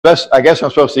I guess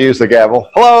I'm supposed to use the gavel.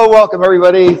 Hello, welcome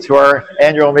everybody to our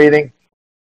annual meeting.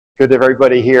 Good to have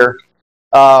everybody here.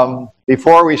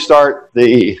 Before we start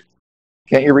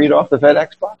can't you read off the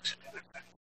FedEx box?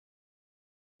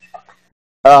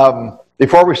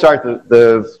 Before we start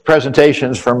the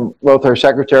presentations from both our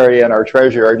secretary and our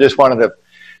treasurer, I just wanted to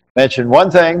mention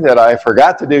one thing that I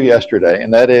forgot to do yesterday,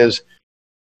 and that is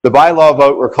the bylaw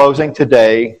vote we're closing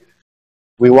today.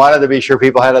 We wanted to be sure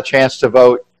people had a chance to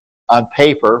vote on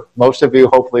paper. Most of you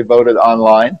hopefully voted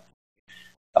online.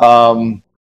 But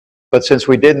since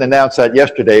we didn't announce that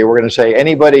yesterday, we're going to say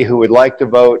anybody who would like to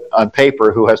vote on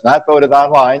paper who has not voted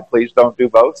online, please don't do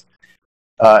both.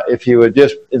 If you would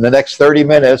just, in the next 30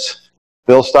 minutes,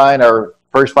 Bill Stein, our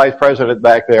first vice president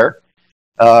back there,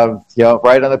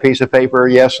 write on a piece of paper,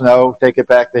 yes, no, take it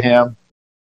back to him.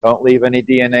 Don't leave any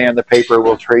DNA on the paper.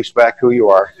 We'll trace back who you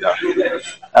are.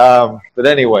 But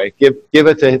anyway, give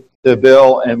it to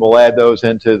Bill, and we'll add those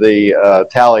into the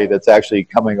tally that's actually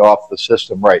coming off the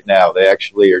system right now. They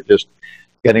actually are just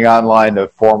getting online to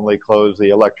formally close the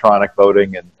electronic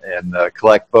voting and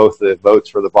collect both the votes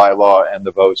for the bylaw and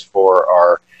the votes for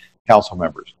our council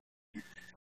members.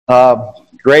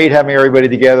 Great having everybody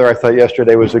together. I thought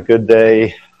yesterday was a good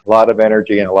day. A lot of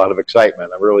energy and a lot of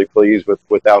excitement. I'm really pleased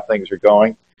with how things are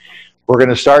going. We're going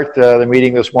to start the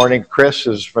meeting this morning. Chris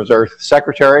was our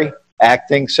secretary,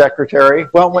 acting secretary.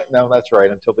 Well, no, that's right.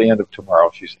 Until the end of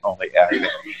tomorrow, she's only acting.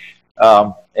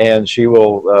 And she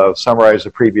will summarize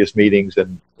the previous meetings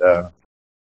and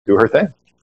do her thing.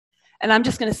 And I'm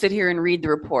just going to sit here and read the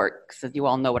report because you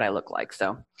all know what I look like.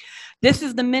 So this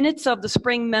is the minutes of the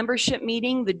spring membership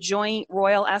meeting, the joint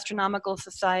Royal Astronomical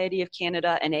Society of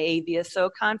Canada and AAVSO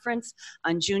conference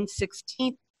on June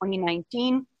 16th,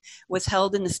 2019, was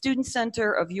held in the Student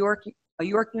Center of York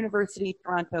University,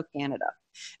 Toronto, Canada.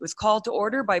 It was called to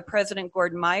order by President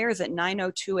Gordon Myers at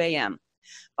 9:02 a.m.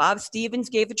 Bob Stevens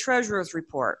gave a treasurer's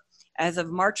report. As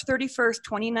of March 31st,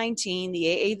 2019, the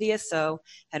AAVSO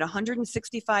had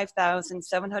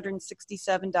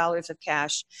 $165,767 of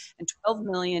cash and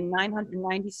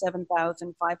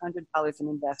 $12,997,500 in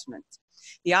investments.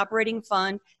 The operating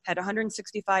fund had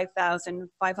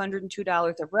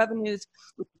 $165,502 of revenues,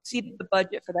 which exceeded the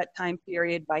budget for that time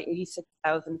period by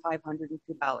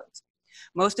 $86,502.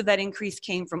 Most of that increase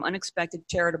came from unexpected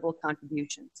charitable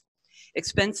contributions.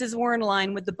 Expenses were in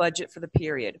line with the budget for the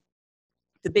period.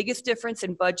 The biggest difference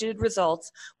in budgeted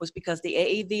results was because the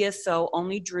AAVSO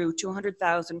only drew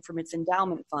 $200,000 from its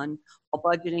endowment fund while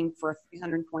budgeting for a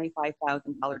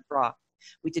 $325,000 draw.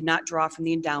 We did not draw from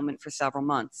the endowment for several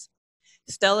months.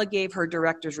 Stella gave her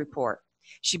director's report.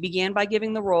 She began by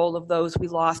giving the role of those we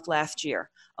lost last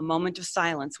year. A moment of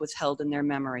silence was held in their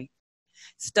memory.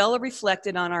 Stella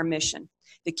reflected on our mission.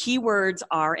 The key words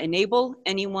are enable,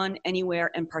 anyone,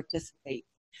 anywhere, and participate.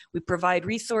 We provide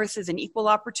resources in equal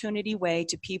opportunity way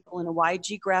to people in a wide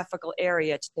geographical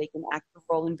area to take an active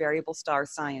role in variable star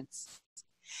science.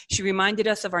 She reminded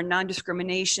us of our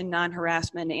non-discrimination,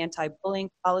 non-harassment, and anti-bullying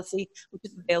policy, which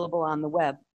is available on the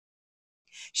web.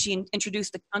 She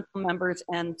introduced the council members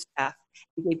and staff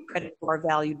and gave credit to our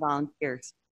valued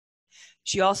volunteers.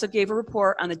 She also gave a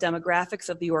report on the demographics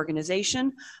of the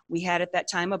organization. We had at that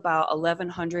time about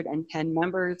 1,110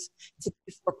 members,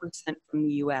 64% from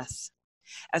the US.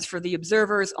 As for the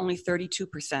observers, only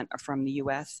 32% are from the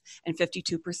US and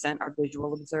 52% are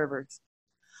visual observers.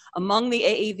 Among the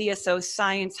AAVSO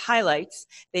science highlights,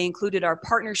 they included our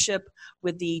partnership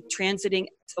with the Transiting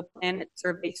Exoplanet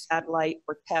Survey Satellite,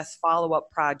 or TESS, follow-up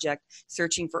project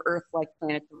searching for Earth-like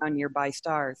planets around nearby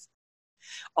stars.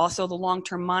 Also, the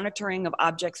long-term monitoring of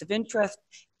objects of interest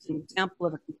is an example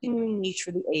of a continuing niche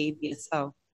for the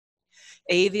AAVSO.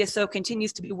 AAVSO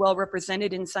continues to be well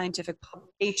represented in scientific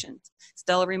publications.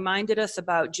 Stella reminded us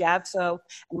about JAVSO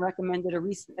and recommended a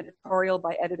recent editorial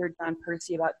by editor John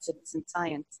Percy about citizen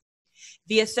science.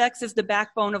 VSX is the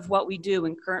backbone of what we do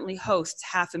and currently hosts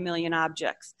 500,000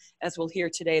 objects. As we'll hear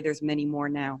today, there's many more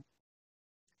now.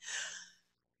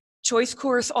 Choice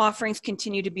course offerings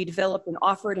continue to be developed and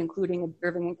offered, including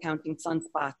observing and counting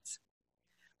sunspots.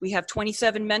 We have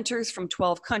 27 mentors from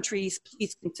 12 countries.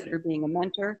 Please consider being a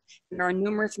mentor. There are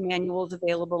numerous manuals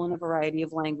available in a variety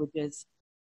of languages.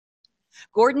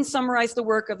 Gordon summarized the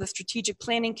work of the Strategic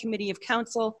Planning Committee of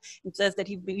Council and says that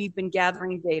we've been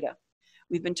gathering data.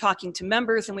 We've been talking to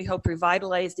members, and we hope to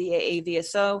revitalize the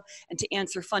AAVSO and to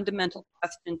answer fundamental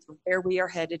questions of where we are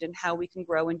headed and how we can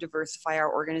grow and diversify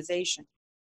our organization.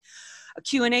 A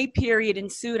Q&A period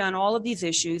ensued on all of these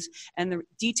issues, and the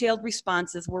detailed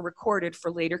responses were recorded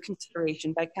for later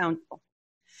consideration by Council.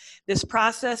 This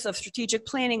process of strategic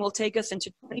planning will take us into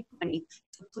 2020,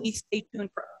 so please stay tuned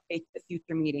for updates at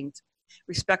future meetings.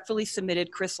 Respectfully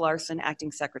submitted, Chris Larson,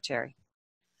 Acting Secretary.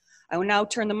 I will now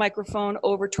turn the microphone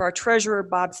over to our Treasurer,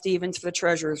 Bob Stevens, for the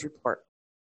Treasurer's report.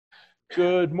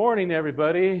 Good morning,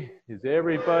 everybody. Is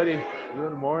everybody,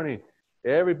 good morning.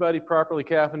 Everybody properly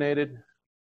caffeinated?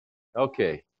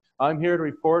 Okay, I'm here to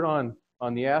report on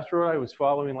the asteroid I was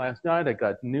following last night. I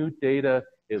got new data.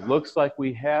 It looks like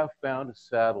we have found a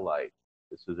satellite.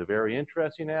 This is a very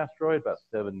interesting asteroid, about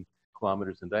 7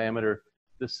 kilometers in diameter.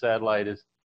 This satellite is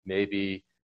maybe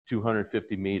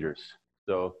 250 meters.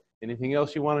 So anything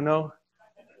else you want to know?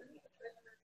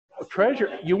 Oh,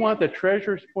 treasure, you want the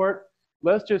treasurer's report?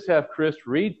 Let's just have Chris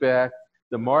read back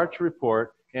the March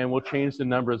report, and we'll change the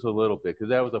numbers a little bit, because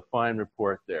that was a fine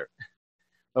report there.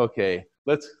 Okay,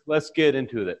 let's get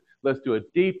into it. Let's do a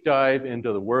deep dive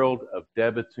into the world of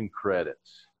debits and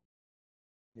credits.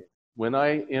 When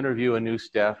I interview a new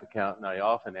staff accountant, I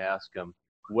often ask them,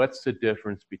 what's the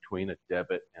difference between a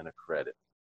debit and a credit?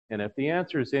 And if the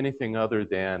answer is anything other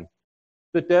than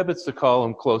the debit's the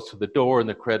column close to the door and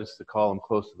the credit's the column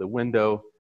close to the window,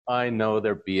 I know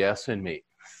they're BSing me.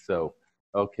 So,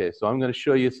 okay, so I'm going to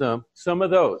show you some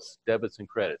of those debits and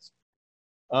credits.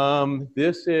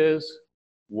 This is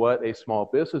what a small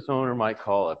business owner might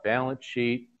call a balance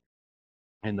sheet.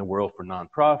 In the world for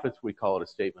nonprofits, we call it a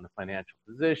statement of financial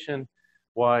position.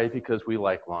 Why? Because we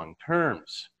like long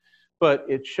terms. But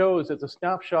it shows it's a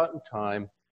snapshot in time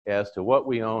as to what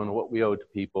we own, what we owe to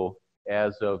people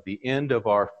as of the end of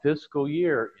our fiscal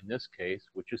year, in this case,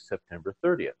 which is September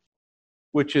 30th,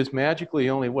 which is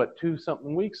magically only, what,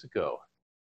 2-something weeks ago.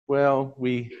 Well,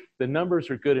 the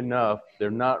numbers are good enough. They're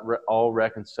not all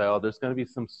reconciled. There's going to be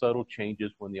some subtle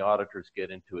changes when the auditors get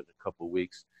into it in a couple of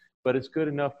weeks, but it's good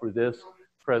enough for this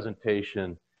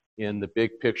presentation in the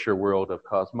big picture world of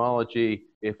cosmology.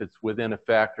 If it's within a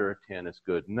factor of 10, it's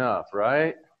good enough,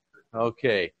 right?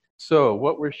 Okay, so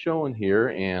what we're showing here,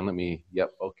 and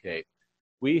okay.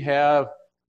 We have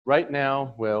right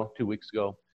now, well, 2 weeks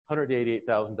ago,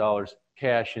 $188,000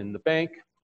 cash in the bank,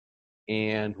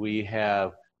 and we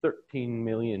have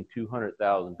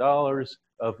 $13,200,000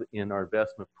 in our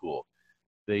investment pool.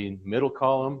 The middle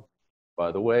column,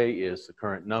 by the way, is the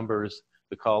current numbers.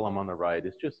 The column on the right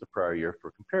is just the prior year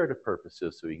for comparative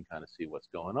purposes, so you can kind of see what's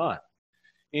going on.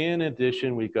 In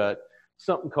addition, we've got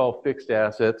something called fixed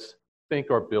assets. Think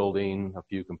our building, a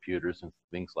few computers and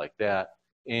things like that,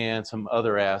 and some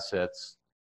other assets.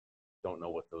 Don't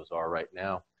know what those are right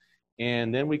now.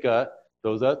 And then we got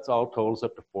those, that's all totals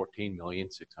up to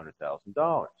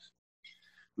 $14,600,000.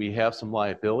 We have some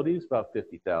liabilities, about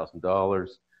 $50,000,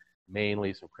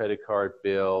 mainly some credit card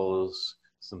bills,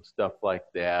 some stuff like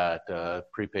that,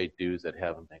 prepaid dues that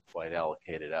haven't been quite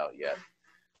allocated out yet.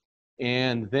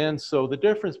 And then, so the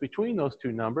difference between those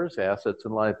two numbers, assets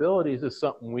and liabilities, is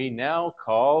something we now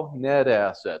call net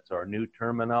assets, our new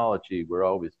terminology. We're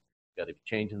always got to be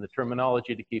changing the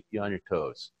terminology to keep you on your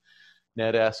toes.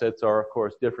 Net assets are, of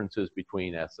course, differences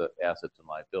between assets and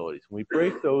liabilities. We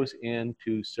break those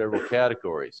into several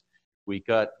categories. We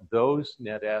got those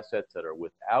net assets that are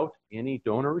without any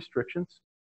donor restrictions.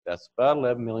 That's about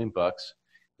 11 million bucks.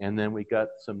 And then we got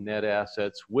some net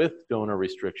assets with donor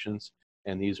restrictions.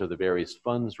 And these are the various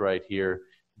funds right here,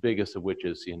 biggest of which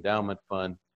is the endowment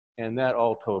fund. And that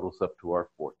all totals up to our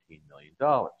 $14 million.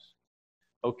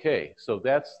 Okay, so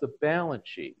that's the balance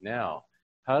sheet. Now,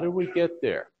 how did we get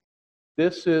there?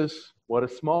 This is what a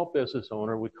small business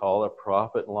owner would call a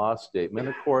profit and loss statement.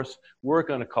 Of course, we're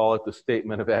going to call it the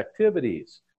statement of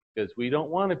activities because we don't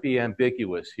want to be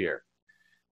ambiguous here.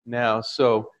 Now,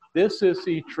 so this is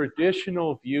the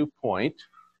traditional viewpoint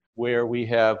where we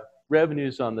have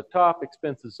revenues on the top,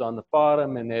 expenses on the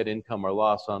bottom, and net income or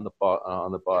loss on the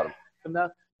bottom. And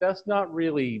that's not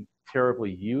really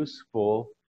terribly useful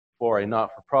for a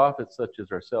not-for-profit such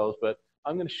as ourselves, but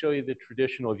I'm going to show you the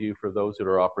traditional view for those that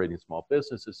are operating small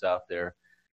businesses out there.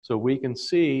 So we can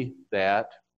see that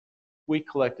we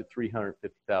collected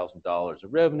 $350,000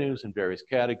 of revenues in various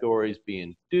categories,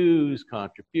 being dues,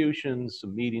 contributions,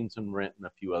 some meetings and rent, and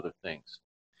a few other things.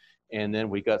 And then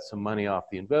we got some money off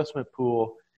the investment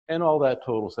pool, and all that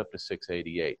totals up to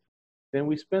 $688,000. Then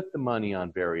we spent the money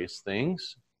on various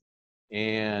things,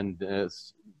 and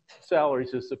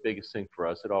salaries is the biggest thing for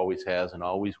us. It always has and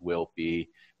always will be.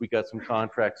 We got some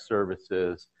contract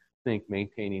services, think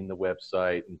maintaining the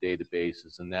website and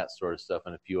databases and that sort of stuff,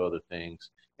 and a few other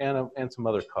things, and some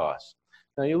other costs.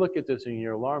 Now you look at this in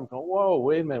your alarm, go, whoa,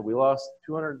 wait a minute, we lost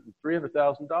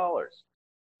 $300,000.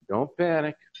 Don't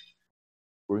panic.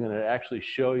 We're going to actually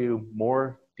show you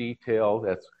more detail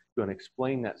that's going to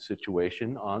explain that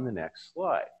situation on the next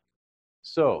slide.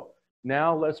 So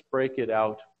now let's break it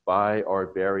out by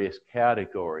our various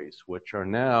categories, which are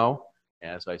now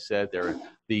As I said, there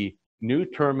the new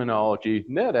terminology,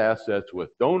 net assets with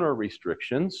donor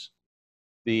restrictions,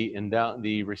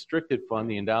 the restricted fund,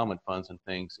 the endowment funds and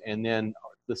things, and then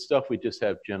the stuff we just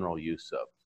have general use of.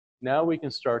 Now we can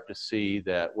start to see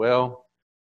that, well,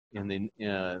 in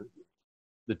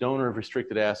the donor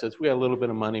restricted assets, we had a little bit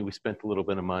of money, we spent a little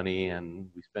bit of money, and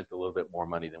we spent a little bit more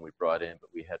money than we brought in, but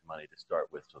we had money to start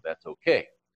with, so that's okay.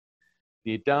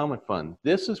 The endowment fund,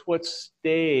 this is what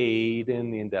stayed in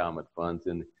the endowment funds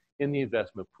and in the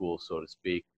investment pool, so to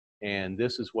speak, and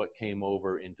this is what came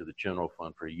over into the general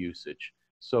fund for usage.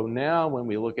 So now when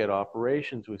we look at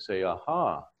operations, we say,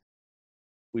 aha,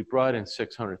 we brought in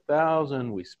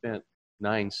 600,000, we spent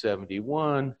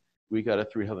 971, we got a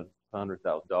 $300,000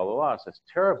 loss. That's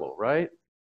terrible, right?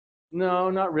 No,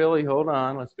 not really. Hold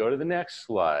on. Let's go to the next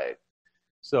slide.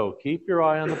 So keep your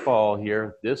eye on the ball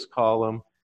here. This column,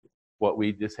 what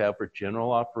we just have for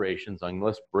general operations,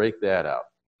 let's break that out.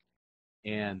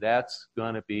 And that's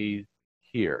going to be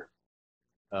here.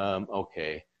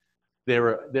 Okay. They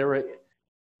were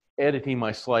editing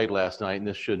my slide last night, and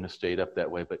this shouldn't have stayed up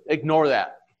that way, but ignore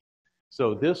that.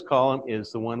 So this column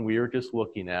is the one we were just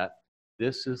looking at.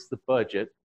 This is the budget,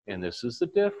 and this is the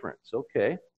difference,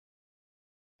 okay?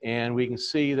 And we can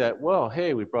see that, well,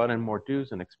 hey, we brought in more dues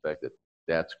than expected.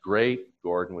 That's great.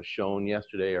 Gordon was shown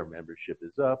yesterday. Our membership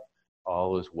is up.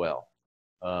 All is well.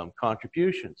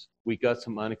 Contributions. We got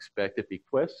some unexpected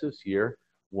bequests this year.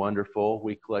 Wonderful.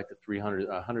 We collected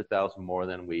 100,000 more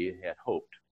than we had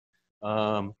hoped.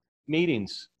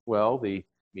 Meetings. Well, the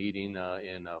meeting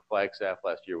in Flagstaff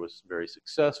last year was very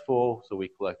successful, so we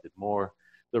collected more.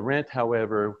 The rent,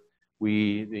 however,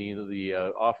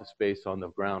 the office space on the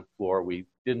ground floor, we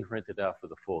didn't rent it out for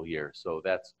the full year, so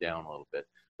that's down a little bit.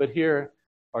 But here,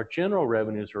 our general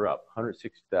revenues are up,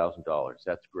 $160,000.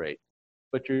 That's great.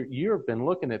 But you've been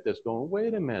looking at this going,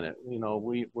 wait a minute, you know,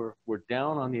 we're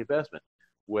down on the investment.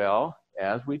 Well,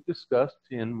 as we discussed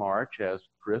in March, as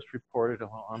Chris reported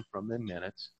on from the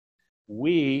minutes,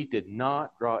 we did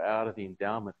not draw out of the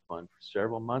endowment fund for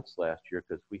several months last year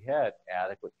because we had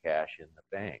adequate cash in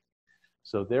the bank.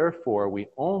 So therefore, we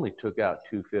only took out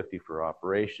 $250,000 for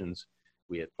operations.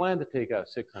 We had planned to take out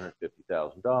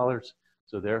 $650,000.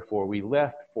 So therefore, we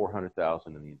left $400,000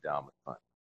 in the endowment fund.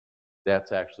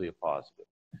 That's actually a positive.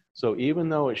 So even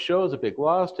though it shows a big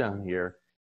loss down here,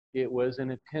 it was an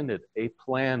intended, a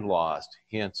planned loss,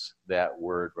 hence that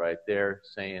word right there,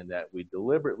 saying that we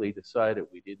deliberately decided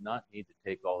we did not need to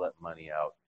take all that money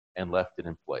out and left it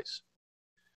in place.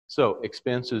 So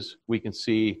expenses, we can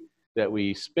see that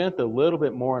we spent a little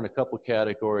bit more in a couple of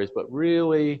categories, but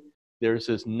really there's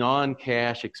this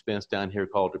non-cash expense down here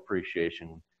called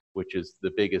depreciation, which is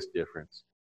the biggest difference.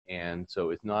 And so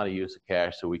it's not a use of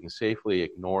cash, so we can safely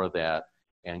ignore that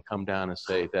and come down and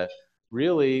say that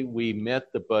really we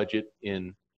met the budget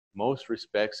in most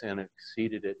respects and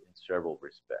exceeded it in several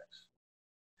respects.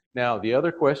 Now, the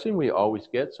other question we always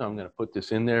get, so I'm going to put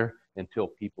this in there until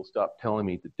people stop telling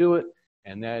me to do it,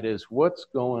 and that is what's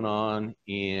going on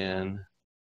in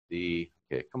the,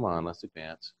 okay, come on, let's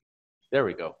advance. There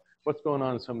we go. What's going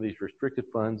on in some of these restricted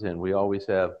funds, and we always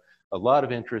have a lot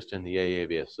of interest in the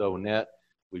AAVSO net.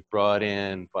 We brought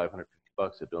in $550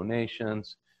 of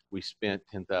donations. We spent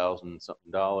 $10,000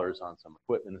 something on some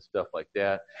equipment and stuff like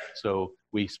that. So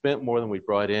we spent more than we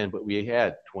brought in, but we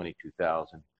had $22,000,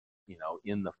 you know,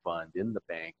 in the fund, in the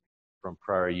bank from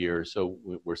prior years. So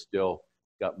we're still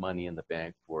got money in the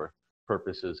bank for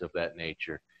purposes of that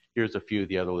nature. Here's a few of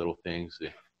the other little things,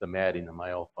 the Maddie and the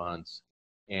Mile funds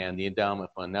and the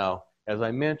endowment fund. Now, as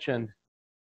I mentioned,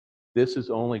 this is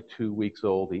only 2 weeks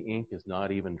old. The ink is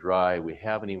not even dry. We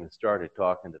haven't even started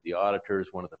talking to the auditors.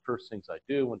 One of the first things I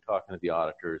do when talking to the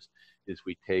auditors is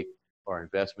we take our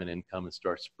investment income and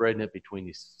start spreading it between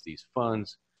these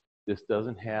funds. This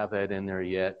doesn't have that in there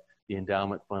yet. The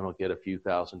endowment fund will get a few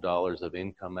 $1,000s of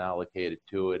income allocated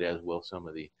to it, as will some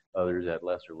of the others at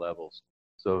lesser levels.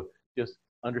 So just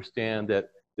understand that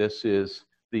this is,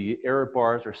 the error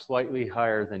bars are slightly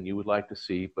higher than you would like to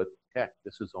see, but heck,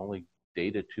 this is only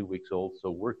data 2 weeks old,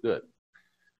 so we're good.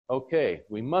 Okay,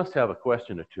 we must have a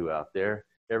question or two out there.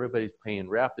 Everybody's paying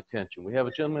rapt attention. We have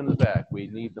a gentleman in the back. We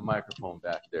need the microphone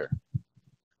back there.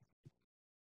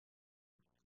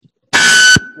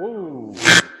 Whoa,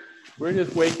 we're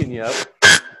just waking you up.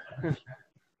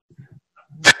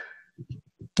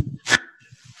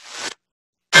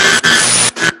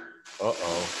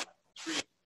 Uh-oh.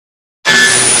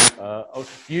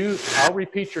 I'll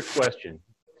repeat your question.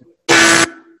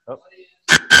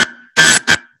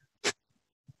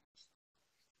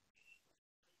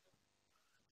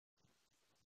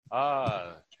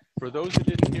 Oh. For those who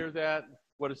didn't hear that,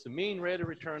 what is the mean rate of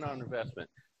return on investment?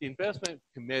 the investment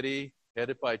committee,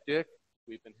 headed by Dick,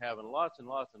 we've been having lots and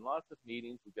lots and lots of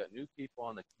meetings. We've got new people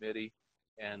on the committee,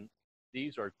 and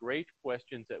these are great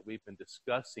questions that we've been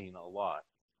discussing a lot.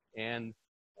 And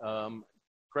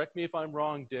correct me if I'm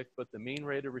wrong, Dick, but the mean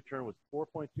rate of return was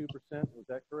 4.2%. Was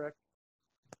that correct?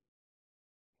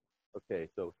 Okay,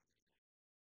 so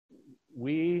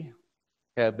we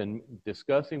have been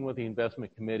discussing with the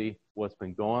investment committee what's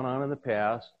been going on in the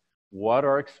past, what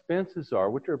our expenses are,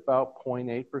 which are about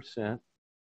 0.8%,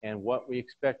 and what we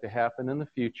expect to happen in the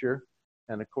future.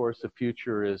 And of course, the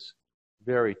future is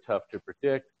very tough to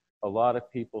predict. A lot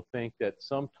of people think that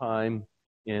sometime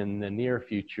in the near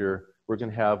future, we're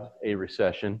going to have a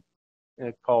recession,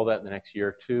 and call that in the next year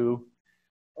or two.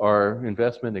 Our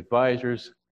investment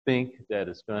advisors think that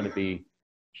it's going to be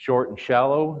short and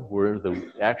shallow were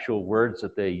the actual words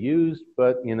that they used,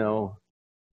 but you know,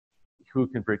 who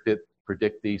can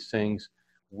predict these things?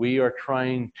 We are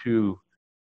trying to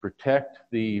protect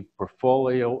the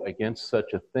portfolio against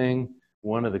such a thing.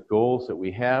 One of the goals that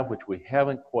we have, which we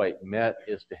haven't quite met,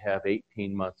 is to have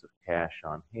 18 months of cash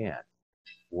on hand.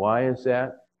 Why is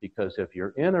that? Because if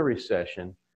you're in a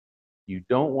recession, you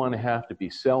don't want to have to be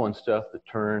selling stuff to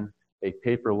turn a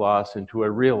paper loss into a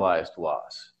realized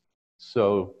loss.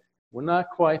 So we're not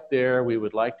quite there. We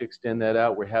would like to extend that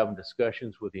out. We're having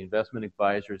discussions with the investment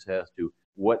advisors as to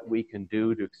what we can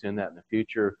do to extend that in the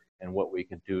future and what we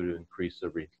can do to increase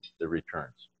the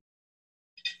returns.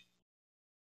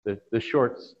 The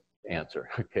short answer.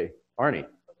 Okay, Arnie.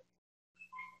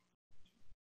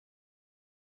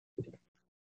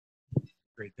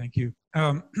 Great, thank you.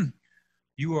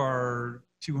 You are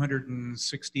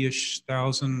 260-ish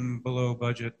thousand below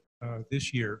budget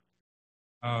this year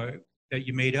that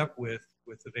you made up with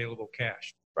available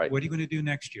cash. Right. What are you going to do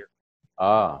next year?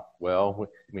 Well,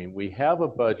 I mean, we have a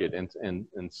budget,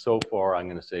 and so far, I'm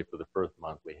going to say for the first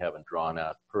month, we haven't drawn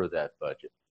out per that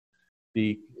budget.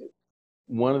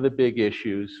 One of the big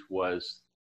issues was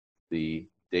the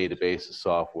database of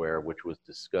software, which was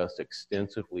discussed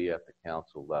extensively at the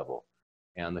council level.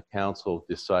 And the council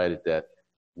decided that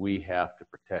we have to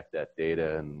protect that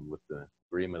data, and with the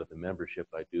agreement of the membership,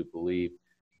 I do believe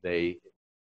they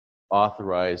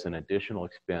authorize an additional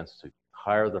expense to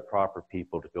hire the proper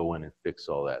people to go in and fix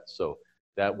all that. So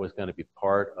that was going to be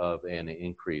part of an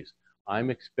increase. I'm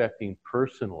expecting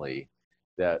personally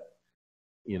that,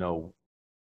 you know,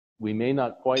 we may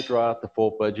not quite draw out the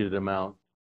full budgeted amount,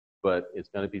 but it's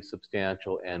going to be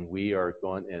substantial, and we are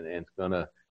going, and it's going to,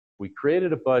 we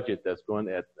created a budget that's going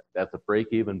that's a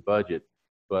break-even budget,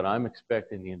 but I'm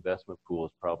expecting the investment pool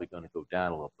is probably going to go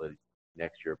down a little bit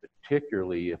next year,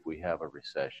 particularly if we have a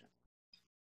recession.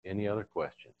 Any other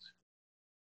questions?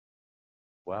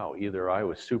 Wow, either I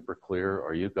was super clear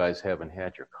or you guys haven't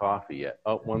had your coffee yet.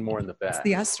 Oh, one more in the back. It's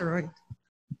the asteroid.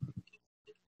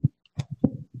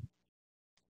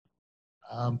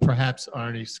 Perhaps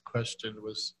Arnie's question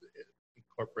was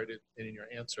incorporated in your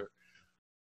answer.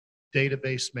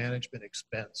 Database management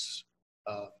expense.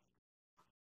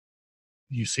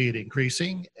 You see it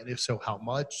increasing, and if so, how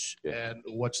much? Yeah. And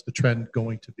what's the trend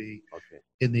going to be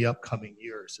in the upcoming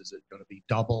years? Is it going to be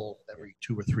double every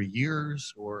 2 or 3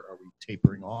 years, or are we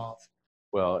tapering off?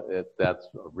 Well, that's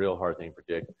a real hard thing to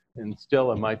predict. And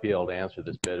still, I might be able to answer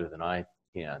this better than I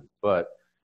can. But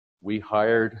we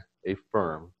hired a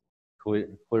firm,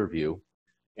 Clearview,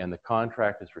 and the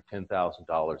contract is for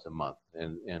 $10,000 a month.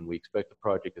 And we expect the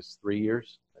project is 3 years.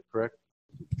 Is that correct?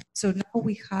 So now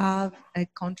we have a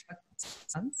contract for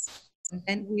 6 months, and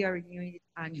then we are renewing it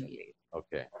annually.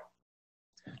 Okay.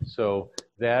 So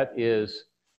that is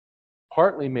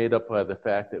partly made up by the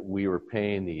fact that we were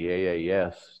paying the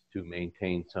AAS to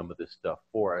maintain some of this stuff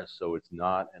for us. So it's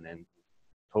not an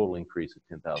total increase of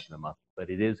 $10,000 a month, but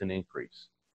it is an increase.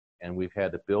 And we've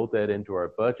had to build that into our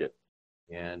budget.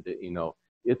 And, you know,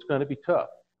 it's going to be tough.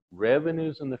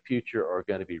 Revenues in the future are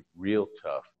going to be real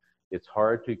tough. It's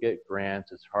hard to get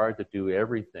grants. It's hard to do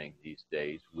everything these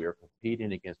days. We're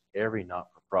competing against every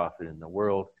not-for-profit in the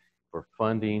world for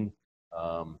funding.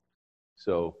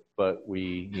 But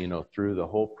we, you know, through the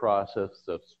whole process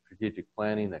of strategic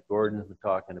planning that Gordon's been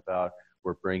talking about,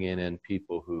 we're bringing in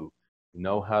people who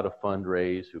know how to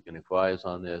fundraise, who can advise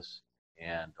on this,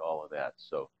 and all of that.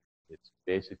 So it's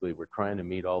basically, we're trying to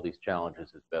meet all these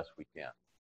challenges as best we can.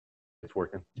 It's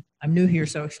working. I'm new here,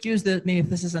 so excuse me if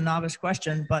this is a novice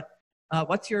question, but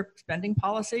what's your spending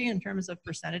policy in terms of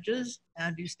percentages,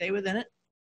 and do you stay within it?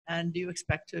 And do you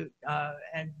expect to,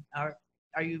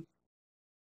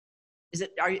 is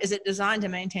it designed to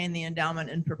maintain the endowment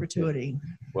in perpetuity?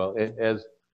 Well, as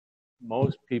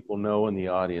most people know in the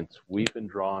audience, we've been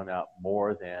drawing out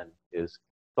more than is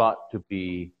thought to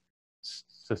be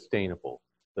sustainable.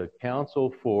 The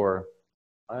council for,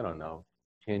 I don't know,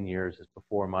 10 years is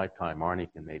before my time.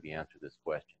 Arnie can maybe answer this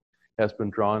question. Has been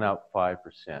drawn out 5%.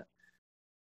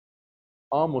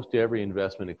 Almost every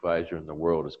investment advisor in the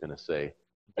world is going to say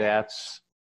that's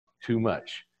too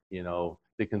much. You know,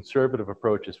 the conservative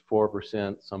approach is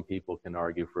 4%. Some people can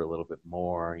argue for a little bit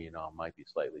more. You know, it might be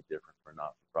slightly different for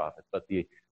not-for-profit, but the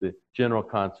general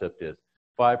concept is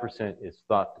 5% is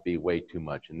thought to be way too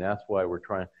much, and that's why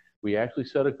we actually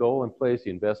set a goal in place. The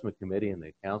investment committee and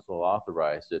the council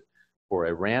authorized it for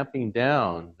a ramping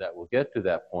down that will get to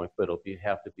that point, but it'll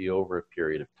have to be over a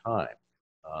period of time.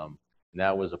 And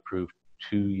that was approved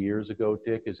 2 years ago,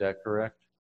 Dick, is that correct?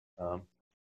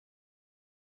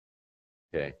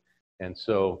 Okay, and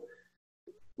so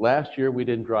last year we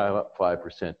didn't drive up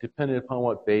 5%. Depending upon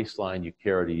what baseline you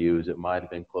care to use, it might have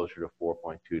been closer to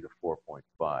 4.2 to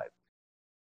 4.5.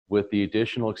 With the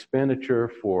additional expenditure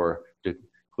for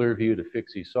Clearview to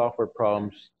fix these software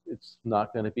problems, it's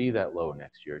not going to be that low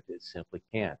next year. It simply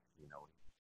can't. You know,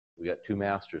 we got 2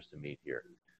 masters to meet here.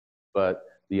 But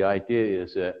the idea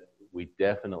is that we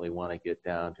definitely want to get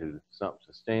down to something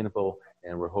sustainable,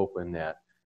 and we're hoping that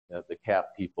the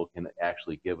CAP people can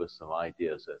actually give us some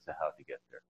ideas as to how to get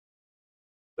there.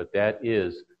 But that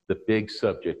is the big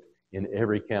subject in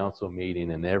every council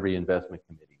meeting and every investment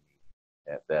committee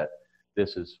meeting, that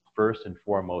this is first and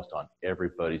foremost on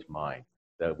everybody's mind,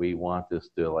 that we want this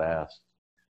to last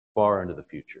far into the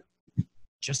future.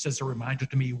 Just as a reminder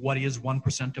to me, what is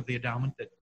 1% of the endowment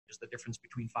that is the difference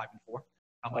between 5 and 4?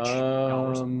 How much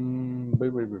dollars?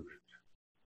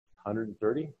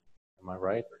 130, am I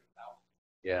right?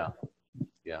 Yeah,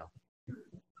 yeah.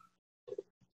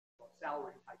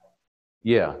 Salary type.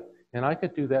 Yeah, and I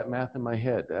could do that math in my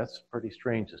head. That's pretty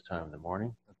strange this time in the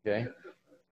morning, okay?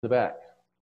 The back.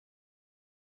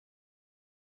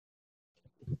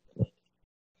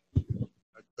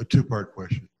 A 2-part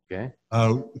question. Okay.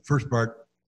 First part,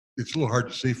 it's a little hard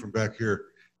to see from back here,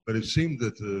 but it seemed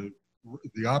that the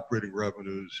operating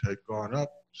revenues had gone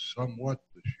up somewhat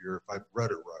this year, if I've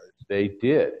read it right. They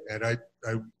did. And I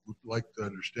would like to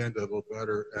understand that a little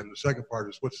better. And the second part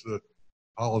is, what's the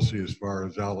policy as far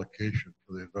as allocation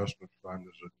for the investment fund?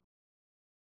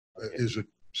 Is it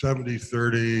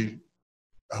 70-30?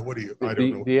 What do you, I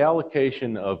don't know. The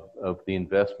allocation of the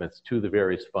investments to the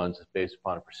various funds is based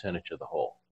upon a percentage of the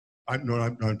whole.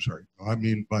 I'm sorry. I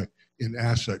mean in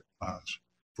asset class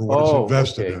for what is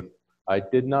invested in. I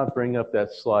did not bring up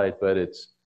that slide, but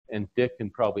and Dick can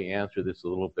probably answer this a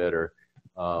little better.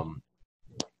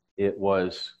 It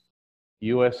was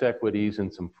U.S. equities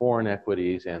and some foreign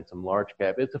equities and some large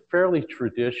cap. It's a fairly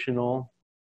traditional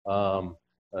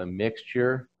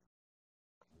mixture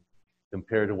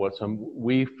compared to what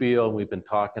we feel. We've been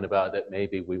talking about that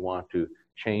maybe we want to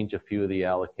change a few of the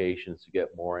allocations to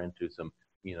get more into some,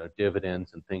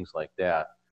 dividends and things like that.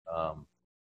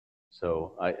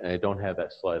 So I don't have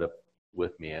that slide up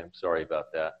with me. I'm sorry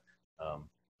about that.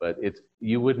 But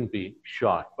you wouldn't be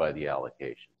shocked by the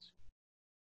allocations.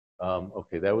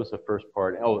 Okay, that was the first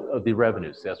part. Oh, the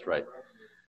revenues, that's right.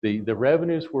 The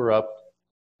revenues were up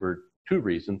for 2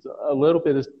 reasons. A little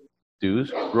bit is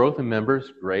dues, growth in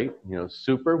members, great,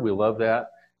 super, we love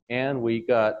that. And we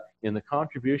got, in the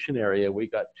contribution area, we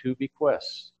got 2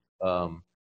 bequests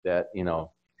that,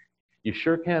 you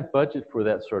sure can't budget for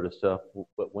that sort of stuff,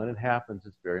 but when it happens,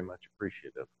 it's very much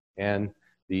appreciative. And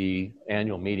the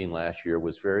annual meeting last year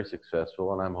was very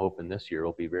successful, and I'm hoping this year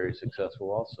will be very successful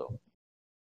also.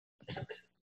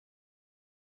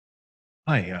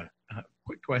 Hi,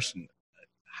 quick question.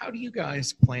 How do you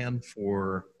guys plan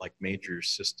for like major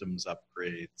systems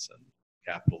upgrades and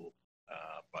capital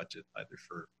budget, either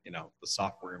for the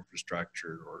software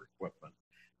infrastructure or equipment?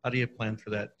 How do you plan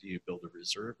for that? Do you build a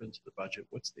reserve into the budget?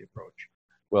 What's the approach?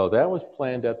 Well, that was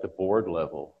planned at the board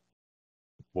level.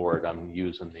 I'm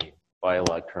using the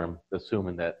bylaw term,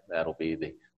 assuming that that'll be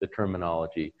the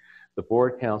terminology. The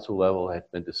board council level had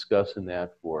been discussing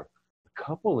that for a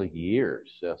couple of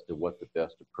years as to what the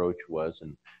best approach was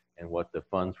and what the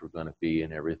funds were going to be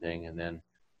and everything. And then,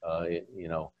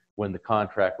 when the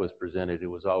contract was presented, it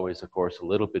was always, of course, a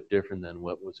little bit different than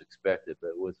what was expected, but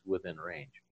it was within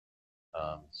range.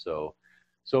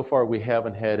 So far, we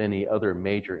haven't had any other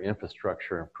major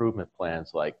infrastructure improvement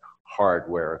plans like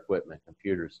hardware, equipment,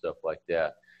 computers, stuff like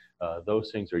that.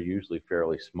 Those things are usually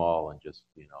fairly small and just,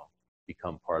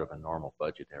 become part of a normal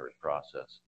budgetary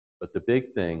process. But the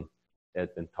big thing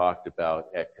had been talked about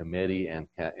at committee and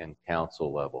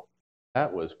council level.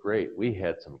 That was great. We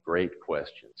had some great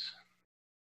questions.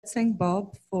 Thank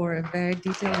Bob for a very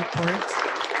detailed report.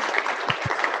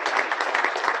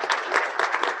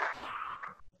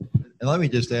 And let me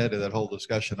just add to that whole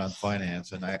discussion on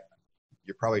finance, and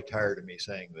you're probably tired of me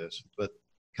saying this, but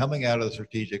coming out of the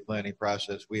strategic planning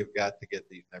process, we have got to get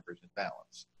these numbers in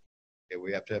balance. Okay,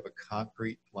 we have to have a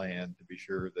concrete plan to be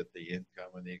sure that the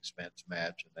income and the expense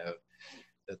match, and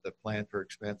that the plan for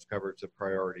expense covers the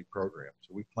priority program.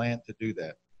 So we plan to do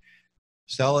that.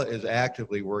 Stella is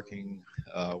actively working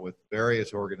with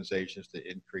various organizations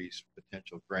to increase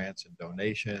potential grants and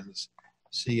donations.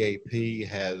 CAP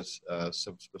has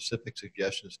some specific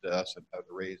suggestions to us on how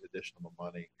to raise additional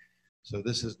money. So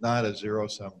this is not a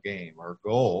zero-sum game. Our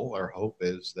goal, our hope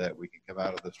is that we can come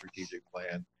out of the strategic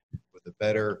plan with a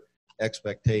better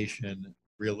expectation,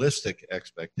 realistic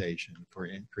expectation for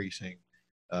increasing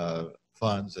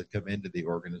funds that come into the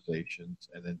organizations,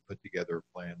 and then put together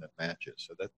a plan that matches.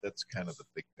 So that's kind of the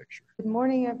big picture. Good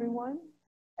morning, everyone.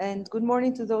 And good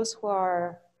morning to those who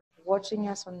are watching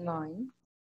us online.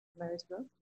 Marysville.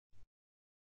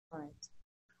 All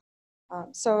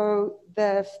right. So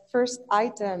the first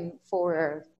item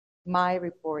for my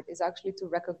report is actually to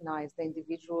recognize the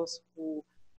individuals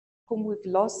whom we've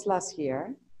lost last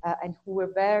year and who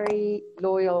were very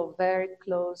loyal, very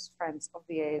close friends of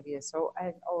the AAVSO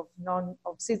and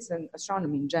of citizen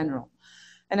astronomy in general.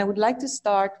 And I would like to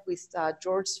start with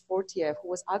George Fortier, who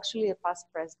was actually a past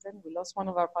president. We lost one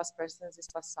of our past presidents this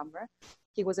past summer.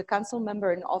 He was a council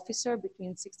member and officer between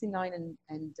 1969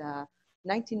 and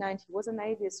 1999. He was an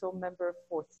AAVSO member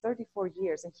for 34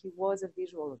 years, and he was a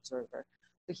visual observer.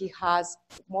 So he has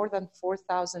more than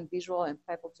 4,000 visual and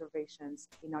PEP observations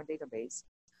in our database.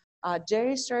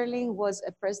 Jerry Sterling was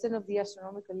a president of the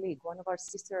Astronomical League, one of our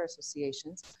sister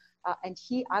associations, and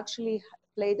he actually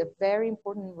played a very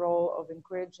important role of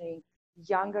encouraging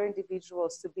younger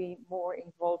individuals to be more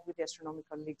involved with the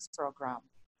Astronomical League's program.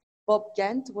 Bob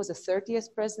Gent was the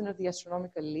 30th president of the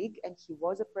Astronomical League, and he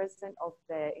was a president of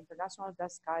the International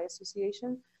Dark Sky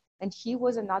Association, and he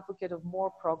was an advocate of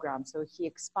more programs, so he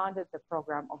expanded the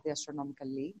program of the Astronomical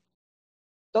League.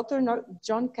 Dr.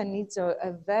 John Canizzo,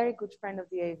 a very good friend of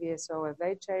the AAVSO, a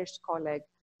very cherished colleague,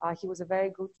 he was a very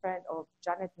good friend of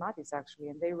Janet Mattis, actually,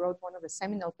 and they wrote one of the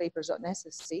seminal papers on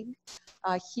SSIG.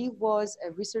 He was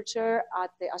a researcher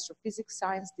at the Astrophysics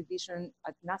Science Division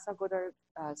at NASA Goddard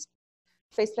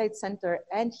Space Flight Center,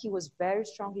 and he was very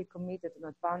strongly committed to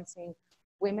advancing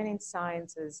women in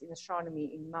sciences, in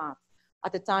astronomy, in math,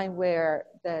 at a time where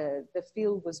the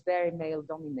field was very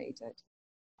male-dominated.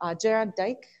 Gerard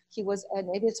Dyke, he was an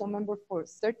AAVSO member for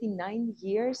 39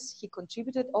 years. He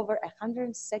contributed over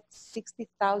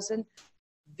 160,000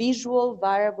 visual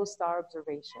variable star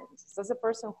observations. So as a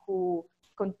person who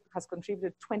has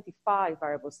contributed 25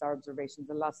 variable star observations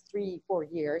in the last 3-4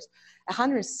 years,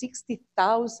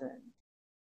 160,000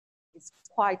 is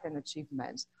quite an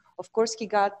achievement. Of course, he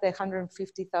got the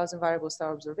 150,000 variable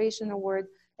star observation award,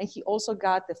 and he also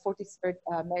got the 43rd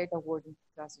Merit Award in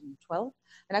 2012.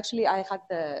 And actually, I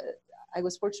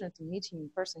was fortunate to meet him in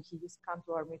person. He used to come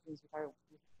to our meetings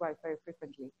quite very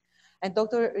frequently. And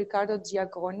Dr. Riccardo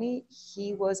Giagoni,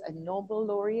 he was a Nobel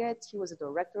laureate. He was a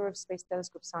director of Space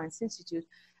Telescope Science Institute.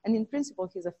 And in principle,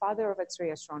 he's a father of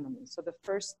X-ray astronomy. So the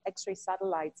first X-ray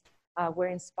satellites were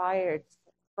inspired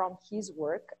from his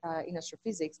work in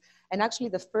astrophysics. And actually,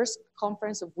 the first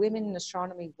conference of women in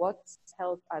astronomy was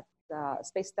held at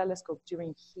Space Telescope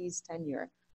during his tenure.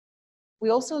 We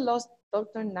also lost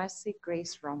Dr. Nancy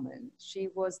Grace Roman. She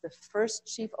was the first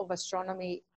chief of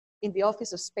astronomy in the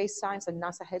Office of Space Science at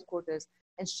NASA headquarters,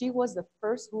 and she was the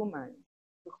first woman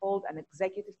to hold an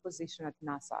executive position at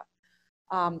NASA.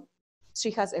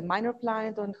 She has a minor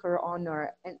planet on her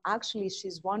honor, and actually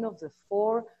she's one of the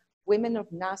 4 women of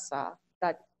NASA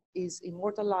that is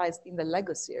immortalized in the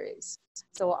LEGO series.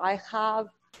 So I have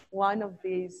one of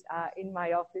these in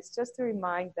my office just to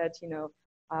remind that,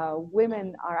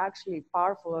 women are actually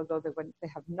powerful, although they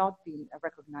have not been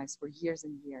recognized for years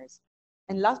and years.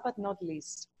 And last but not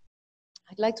least,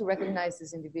 I'd like to recognize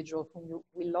this individual whom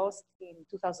we lost in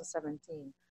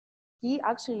 2017. He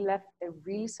actually left a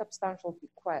really substantial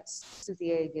bequest to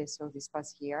the AAVSO this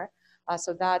past year.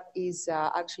 So that is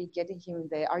actually getting him in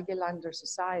the Argelander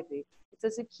Society. It's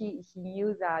as if he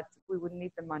knew that we would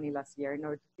need the money last year in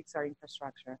order to fix our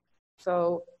infrastructure.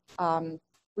 So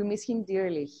we miss him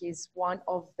dearly. He's one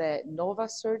of the NOVA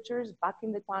searchers back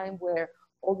in the time where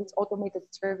all these automated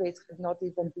surveys had not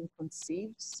even been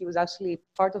conceived. He was actually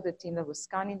part of the team that was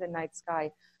scanning the night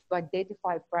sky to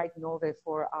identify bright novae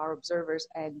for our observers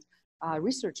and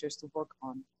researchers to work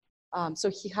on. So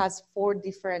he has 4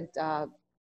 different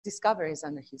discoveries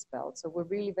under his belt. So we're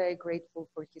really very grateful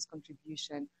for his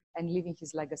contribution and leaving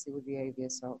his legacy with the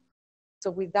AAVSO. So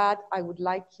with that, I would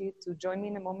like you to join me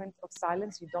in a moment of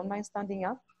silence. You don't mind standing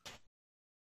up?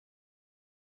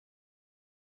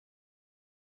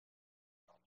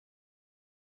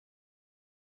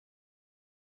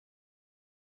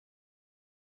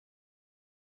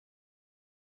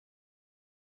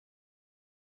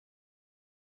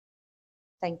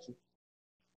 Thank you.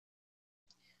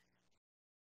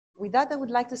 With that, I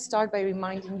would like to start by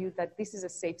reminding you that this is a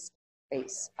safe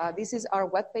space. This is our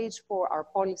webpage for our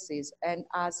policies. And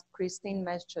as Christine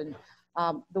mentioned,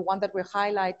 the one that we're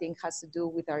highlighting has to do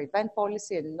with our event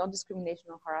policy and non-discrimination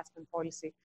or harassment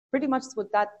policy. Pretty much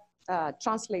what that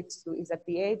translates to is that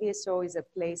the AVSO is a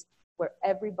place where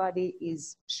everybody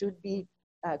should be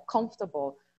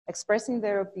comfortable expressing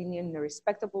their opinion in a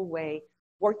respectable way,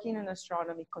 working in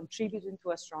astronomy, contributing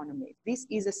to astronomy. This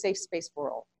is a safe space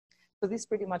for all. So this is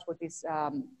pretty much what these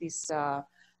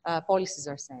policies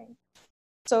are saying.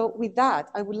 So with that,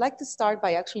 I would like to start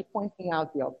by actually pointing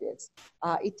out the obvious.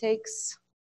 It takes,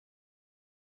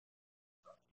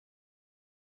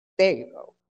 there you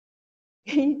go.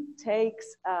 It takes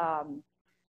a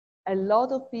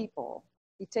lot of people.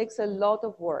 It takes a lot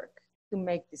of work to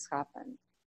make this happen.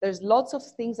 There's lots of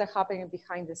things that are happening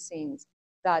behind the scenes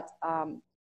that are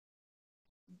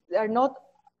not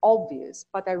obvious,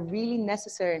 but are really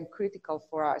necessary and critical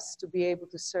for us to be able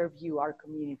to serve you, our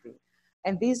community.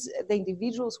 And the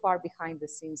individuals who are behind the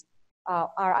scenes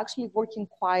are actually working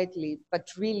quietly, but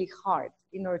really hard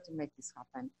in order to make this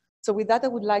happen. So with that, I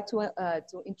would like to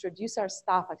introduce our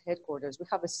staff at headquarters. We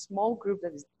have a small group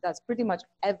that does pretty much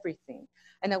everything.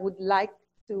 And I would like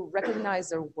to recognize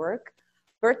their work.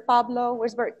 Bert Pablo,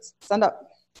 where's Bert? Stand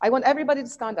up. I want everybody to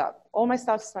stand up. All my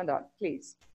staff stand up,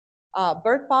 please.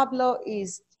 Bert Pablo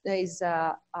is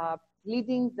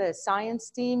leading the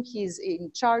science team. He's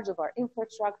in charge of our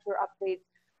infrastructure update.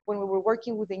 When we were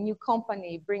working with a new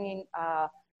company, bringing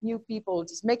new people,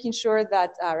 just making sure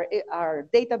that our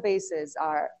databases,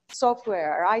 our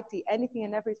software, our IT, anything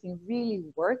and everything really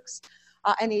works.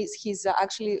 And he's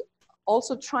actually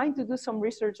also trying to do some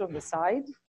research on the side,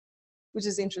 which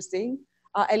is interesting.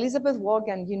 Elizabeth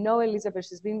Wogan, you know Elizabeth,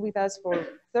 she's been with us for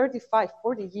 35,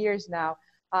 40 years now.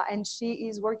 And she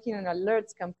is working on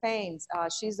alerts, campaigns.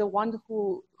 She's the one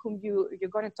whom you're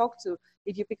going to talk to.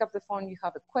 If you pick up the phone, you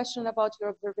have a question about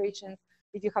your observations.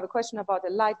 If you have a question about the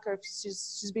light curve,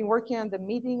 she's been working on the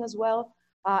meeting as well.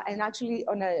 And actually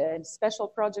on a special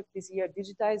project this year,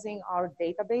 digitizing our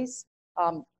database.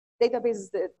 Database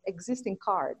is the existing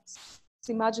cards.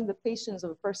 So imagine the patience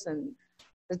of a person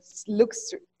that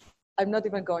looks, I'm not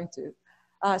even going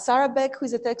to. Sarah Beck, who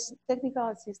is a technical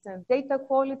assistant, data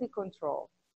quality control.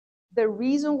 The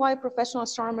reason why professional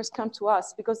astronomers come to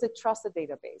us because they trust the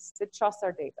database. They trust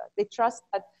our data. They trust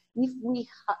that if we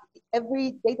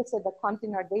every data set that comes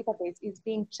in our database is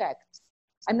being checked.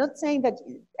 I'm not saying that,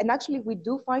 and actually we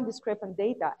do find discrepant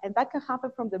data, and that can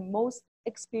happen from the most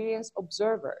experienced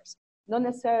observers, not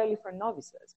necessarily for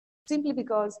novices, simply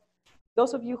because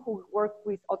those of you who work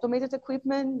with automated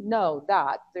equipment know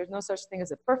that there's no such thing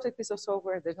as a perfect piece of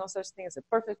software. There's no such thing as a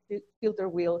perfect filter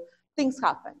wheel. Things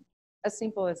happen. As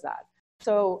simple as that.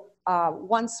 So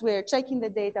once we're checking the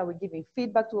data, we're giving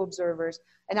feedback to observers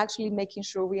and actually making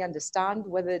sure we understand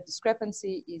whether the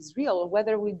discrepancy is real or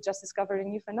whether we just discovered a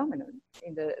new phenomenon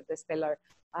in the stellar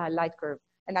light curve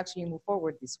and actually move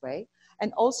forward this way.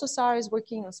 And also Sarah is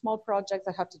working on small projects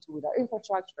that have to do with our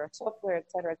infrastructure, our software, et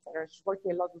cetera, et cetera. She's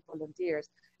working a lot with volunteers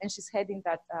and she's heading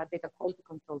that data quality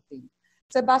control team.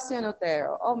 Sebastian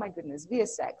Otero, oh my goodness,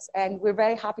 VSX. And we're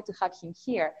very happy to have him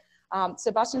here.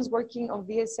 Sebastian's working on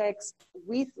VSX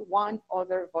with one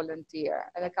other volunteer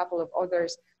and a couple of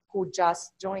others who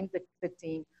just joined the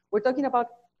team. We're talking about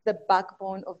the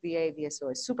backbone of the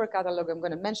AVSO, a super catalog. I'm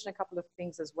going to mention a couple of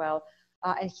things as well.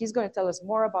 And he's going to tell us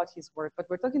more about his work. But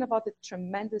we're talking about the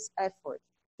tremendous effort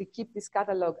to keep this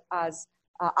catalog as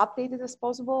updated as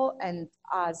possible and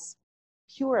as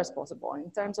pure as possible in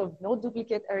terms of no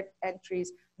duplicate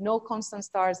entries, no constant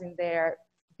stars in there,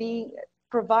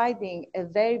 providing a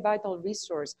very vital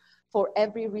resource for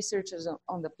every researcher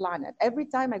on the planet. Every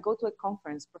time I go to a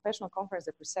conference, professional conference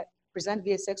that present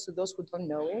VSX to those who don't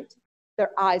know it,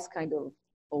 their eyes kind of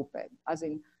open, as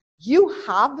in, you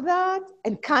have that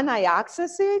and can I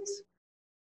access it?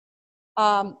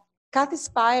 Kathy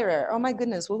Speirer, oh my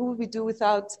goodness, what would we do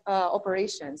without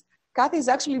operations? Kathy is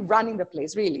actually running the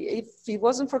place, really. If it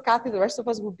wasn't for Kathy, the rest of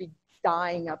us would be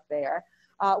dying up there.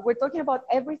 We're talking about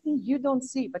everything you don't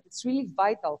see, but it's really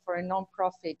vital for a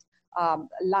nonprofit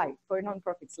life, for a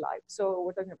nonprofit's life. So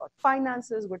we're talking about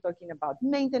finances, we're talking about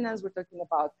maintenance, we're talking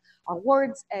about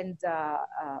awards and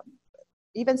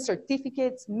even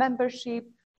certificates, membership,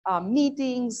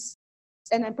 meetings,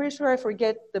 and I'm pretty sure I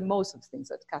forget the most of things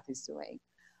that Kathy's doing.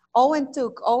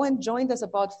 Owen joined us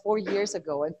about 4 years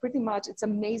ago, and pretty much it's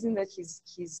amazing that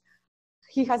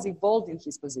he has evolved in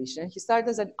his position. He started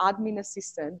as an admin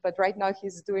assistant, but right now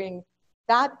he's doing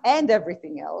that and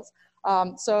everything else.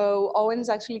 So Owen is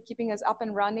actually keeping us up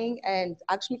and running, and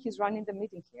actually he's running the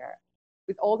meeting here.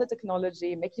 with all the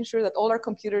technology, making sure that all our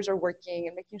computers are working,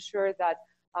 and making sure that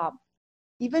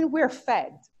even we're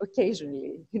fed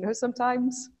occasionally. You know,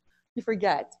 sometimes you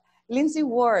forget. Lindsay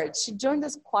Ward, she joined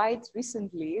us quite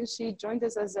recently. She joined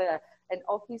us as an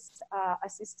office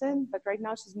assistant, but right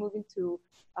now she's moving to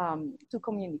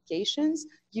communications.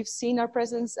 You've seen our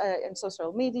presence in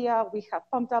social media. We have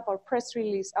pumped up our press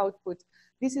release output.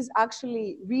 This is actually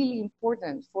really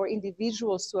important for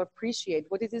individuals to appreciate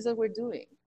what it is that we're doing.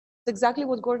 It's exactly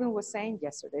what Gordon was saying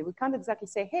yesterday. We can't exactly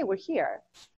say, hey, we're here,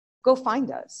 go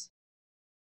find us.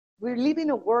 We live in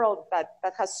a world that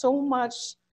has so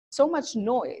much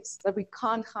noise that we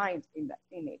can't hide in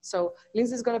it. So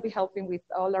Lindsay is going to be helping with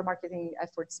all our marketing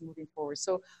efforts moving forward.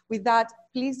 So with that,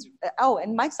 please, oh,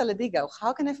 and Mike Saladiga,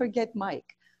 how can I forget Mike?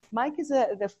 Mike is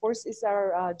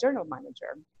our journal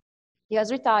manager. He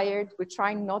has retired. We're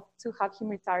trying not to have him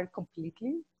retired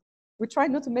completely. We're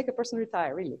trying not to make a person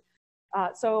retire, really.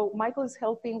 So Michael is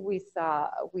helping with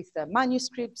the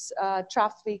manuscripts,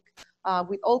 traffic,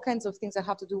 with all kinds of things that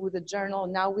have to do with the journal.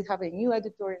 Now we have a new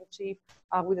editor-in-chief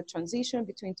with a transition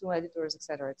between two editors, et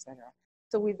cetera, et cetera.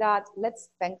 So with that, let's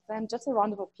thank them. Just a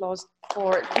round of applause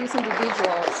for these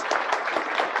individuals.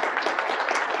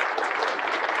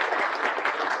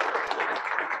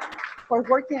 For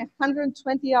working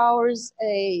 120 hours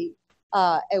a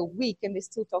week, and they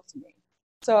still talk to me.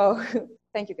 So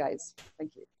thank you, guys.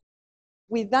 Thank you.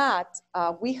 With that,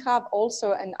 we have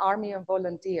also an army of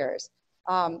volunteers.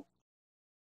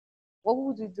 What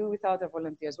would we do without our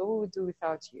volunteers? What would we do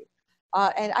without you?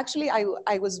 And actually,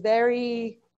 I was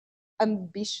very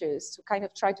ambitious to kind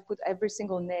of try to put every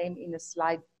single name in a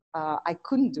slide. I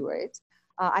couldn't do it.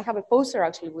 I have a poster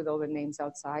actually with all the names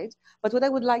outside. But what I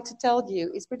would like to tell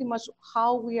you is pretty much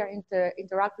how we are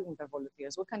interacting with our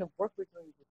volunteers, what kind of work we're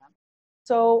doing with them.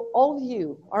 So all of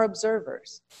you are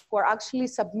observers who are actually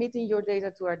submitting your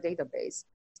data to our database.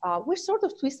 We're sort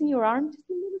of twisting your arm just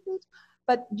a little bit,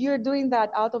 but you're doing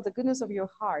that out of the goodness of your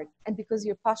heart and because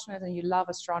you're passionate and you love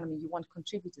astronomy, you want to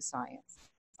contribute to science.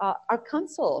 Our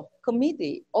council,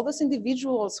 committee, all those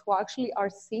individuals who actually are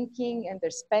thinking and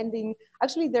they're spending,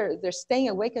 actually they're staying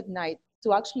awake at night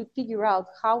to actually figure out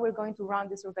how we're going to run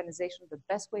this organization the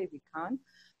best way we can.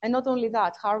 And not only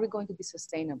that, how are we going to be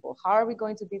sustainable? How are we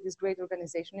going to be this great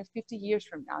organization in 50 years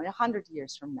from now, in 100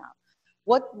 years from now?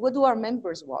 What do our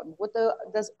members want? What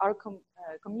does our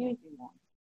community want?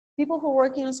 People who are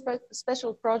working on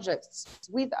special projects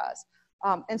with us,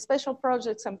 and special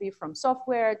projects can be from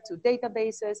software to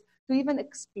databases to even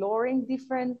exploring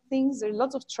different things. There's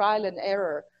lots of trial and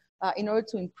error in order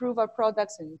to improve our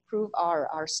products and improve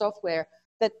our software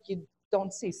that you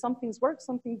don't see. Some things work,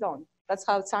 some things don't. That's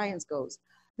how science goes.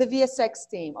 The VSX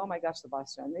team, oh my gosh,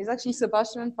 Sebastian. It's actually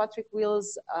Sebastian, Patrick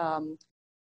Wills,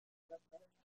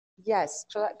 yes,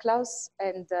 Klaus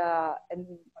and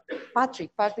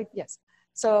Patrick, yes.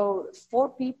 So 4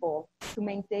 people to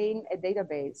maintain a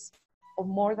database of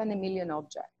more than 1 million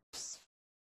objects.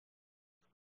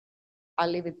 I'll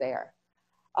leave it there.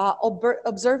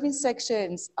 Observing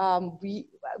sections,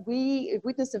 we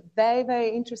witnessed a very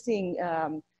interesting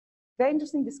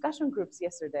discussion groups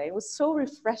yesterday. It was so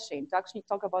refreshing to actually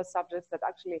talk about subjects that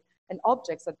actually, and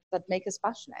objects that make us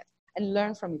passionate and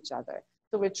learn from each other.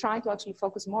 So we're trying to actually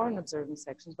focus more on observing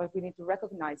sections, but we need to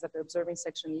recognize that the observing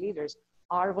section leaders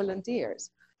are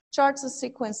volunteers. Charts and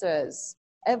sequences.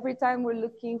 Every time we're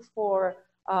looking for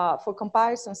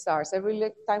comparison stars,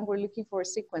 every time we're looking for a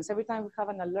sequence, every time we have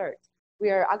an alert, we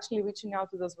are actually reaching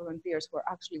out to those volunteers who are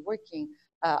actually working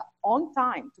on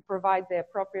time to provide the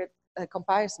appropriate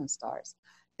comparison stars.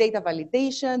 Data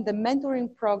validation, the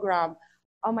mentoring program.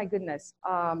 Oh my goodness.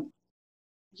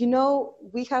 You know,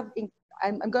 we have,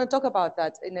 I'm going to talk about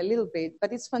that in a little bit,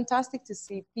 but it's fantastic to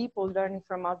see people learning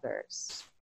from others.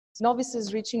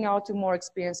 Novices reaching out to more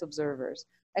experienced observers.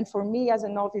 And for me, as a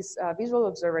novice visual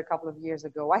observer a couple of years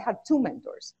ago, I had 2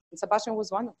 mentors, and Sebastian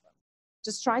was one of them.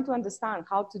 Just trying to understand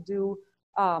how to do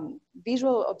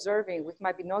visual observing with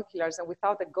my binoculars and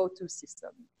without a go-to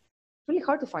system. It's really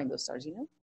hard to find those stars, you know?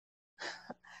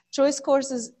 Choice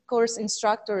course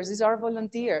instructors, these are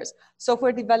volunteers.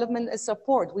 Software development and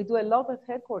support. We do a lot at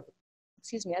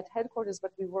headquarters,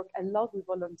 but we work a lot with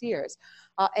volunteers.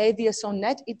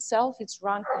 AVSONet itself, it's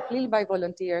run completely by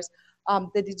volunteers.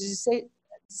 The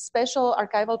special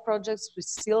archival projects, we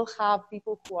still have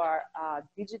people who are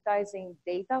digitizing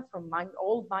data from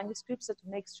old manuscripts to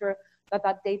make sure that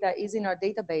that data is in our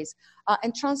database,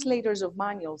 and translators of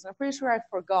manuals. I'm pretty sure I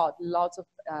forgot lots of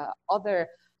other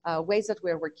ways that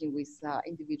we're working with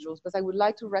individuals, but I would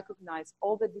like to recognize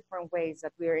all the different ways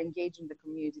that we are engaging the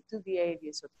community to the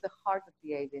AVSO, to the heart of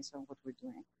the AVSO and what we're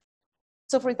doing.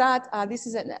 So for that, this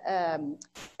is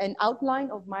an outline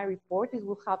of my report. It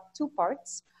will have two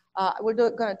parts. We're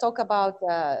going to talk about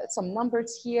some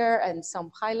numbers here and some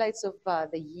highlights of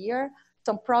the year,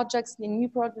 some projects, the new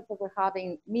projects that we're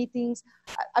having, meetings.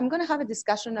 I'm going to have a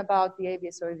discussion about the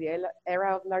AVSO, the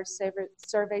era of large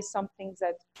surveys, some things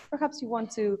that perhaps you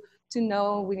want to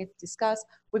know, we need to discuss.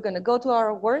 We're going to go to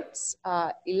our works,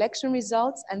 election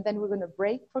results, and then we're going to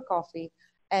break for coffee.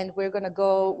 And we are going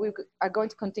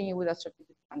to continue with our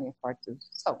strategic planning part 2.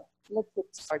 So let's get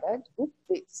started with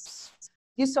this.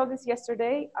 You saw this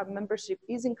yesterday. Our membership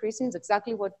is increasing. It's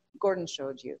exactly what Gordon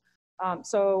showed you.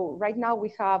 So right now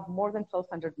we have more than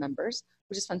 1,200 members,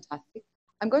 which is fantastic.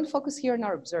 I'm going to focus here on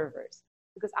our observers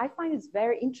because I find it's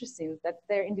very interesting that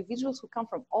they're individuals who come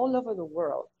from all over the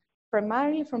world,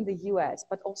 primarily from the US,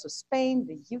 but also Spain,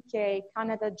 the UK,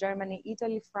 Canada, Germany,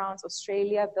 Italy, France,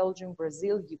 Australia, Belgium,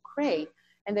 Brazil, Ukraine.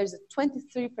 And there's a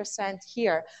 23%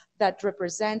 here that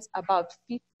represents about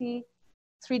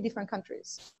 53 different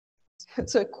countries.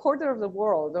 So a quarter of the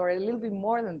world, or a little bit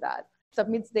more than that,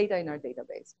 submits data in our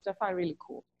database, which I find really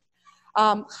cool.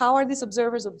 How are these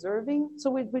observers observing? So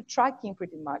we're tracking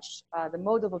pretty much the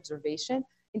mode of observation.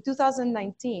 In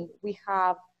 2019, we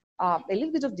have a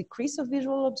little bit of decrease of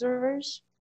visual observers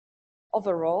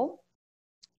overall.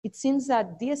 It seems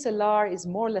that DSLR is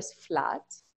more or less flat.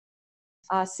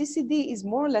 CCD is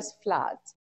more or less flat.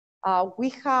 We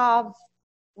had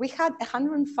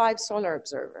 105 solar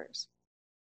observers.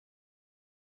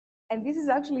 And this is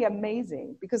actually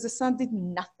amazing because the sun did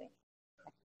nothing.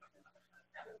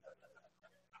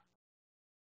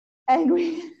 And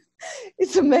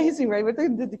it's amazing, right? We're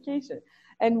talking dedication.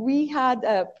 And we had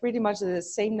pretty much the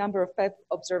same number of PEP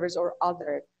observers or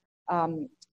other.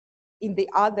 In the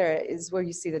other is where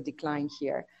you see the decline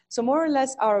here. So more or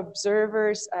less our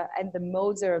observers and the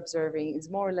modes they're observing is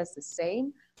more or less the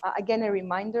same. Again, a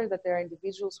reminder that there are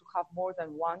individuals who have more than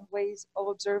one ways of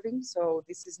observing. So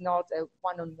this is not a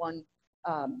one-on-one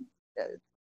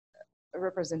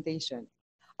representation.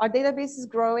 Our database is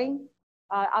growing.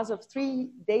 As of 3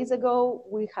 days ago,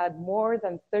 we had more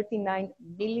than 39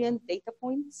 million data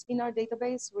points in our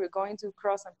database. We're going to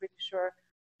cross, I'm pretty sure,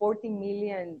 40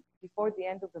 million before the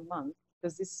end of the month,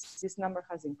 because this number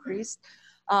has increased.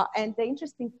 And the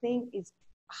interesting thing is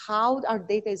how our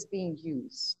data is being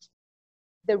used.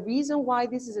 The reason why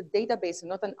this is a database and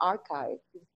not an archive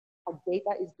is our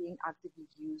data is being actively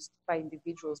used by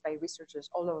individuals, by researchers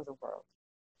all over the world.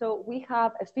 So we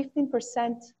have a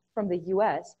 15% from the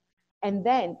US, and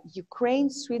then Ukraine,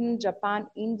 Sweden, Japan,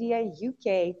 India,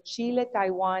 UK, Chile,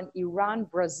 Taiwan, Iran,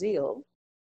 Brazil.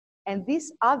 And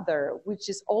this other, which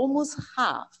is almost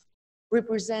half,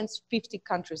 represents 50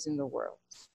 countries in the world.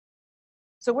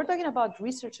 So we're talking about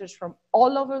researchers from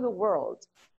all over the world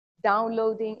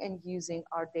downloading and using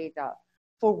our data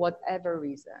for whatever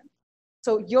reason.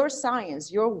 So your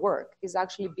science, your work is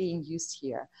actually being used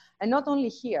here. And not only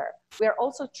here, we are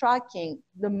also tracking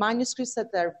the manuscripts that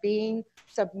are being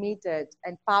submitted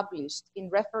and published in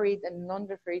refereed and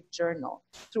non-refereed journal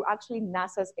through actually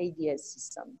NASA's ADS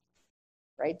system,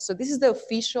 right? So this is the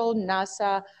official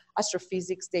NASA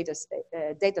astrophysics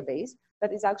database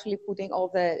that is actually putting all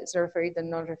the refereed and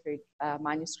non-refereed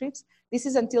manuscripts. This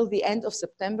is until the end of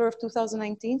September of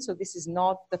 2019, so this is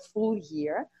not the full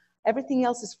year. Everything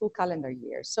else is full calendar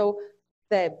year. So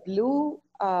the blue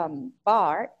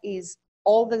bar is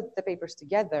all the papers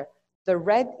together. The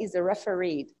red is the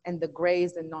refereed, and the gray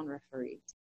is the non-refereed.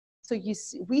 So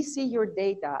we see your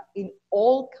data in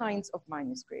all kinds of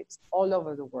manuscripts all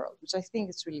over the world, which I think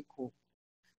is really cool.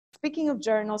 Speaking of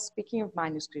journals, speaking of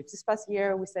manuscripts, this past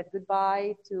year we said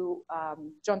goodbye to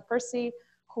John Percy,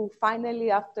 who finally,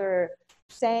 after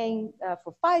saying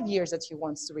for 5 years that he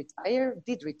wants to retire,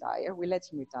 did retire. We let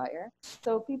him retire.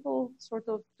 So people sort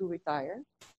of do retire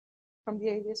from the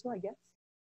AVSO, I guess.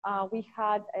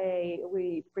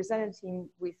 We presented him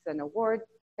with an award,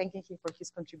 thanking him for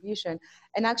his contribution.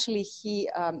 And actually,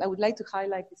 I would like to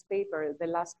highlight this paper, the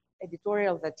last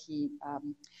editorial that he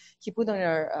put on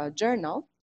our journal,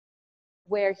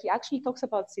 where he actually talks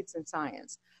about citizen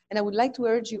science. And I would like to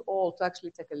urge you all to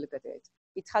actually take a look at it.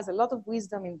 It has a lot of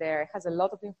wisdom in there, it has a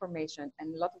lot of information,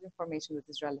 and a lot of information that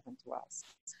is relevant to us.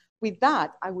 With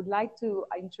that, I would like to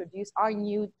introduce our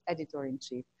new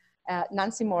editor-in-chief,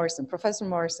 Nancy Morrison. Professor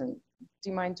Morrison, do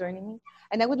you mind joining me?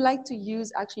 And I would like to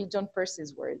use actually John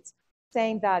Percy's words,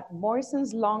 saying that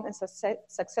Morrison's long and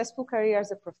successful career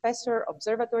as a professor,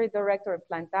 observatory director, and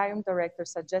planetarium director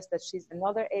suggests that she's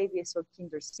another AVSO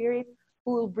kindred spirit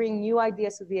who will bring new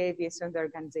ideas to the AVSO and the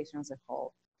organization as a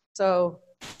whole. So,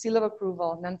 seal of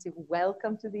approval. Nancy,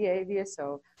 welcome to the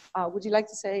AVSO. Would you like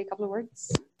to say a couple of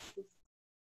words?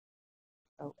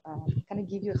 So can I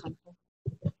give you a handful?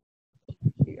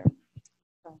 Here.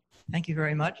 Thank you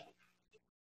very much.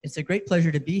 It's a great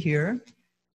pleasure to be here.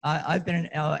 I've been an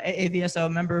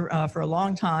AAVSO member for a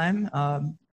long time.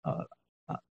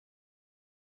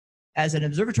 As an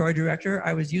observatory director,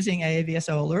 I was using AAVSO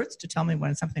alerts to tell me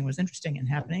when something was interesting and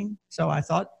happening. So I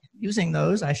thought, using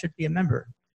those, I should be a member,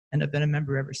 and have been a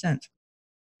member ever since.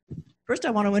 First,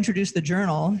 I want to introduce the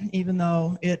journal, even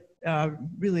though it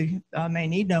really may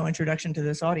need no introduction to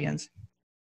this audience.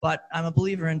 But I'm a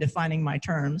believer in defining my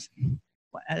terms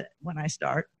when I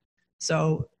start.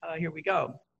 So here we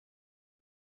go.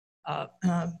 I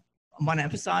want to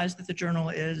emphasize that the journal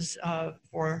is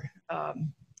for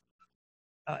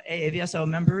AAVSO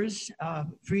members,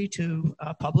 free to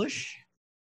publish,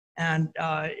 and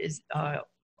is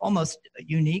almost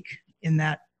unique in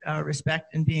that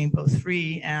respect in being both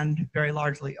free and very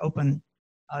largely open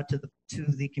to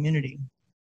the community.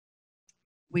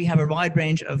 We have a wide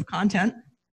range of content,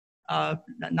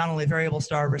 not only variable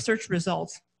star research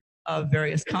results of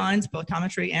various kinds,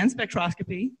 photometry and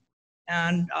spectroscopy,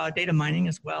 and data mining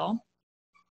as well.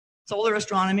 Solar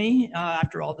astronomy,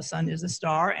 after all, the sun is a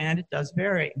star, and it does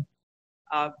vary.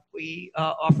 We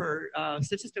offer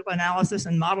statistical analysis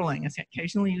and modeling.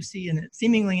 Occasionally you see a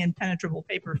seemingly impenetrable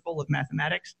paper full of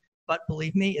mathematics, but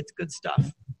believe me, it's good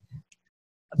stuff.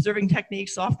 Observing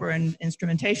techniques, software, and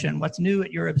instrumentation. What's new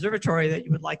at your observatory that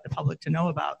you would like the public to know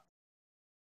about?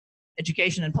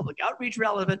 Education and public outreach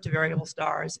relevant to variable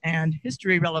stars, and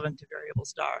history relevant to variable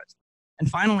stars. And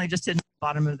finally, just at the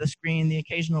bottom of the screen, the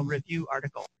occasional review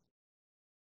article.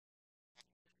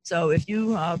 So if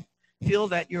you feel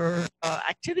that your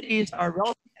activities are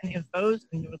relevant to any of those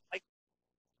and you would like,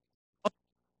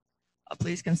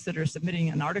 please consider submitting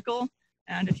an article.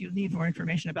 And if you need more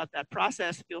information about that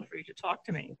process, feel free to talk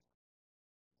to me.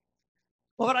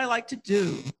 What would I like to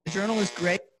do? The journal is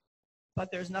great,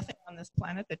 but there's nothing on this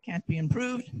planet that can't be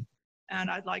improved. And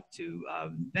I'd like to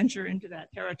venture into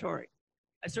that territory.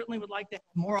 I certainly would like to have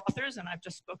more authors, and I've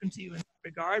just spoken to you in that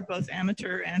regard, both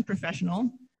amateur and professional.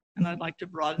 And I'd like to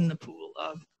broaden the pool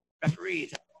of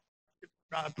referees,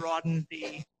 to broaden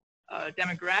the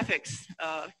demographics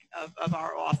of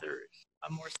our authors,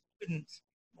 more students,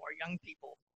 more young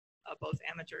people, both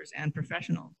amateurs and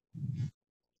professionals.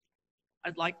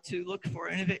 I'd like to look for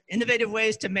innovative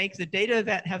ways to make the data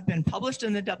that have been published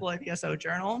in the AAVSO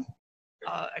journal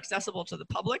accessible to the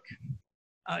public,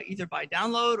 either by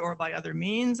download or by other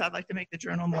means. I'd like to make the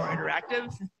journal more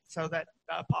interactive so that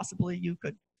possibly you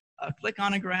could click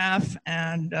on a graph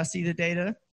and see the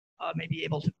data, maybe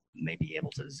able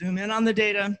to zoom in on the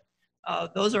data.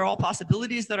 Those are all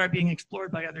possibilities that are being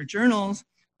explored by other journals.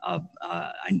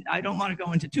 I don't want to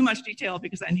go into too much detail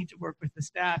because I need to work with the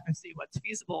staff and see what's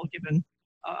feasible given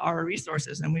our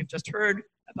resources. And we've just heard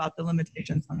about the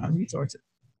limitations on our resources.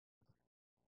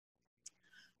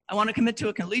 I want to commit to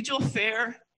a collegial,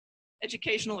 fair,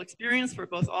 educational experience for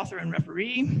both author and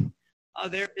referee.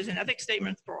 There is an ethics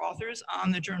statement for authors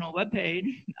on the journal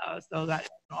webpage, so that as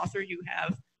an author you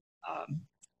have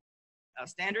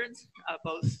standards,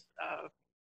 both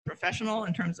professional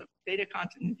in terms of data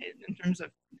content, in terms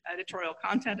of editorial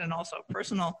content, and also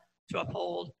personal to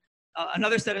uphold.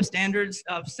 Another set of standards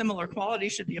of similar quality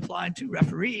should be applied to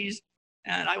referees,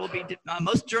 and I will be,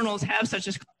 most journals have such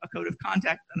a code of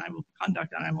conduct, and I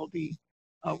will be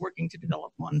working to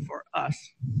develop one for us.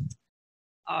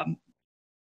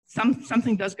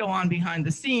 Something does go on behind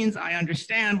the scenes, I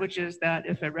understand, which is that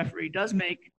if a referee does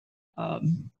make,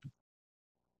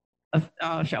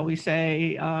 shall we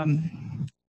say,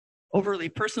 overly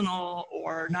personal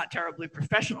or not terribly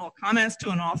professional comments to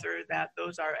an author, that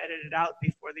those are edited out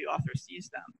before the author sees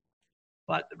them.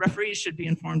 But the referees should be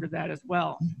informed of that as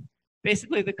well.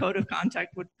 Basically, the code of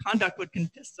conduct would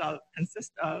consist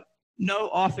of no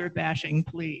author bashing,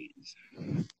 please.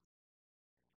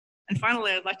 And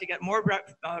finally, I'd like to get more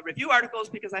review articles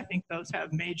because I think those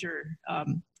have major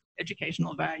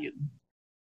educational value.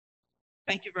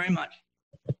 Thank you very much.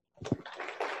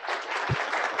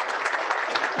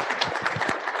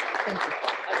 Thank you.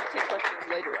 I'll take questions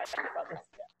later, I think, about this.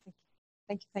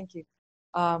 Thank you.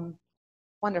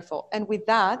 Wonderful. And with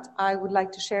that, I would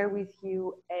like to share with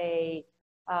you a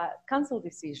council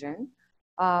decision.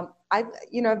 I've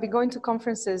been going to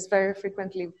conferences very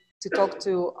frequently to talk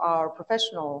to our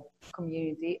professional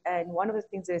community, and one of the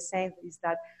things they're saying is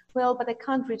that, well, but I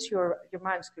can't reach your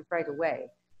manuscript right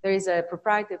away. There is a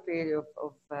proprietary period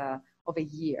of a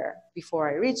year before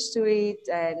I reach to it,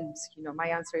 and my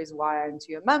answer is, why aren't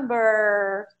you a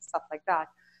member? Stuff like that.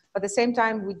 But at the same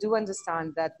time, we do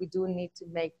understand that we do need to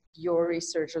make your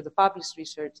research or the published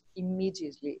research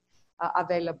immediately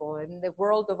available. In the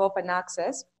world of open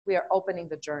access, we are opening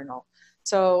the journal.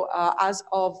 So as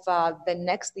of the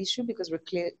next issue, because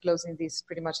we're closing this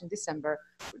pretty much in December,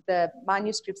 the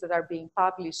manuscripts that are being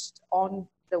published on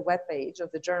the webpage,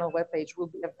 of the journal webpage, will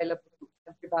be available to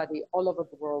everybody all over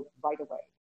the world right away.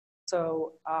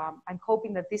 So I'm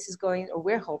hoping that this is going, or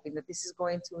we're hoping that this is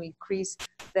going to increase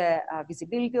the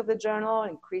visibility of the journal,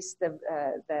 increase the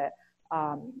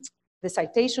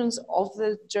citations of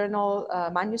the journal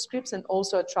manuscripts, and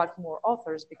also attract more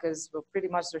authors, because pretty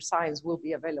much their science will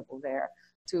be available there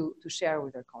to share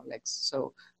with their colleagues.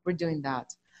 So we're doing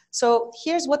that. So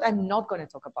here's what I'm not going to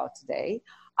talk about today.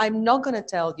 I'm not going to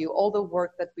tell you all the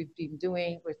work that we've been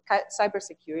doing with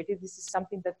cybersecurity. This is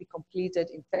something that we completed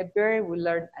in February. We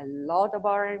learned a lot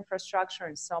about our infrastructure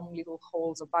and some little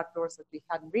holes or backdoors that we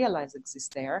hadn't realized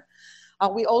exist there.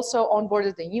 We also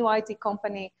onboarded a new IT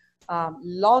company.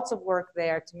 Lots of work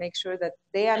there to make sure that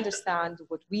they understand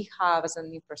what we have as an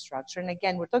infrastructure. And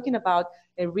again, we're talking about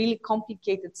a really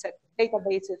complicated set of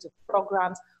databases, of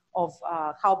programs, of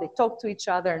how they talk to each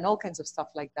other and all kinds of stuff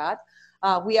like that.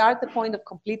 We are at the point of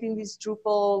completing this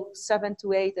Drupal 7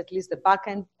 to 8, at least the back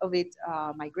end of it,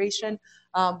 migration.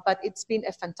 But it's been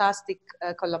a fantastic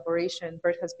collaboration.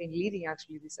 Bert has been leading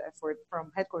actually this effort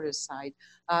from headquarters side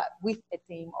with a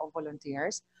team of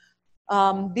volunteers.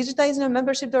 Digitizing a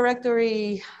membership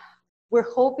directory,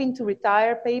 we're hoping to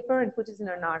retire paper and put it in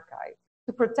an archive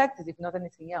to protect it, if not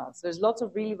anything else. There's lots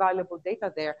of really valuable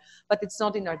data there, but it's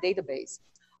not in our database.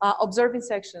 Observing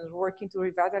sections, working to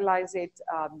revitalize it,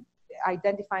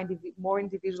 identifying more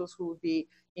individuals who will be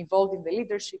involved in the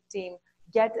leadership team,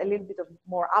 get a little bit of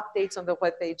more updates on the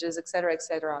web pages, et cetera, et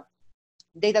cetera.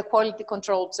 Data quality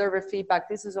control, observer feedback,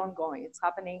 this is ongoing. It's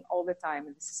happening all the time,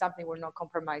 and this is something we're not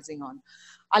compromising on.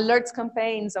 Alerts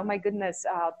campaigns, oh my goodness,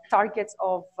 targets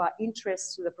of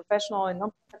interest to the professional and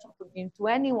non-professional community, to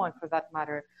anyone for that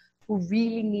matter, who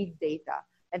really need data.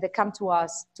 And they come to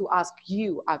us to ask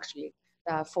you, actually,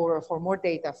 for more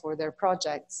data for their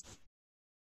projects.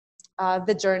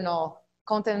 The journal,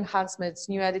 content enhancements,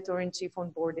 new editor-in-chief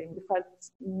onboarding. We've had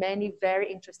many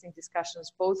very interesting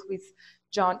discussions, both with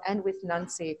John and with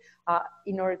Nancy,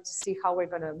 in order to see how we're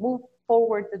going to move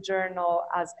forward the journal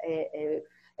as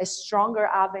a stronger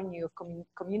avenue of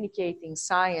communicating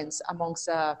science amongst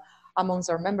our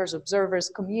members, observers,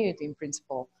 community in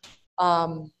principle.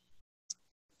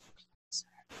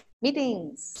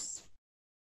 Meetings.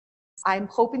 I'm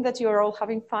hoping that you're all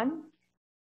having fun,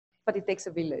 but it takes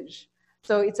a village.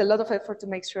 So it's a lot of effort to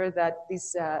make sure that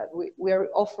this we are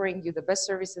offering you the best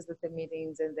services at the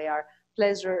meetings, and they are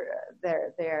pleasure,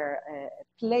 they're a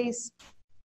place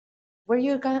where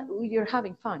you're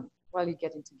having fun while you're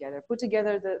getting together. Put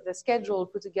together the schedule,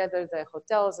 put together the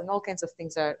hotels, and all kinds of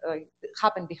things that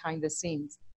happen behind the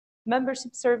scenes.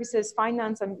 Membership services,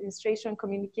 finance, administration,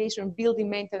 communication, building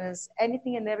maintenance,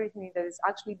 anything and everything that is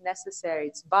actually necessary.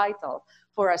 It's vital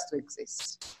for us to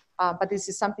exist. But this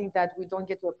is something that we don't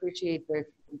get to appreciate very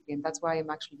frequently, and that's why I'm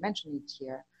actually mentioning it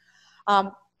here.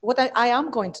 What I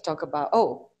am going to talk about,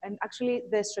 and actually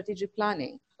the strategic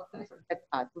planning. We've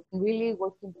been really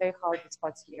working very hard this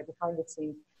past year behind the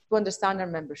scenes to understand our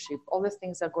membership, all the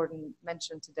things that Gordon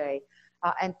mentioned today,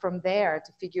 and from there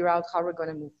to figure out how we're going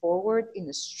to move forward in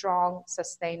a strong,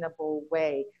 sustainable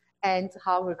way, and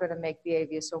how we're going to make the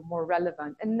AVSO more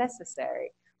relevant and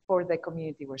necessary for the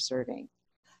community we're serving.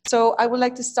 So I would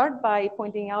like to start by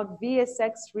pointing out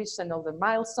VSX reached another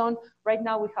milestone. Right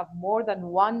now we have more than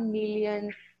 1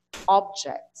 million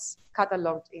objects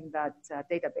cataloged in that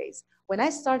database. When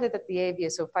I started at the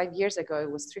AVSO 5 years ago,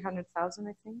 it was 300,000,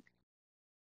 I think.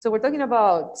 So we're talking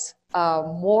about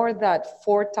more than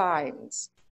 4 times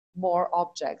more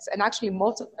objects. And actually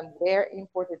most of them were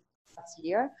imported last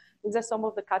year. These are some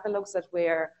of the catalogs that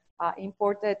were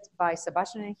imported by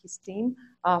Sebastian and his team,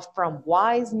 from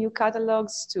WISE new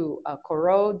catalogs to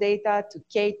Coro data to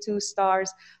K2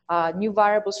 stars, new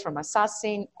variables from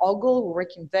Assassin, Ogle. We're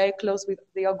working very close with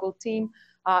the Ogle team.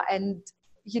 And,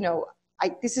 you know,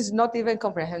 this is not even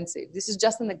comprehensive. This is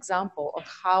just an example of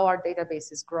how our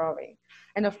database is growing.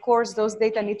 And of course, those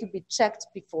data need to be checked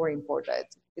before imported.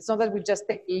 It's not that we just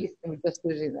take a list and we just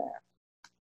put it in there.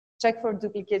 Check for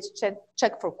duplicates,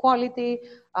 check for quality.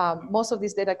 Most of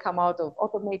these data come out of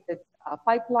automated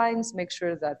pipelines, make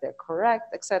sure that they're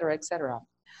correct, et cetera, et cetera.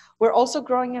 We're also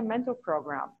growing a mentor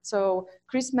program. So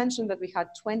Chris mentioned that we had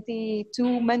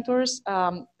 22 mentors.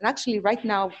 And actually right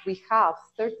now we have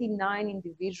 39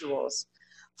 individuals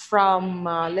from,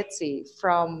 let's see,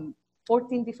 from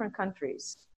 14 different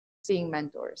countries seeing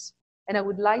mentors. And I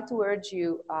would like to urge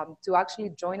you to actually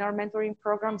join our mentoring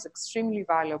program. It's extremely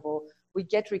valuable. We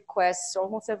get requests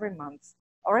almost every month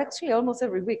or actually almost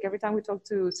every week. Every time we talk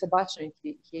to Sebastian,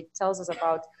 he tells us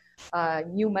about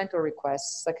new mentor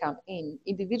requests that come in.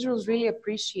 Individuals really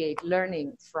appreciate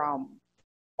learning from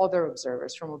other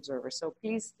observers, from observers. So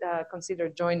please consider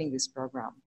joining this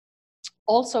program.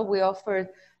 Also, we offered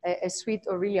a suite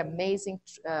of really amazing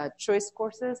choice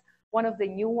courses. One of the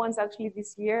new ones actually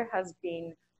this year has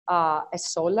been a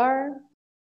solar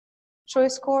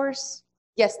choice course.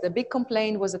 Yes, the big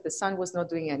complaint was that the sun was not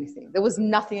doing anything. There was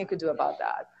nothing I could do about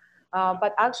that.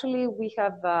 But actually, we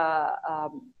have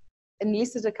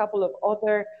enlisted a couple of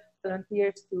other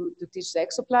volunteers to teach the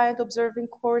exoplanet observing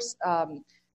course,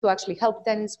 to actually help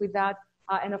Dennis with that.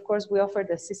 And of course, we offered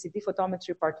the CCD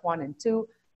photometry part 1 and 2,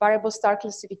 variable star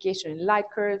classification in light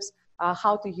curves,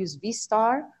 how to use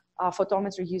V-star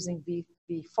photometry using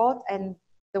VPHOT, and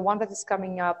the one that is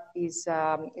coming up is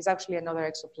actually another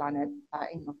exoplanet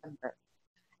in November.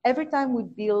 Every time we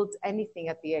build anything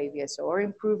at the AVSO or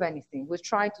improve anything, we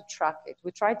try to track it.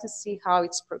 We try to see how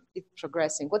it's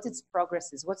progressing, what its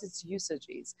progress is, what its usage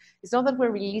is. It's not that we're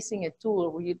releasing a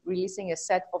tool, we're releasing a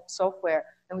set of software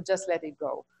and we just let it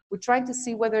go. We're trying to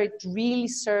see whether it really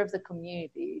serves the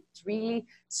community, it really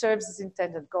serves its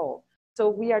intended goal. So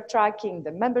we are tracking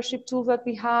the membership tool that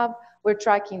we have, we're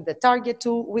tracking the target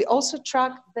tool, we also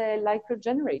track the light curve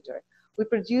generator. We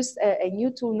produced a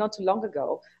new tool not too long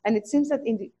ago, and it seems that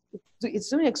it's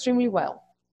doing extremely well.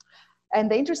 And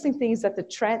the interesting thing is that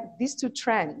these two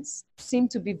trends seem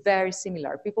to be very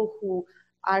similar. People who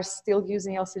are still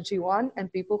using LCG1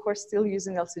 and people who are still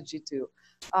using LCG2,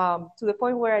 to the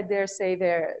point where I dare say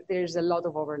there's a lot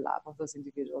of overlap of those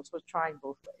individuals. We're trying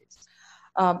both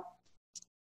ways.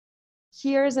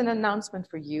 Here's an announcement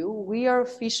for you. We are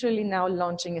officially now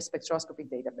launching a spectroscopy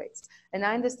database. And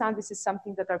I understand this is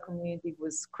something that our community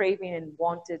was craving and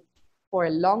wanted for a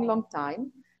long, long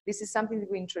time. This is something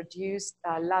that we introduced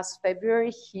last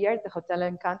February here at the Hotel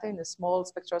Encanto in a small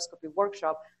spectroscopy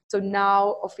workshop. So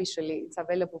now officially it's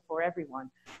available for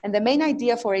everyone. And the main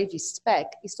idea for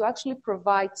AV-Spec is to actually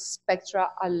provide spectra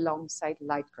alongside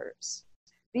light curves.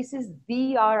 This is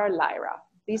the RR-Lyra.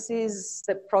 This is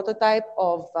the prototype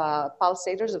of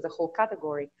pulsators of the whole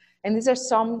category. And these are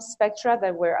some spectra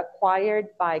that were acquired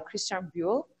by Christian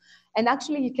Buell. And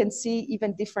actually you can see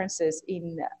even differences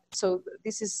in, so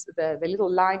this is the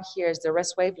little line here is the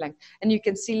rest wavelength. And you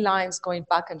can see lines going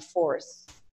back and forth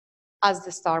as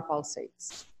the star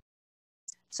pulsates.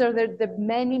 So there are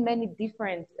many, many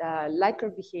different light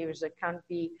curve behaviors that can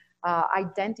be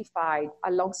identified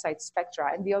alongside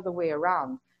spectra and the other way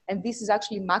around. And this is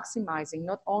actually maximizing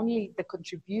not only the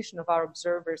contribution of our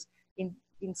observers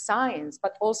in science,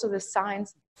 but also the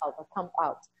science that come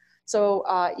out. So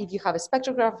if you have a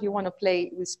spectrograph, you want to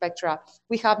play with spectra,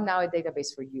 we have now a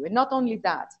database for you. And not only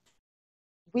that,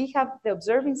 we have the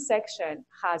observing section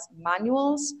has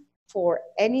manuals for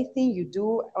anything you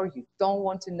do or you don't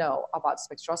want to know about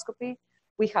spectroscopy.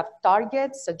 We have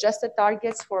targets, suggested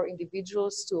targets for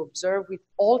individuals to observe with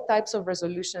all types of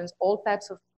resolutions, all types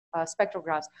of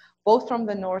spectrographs, both from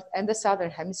the North and the Southern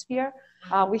Hemisphere.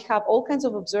 We have all kinds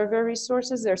of observer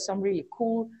resources. There's some really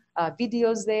cool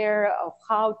videos there of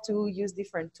how to use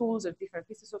different tools or different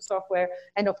pieces of software.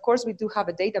 And of course, we do have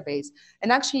a database.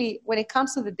 And actually, when it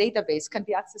comes to the database, can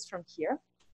be accessed from here.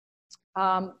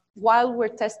 While we're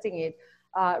testing it,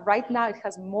 right now it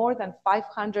has more than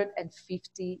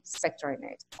 550 spectra in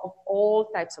it of all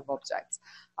types of objects,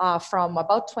 from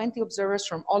about 20 observers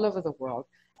from all over the world.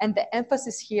 And the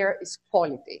emphasis here is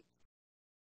quality.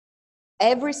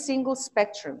 Every single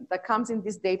spectrum that comes in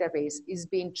this database is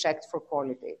being checked for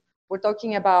quality. We're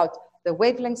talking about the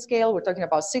wavelength scale, we're talking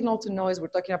about signal to noise, we're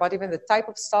talking about even the type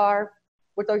of star,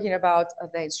 we're talking about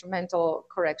the instrumental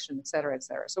correction, et cetera, et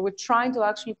cetera. So we're trying to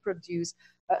actually produce,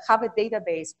 have a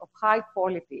database of high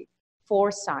quality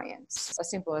for science,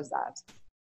 as simple as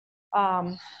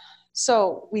that.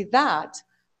 So with that,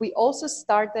 we also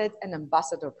started an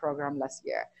ambassador program last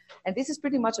year. And this is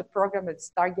pretty much a program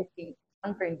that's targeting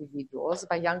younger individuals.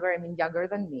 By younger, I mean younger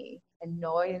than me. And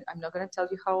no, I'm not going to tell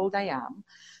you how old I am.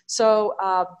 So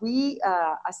we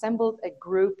assembled a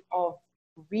group of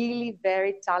really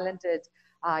very talented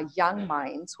young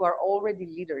minds who are already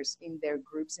leaders in their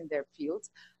groups, in their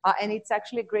fields. And it's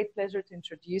actually a great pleasure to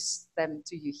introduce them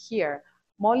to you here.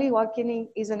 Molly Wakening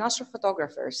is an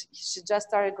astrophotographer. She just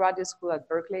started graduate school at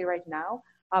Berkeley right now.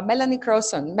 Melanie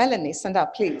Crowson. Melanie, stand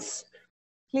up, please.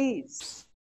 Please.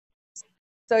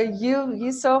 So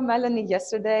you saw Melanie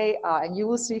yesterday, and you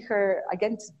will see her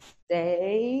again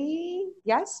today.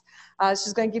 Yes,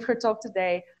 she's going to give her talk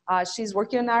today. She's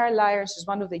working on RR-Lyra. She's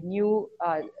one of the new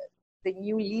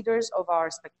leaders of our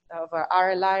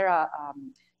RR-Lyra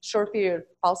short period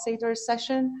pulsator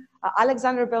session.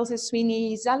 Alexander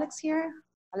Belze-Sweeney, is Alex here?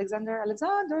 Alexander.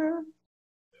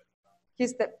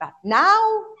 He's the,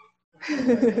 now?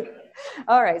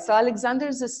 All right, so Alexander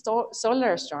is a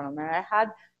solar astronomer. I had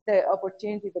the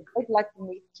opportunity, the great luck to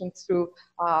meet him through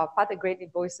Pat Grady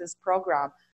Boyce's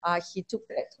program. He took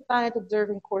the exoplanet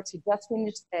observing course. He just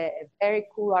finished a very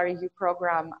cool REU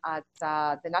program at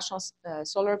the National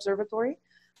Solar Observatory.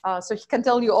 So he can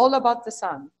tell you all about the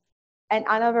sun. And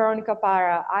Anna Veronica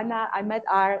Parra. I met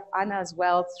Anna as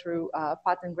well through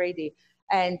Pat and Grady.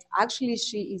 And actually,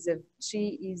 she is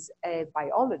a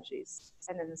biologist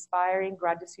and an aspiring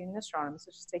graduate student in astronomy.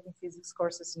 So she's taking physics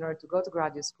courses in order to go to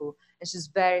graduate school. And she's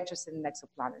very interested in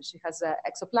exoplanets. She has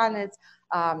exoplanets,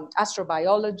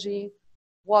 astrobiology,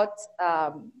 what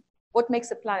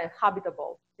makes a planet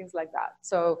habitable, things like that.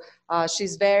 So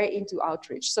she's very into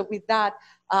outreach. So with that,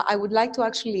 I would like to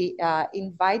actually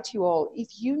invite you all, if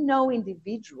you know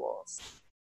individuals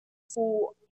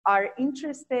who are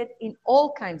interested in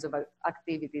all kinds of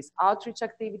activities, outreach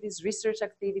activities, research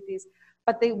activities,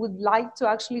 but they would like to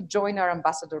actually join our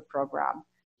ambassador program,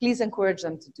 please encourage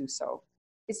them to do so.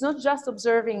 It's not just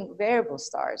observing variable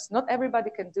stars. Not everybody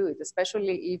can do it,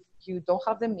 especially if you don't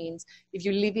have the means, if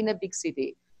you live in a big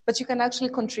city. But you can actually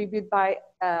contribute by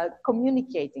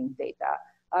communicating data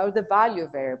or the value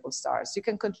of variable stars. You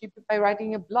can contribute by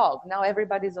writing a blog. Now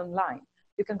everybody's online.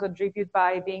 You can contribute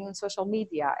by being on social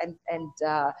media and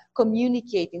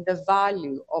communicating the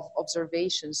value of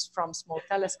observations from small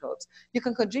telescopes. You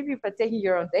can contribute by taking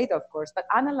your own data, of course, but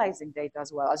analyzing data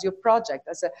as well as your project,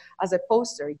 as a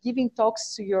poster, giving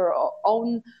talks to your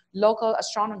own local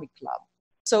astronomy club.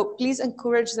 So please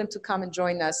encourage them to come and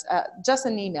join us. Just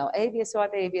an email,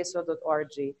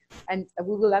 avso@avso.org, and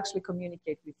we will actually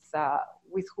communicate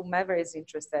with whomever is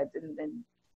interested and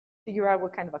figure out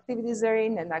what kind of activities they're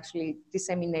in and actually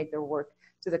disseminate their work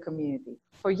to the community.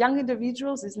 For young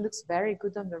individuals, this looks very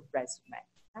good on their resume.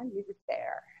 And leave it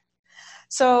there.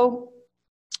 So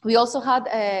we also had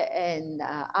an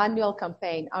annual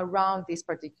campaign around this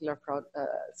particular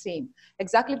theme,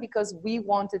 exactly because we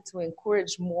wanted to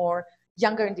encourage more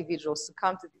younger individuals to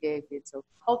come to the AVSO,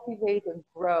 cultivate and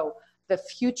grow the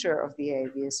future of the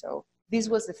AVSO. This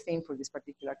was the theme for this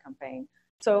particular campaign.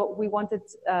 So we wanted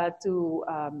to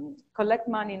collect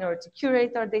money in order to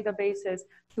curate our databases,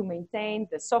 to maintain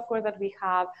the software that we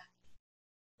have,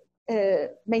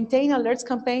 maintain alerts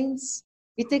campaigns.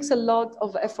 It takes a lot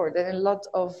of effort and a lot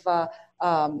of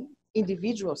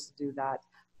individuals to do that.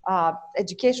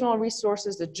 Educational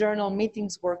resources, the journal,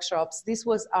 meetings, workshops. This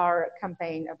was our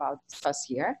campaign about this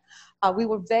past year. We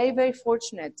were very, very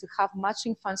fortunate to have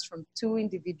matching funds from 2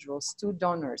 individuals, 2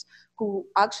 donors, who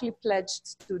actually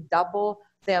pledged to double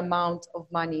the amount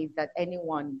of money that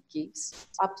anyone gives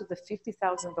up to the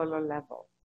 $50,000 level.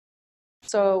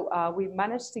 So we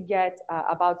managed to get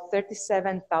about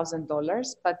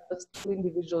 $37,000, but those 2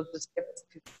 individuals just gave us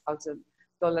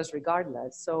 $50,000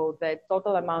 regardless. So the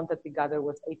total amount that we gathered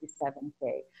was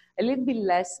 $87K. A little bit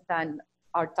less than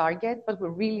our target, but we're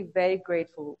really very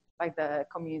grateful by the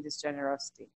community's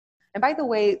generosity. And by the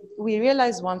way, we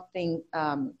realized one thing,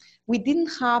 we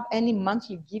didn't have any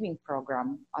monthly giving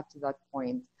program up to that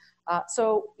point.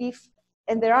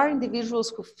 And there are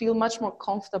individuals who feel much more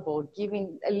comfortable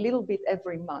giving a little bit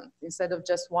every month instead of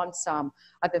just one sum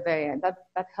at the very end.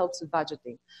 That helps with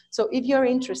budgeting. So if you're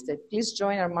interested, please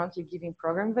join our monthly giving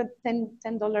program, but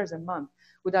 $10 a month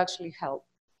would actually help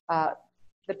the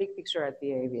big picture at the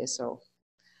AVSO.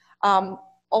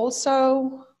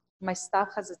 Also, my staff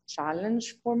has a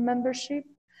challenge for membership.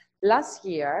 Last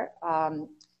year,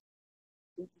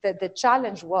 the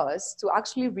challenge was to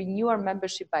actually renew our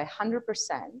membership by 100%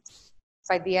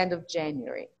 by the end of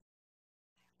January.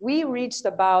 We reached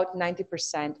about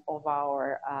 90% of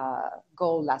our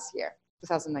goal last year,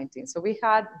 2019. So we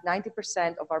had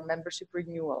 90% of our membership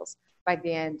renewals by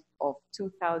the end of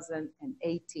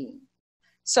 2018.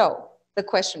 So the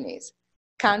question is,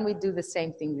 can we do the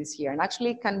same thing this year? And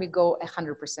actually, can we go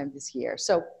 100% this year?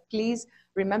 So please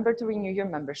remember to renew your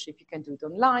membership. You can do it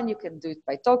online. You can do it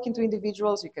by talking to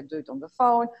individuals. You can do it on the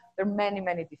phone. There are many,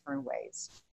 many different ways.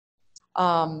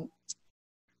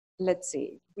 Let's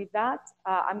see. With that,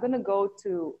 I'm going to go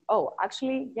to,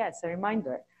 actually, yes, a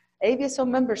reminder. AVSO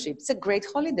membership, it's a great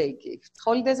holiday gift.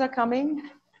 Holidays are coming.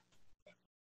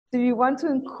 Do you want to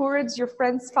encourage your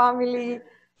friends, family,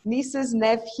 nieces,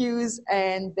 nephews,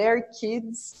 and their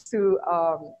kids to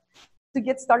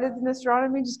get started in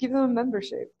astronomy? Just give them a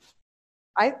membership.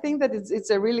 I think that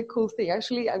it's a really cool thing.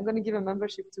 Actually, I'm going to give a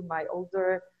membership to my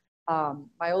older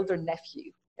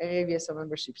nephew, an AVSO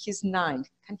membership. He's 9.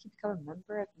 Can he become a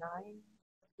member at 9?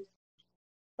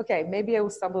 Okay, maybe I will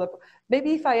stumble up.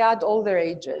 Maybe if I add all their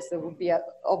ages, it would be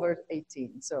over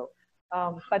 18. So,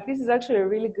 but this is actually a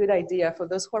really good idea for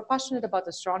those who are passionate about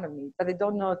astronomy, but they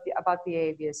don't know about the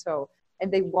AVSO,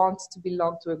 and they want to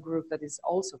belong to a group that is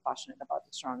also passionate about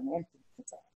astronomy.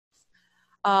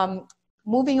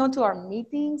 Moving on to our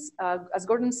meetings, as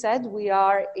Gordon said, we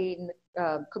are in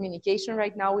communication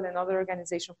right now with another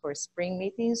organization for a spring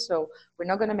meeting, so we're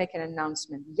not going to make an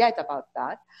announcement yet about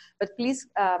that. But please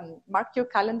mark your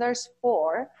calendars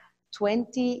for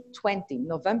 2020,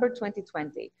 November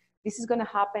 2020. This is going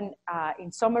to happen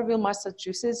in Somerville,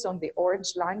 Massachusetts, on the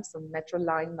Orange Line, so Metro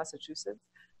Line, Massachusetts.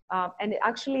 And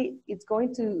it's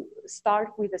going to start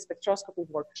with a spectroscopy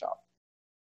workshop.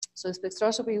 So the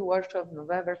spectroscopy workshop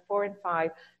November 4 and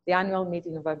 5, the annual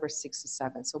meeting November 6 to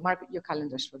 7. So mark your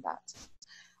calendars for that.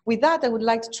 With that, I would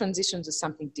like to transition to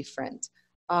something different.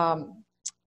 There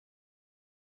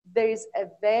is a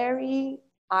very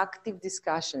active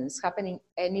discussions happening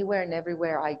anywhere and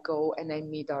everywhere I go and I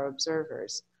meet our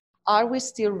observers. Are we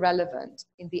still relevant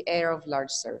in the era of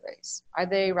large surveys? Are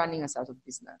they running us out of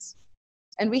business?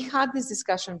 And we had this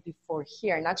discussion before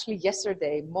here. And actually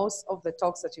yesterday, most of the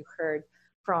talks that you heard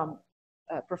from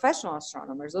professional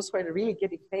astronomers, those who are really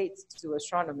getting paid to do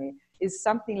astronomy, is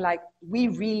something like, we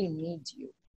really need you.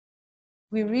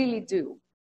 We really do.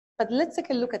 But let's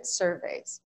take a look at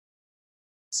surveys.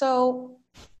 So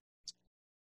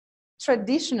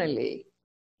traditionally,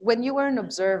 when you were an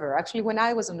observer, actually when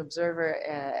I was an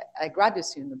observer, a graduate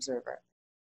student observer,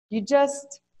 you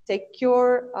just take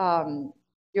your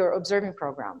observing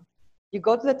program, you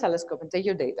go to the telescope and take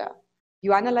your data,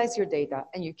 you analyze your data,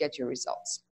 and you get your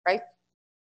results, right?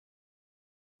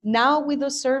 Now with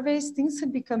those surveys, things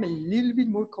have become a little bit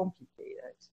more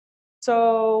complicated.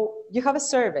 So you have a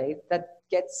survey that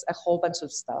gets a whole bunch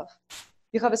of stuff.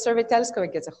 You have a survey telescope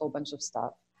that gets a whole bunch of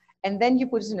stuff. And then you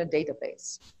put it in a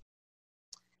database.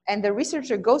 And the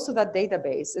researcher goes to that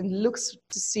database and looks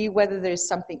to see whether there's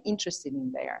something interesting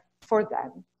in there for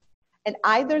them. And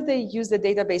either they use the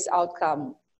database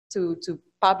outcome to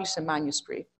publish a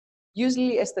manuscript,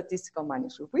 usually a statistical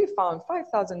manuscript. We found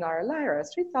 5,000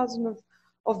 RLIRAs, 3,000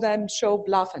 of them show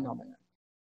blah phenomenon.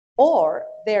 Or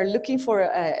they're looking for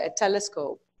a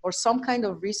telescope or some kind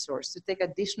of resource to take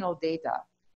additional data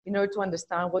in order to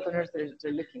understand what on earth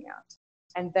they're looking at.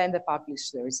 And then they publish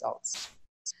the results.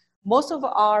 Most of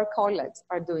our colleagues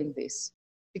are doing this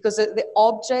because the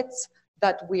objects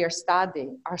that we are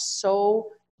studying are so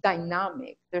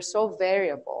dynamic, they're so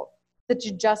variable, that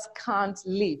you just can't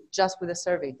live just with the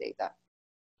survey data.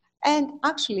 And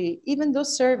actually, even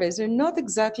those surveys are not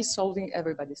exactly solving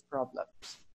everybody's problems.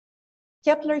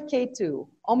 Kepler K2,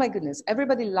 oh my goodness,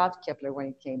 everybody loved Kepler when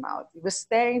it came out. It was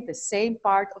staring at the same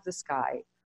part of the sky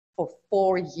for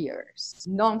 4 years,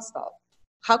 nonstop.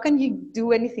 How can you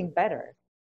do anything better?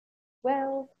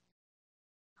 Well,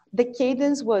 the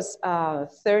cadence was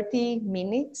 30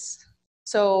 minutes.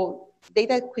 So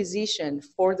data acquisition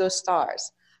for those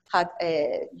stars had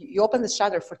you open the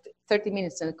shutter for 30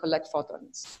 minutes and collect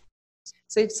photons.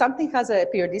 So if something has a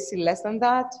periodicity less than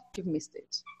that, you've missed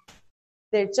it.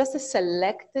 There's just a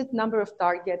selected number of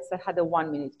targets that had a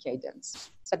 1 minute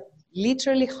cadence, but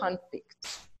literally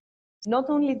handpicked. Not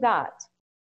only that,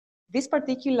 this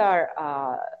particular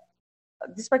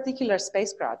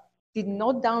spacecraft did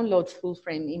not download full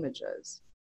frame images.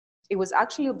 It was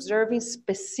actually observing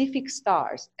specific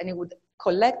stars, and it would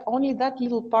collect only that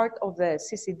little part of the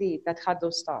CCD that had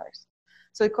those stars.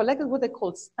 So it collected what they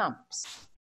called stumps.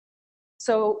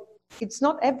 So it's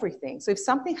not everything. So if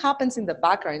something happens in the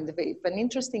background, if an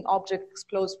interesting object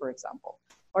explodes, for example,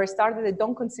 or a star that they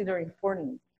don't consider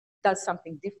important does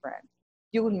something different,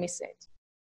 you will miss it.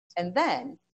 And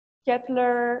then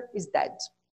Kepler is dead.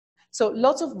 So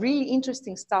lots of really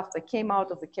interesting stuff that came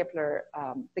out of the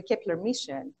Kepler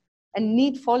mission and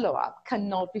need follow-up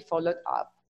cannot be followed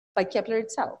up by Kepler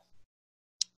itself.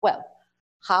 Well,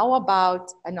 how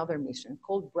about another mission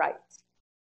called BRIGHT?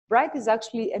 BRIGHT is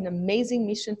actually an amazing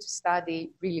mission to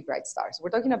study really bright stars. We're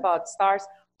talking about stars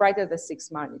brighter than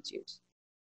 6 magnitude.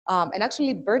 And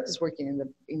actually BERT is working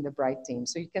in the BRIGHT team,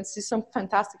 so you can see some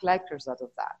fantastic light curves out of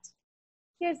that.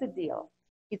 Here's the deal.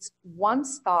 It's 1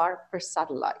 star per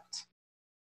satellite.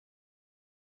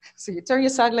 So you turn your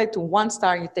satellite to 1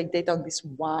 star and you take data on this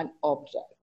one object.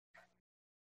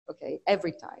 Okay,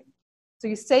 every time. So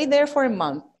you stay there for a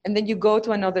month and then you go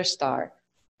to another star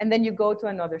and then you go to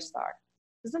another star.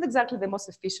 It's not exactly the most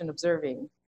efficient observing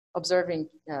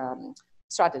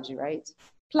strategy, right?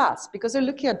 Plus, because they're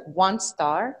looking at 1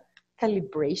 star,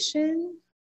 calibration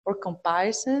or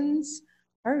comparisons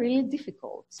are really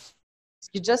difficult.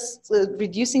 You're just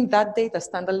reducing that data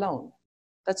standalone.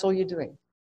 That's all you're doing.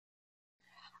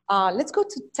 Let's go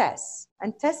to TESS.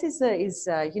 And TESS is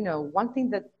you know, one thing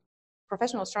that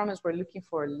professional astronomers were looking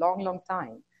for a long, long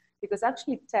time. Because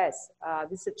actually TESS,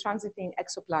 this is a transiting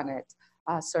exoplanet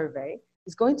survey,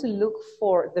 is going to look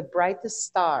for the brightest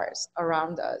stars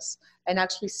around us and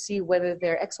actually see whether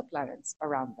there are exoplanets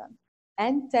around them.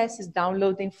 And TESS is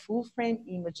downloading full frame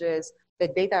images. The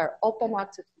data are open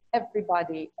access to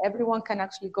everybody. Everyone can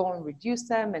actually go and reduce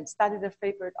them and study their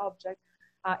favorite object.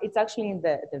 It's actually in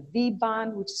the V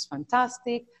band, which is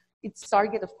fantastic. Its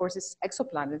target, of course, is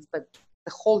exoplanets, but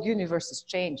the whole universe is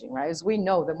changing, right? As we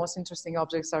know, the most interesting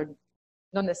objects are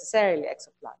not necessarily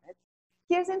exoplanets.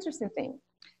 Here's the interesting thing.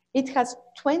 It has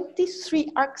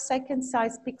 23 arc-second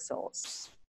size pixels.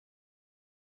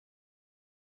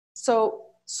 So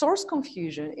source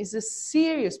confusion is a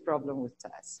serious problem with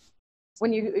TESS.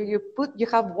 When you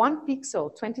have one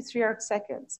pixel, 23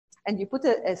 arc-seconds, and you put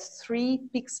a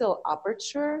 3-pixel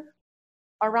aperture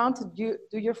around to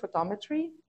do your photometry,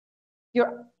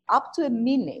 you're up to a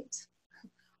minute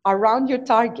around your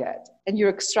target, and you're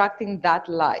extracting that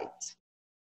light.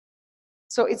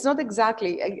 So it's not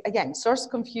exactly, again, source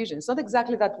confusion. It's not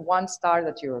exactly that one star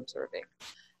that you're observing.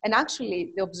 And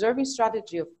actually, the observing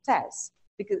strategy of TESS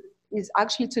is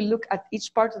actually to look at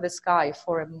each part of the sky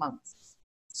for a month.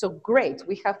 So great,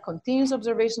 we have continuous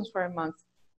observations for a month.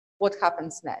 What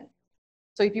happens then?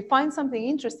 So if you find something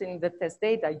interesting in the TESS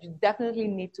data, you definitely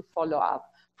need to follow up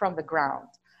from the ground.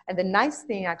 And the nice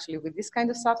thing actually with this kind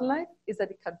of satellite is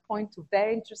that it can point to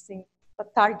very interesting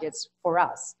targets for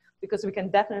us, because we can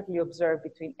definitely observe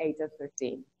between 8 and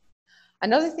 13.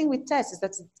 Another thing with TESS is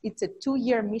that it's a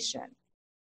 2-year mission.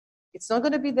 It's not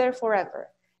going to be there forever.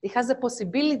 It has the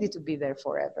possibility to be there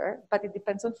forever, but it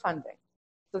depends on funding.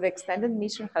 So the extended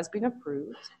mission has been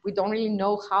approved. We don't really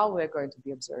know how we're going to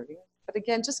be observing. But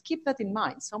again, just keep that in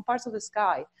mind. Some parts of the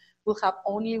sky will have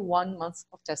only 1 month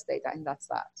of TESS data, and that's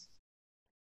that.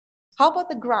 How about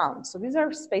the ground? So these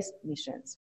are space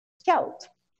missions. KELT.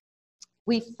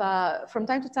 From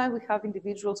time to time, we have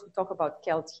individuals who talk about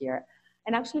KELT here.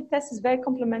 And actually, TESS is very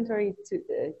complementary to,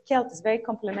 KELT is very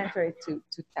complementary to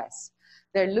TESS.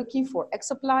 They're looking for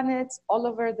exoplanets all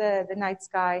over the night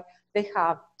sky. They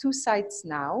have 2 sites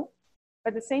now.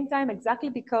 But at the same time, exactly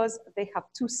because they have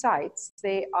 2 sites,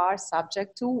 they are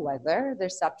subject to weather, they're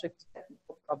subject to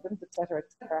technical problems, et cetera,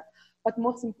 et cetera. But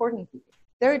most importantly,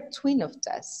 they're a twin of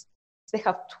TESS. They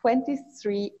have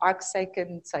 23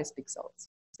 arc-second size pixels.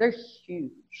 They're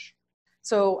huge.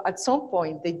 So at some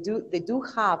point, they do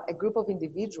have a group of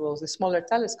individuals with smaller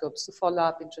telescopes to follow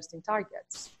up interesting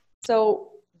targets.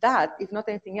 So that, if not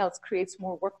anything else, creates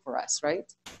more work for us,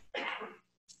 right?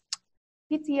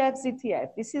 PTF,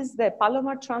 ZTF, this is the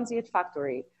Palomar Transient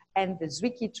Factory and the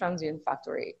Zwicky Transient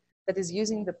Factory that is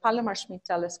using the Palomar-Schmidt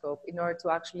telescope in order to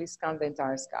actually scan the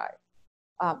entire sky,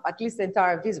 at least the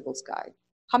entire visible sky.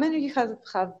 How many of you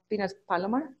have been at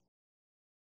Palomar?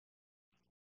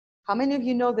 How many of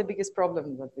you know the biggest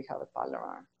problem that we have at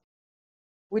Palomar?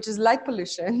 Which is light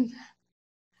pollution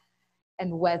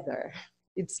and weather.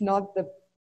 It's not the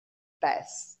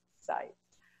best site.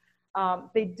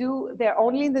 They're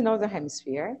only in the Northern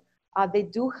Hemisphere. They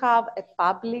do have a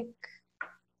public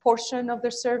portion of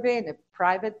their survey and a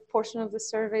private portion of the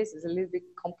surveys. It's a little bit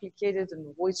complicated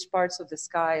and which parts of the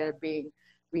sky are being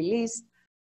released.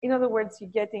 In other words,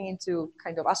 you're getting into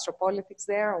kind of astropolitics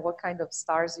there, or what kind of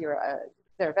stars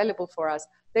they're available for us.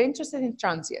 They're interested in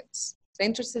transients. They're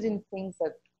interested in things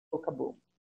that go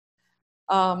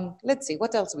kaboom. Let's see,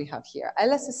 what else we have here?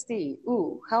 LSST.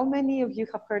 Ooh, how many of you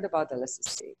have heard about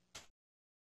LSST?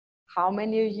 How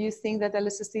many of you think that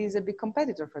LSST is a big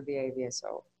competitor for the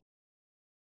AVSO?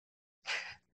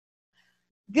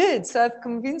 Good, so I've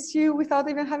convinced you without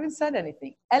even having said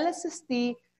anything.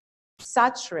 LSST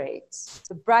saturates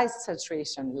the bright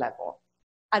saturation level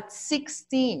at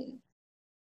 16.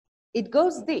 It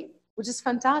goes deep, which is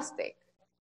fantastic.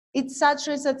 It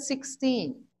saturates at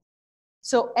 16.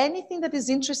 So anything that is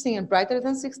interesting and brighter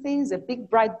than 16 is a big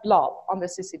bright blob on the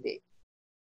CCD.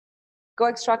 Go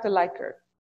extract a light curve.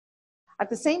 At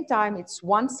the same time, it's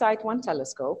one site, one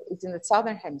telescope. It's in the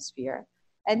southern hemisphere.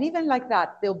 And even like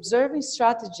that, the observing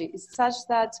strategy is such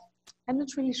that I'm not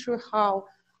really sure how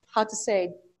to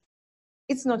say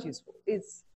it's not useful.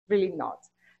 It's really not.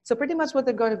 So pretty much what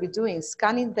they're going to be doing is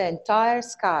scanning the entire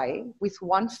sky with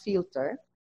one filter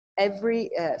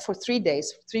for 3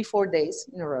 days, 3-4 days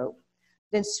in a row.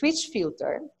 Then switch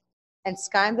filter and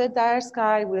scan the entire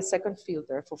sky with a second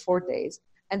filter for 4 days.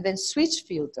 And then switch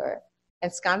filter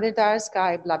and scan the entire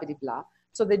sky, blah, blah, blah.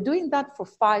 So they're doing that for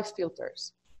 5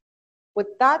 filters.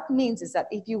 What that means is that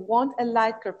if you want a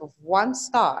light curve of 1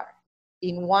 star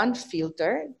in 1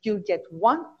 filter, you'll get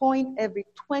 1 point every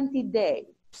 20 days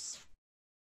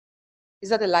Is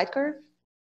that a light curve?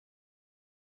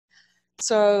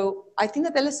 So I think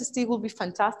that LSST will be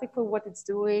fantastic for what it's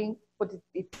doing, what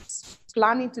it's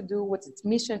planning to do, what its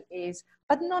mission is,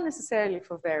 but not necessarily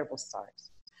for variable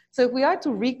stars. So if we are to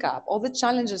recap all the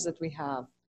challenges that we have,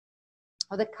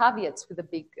 or the caveats with the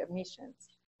big missions,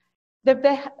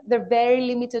 they're very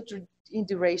limited in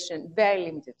duration, very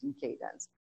limited in cadence.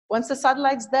 Once the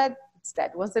satellite's dead, it's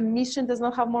dead. Once the mission does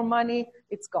not have more money,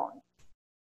 it's gone.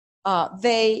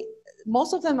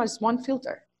 Most of them are just one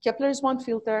filter. Kepler is one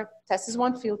filter, TESS is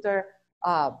one filter,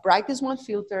 Bright is one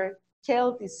filter,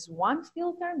 KELT is one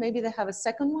filter, maybe they have a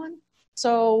second one.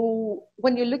 So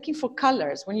when you're looking for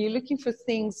colors, when you're looking for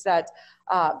things that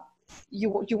you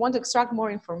want to extract more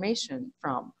information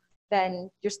from, then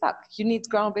you're stuck. You need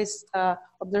ground-based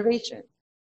observation.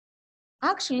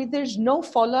 Actually, there's no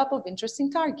follow-up of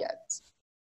interesting targets.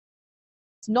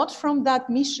 It's not from that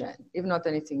mission, if not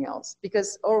anything else,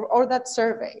 because or that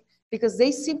survey, because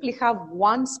they simply have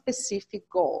one specific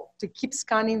goal, to keep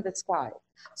scanning the sky.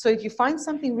 So if you find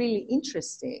something really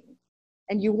interesting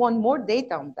and you want more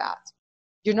data on that,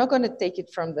 you're not going to take it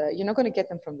from you're not going to get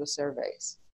them from the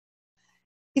surveys.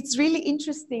 It's really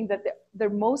interesting that they're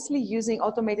mostly using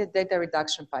automated data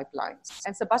reduction pipelines.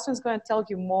 And Sebastian is going to tell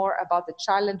you more about the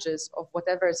challenges of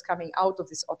whatever is coming out of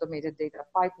this automated data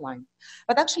pipeline.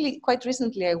 But actually, quite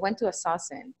recently, I went to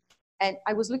Assassin, and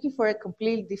I was looking for a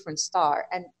completely different star,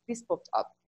 and this popped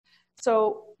up.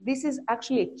 So this is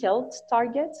actually a KELT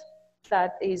target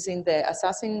that is in the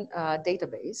Assassin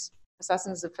database.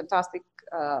 Assassin is a fantastic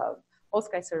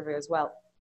all-sky survey as well.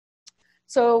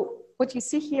 So what you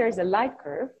see here is a light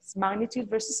curve. It's magnitude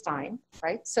versus time,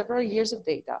 right? Several years of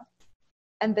data.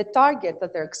 And the target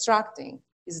that they're extracting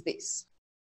is this,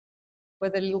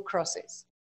 where the little cross is.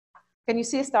 Can you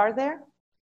see a star there?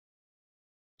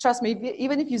 Trust me,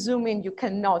 even if you zoom in, you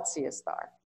cannot see a star.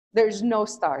 There's no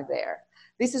star there.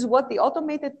 This is what the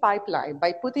automated pipeline,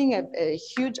 by putting a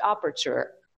huge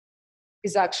aperture,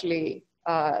 is actually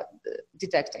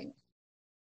detecting.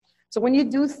 So when you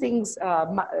do things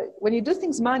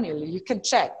manually, you can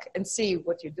check and see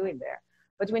what you're doing there.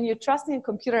 But when you're trusting a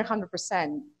computer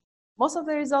 100%, most of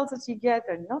the results that you get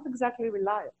are not exactly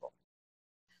reliable.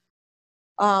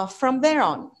 From there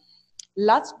on,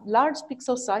 large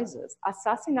pixel sizes.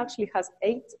 Assassin actually has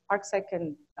 8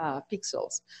 arcsecond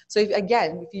pixels. So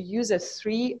if you use a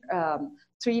 3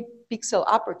 pixel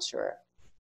aperture,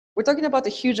 we're talking about a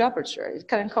huge aperture. It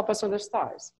can encompass other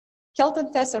stars. KELT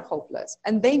and TESS are hopeless,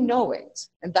 and they know it,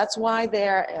 and that's why they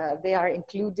are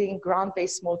including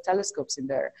ground-based small telescopes in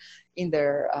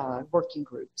their working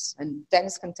groups. And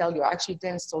Dennis can tell you. Actually,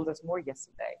 Dennis told us more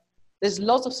yesterday. There's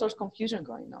lots of source confusion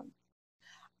going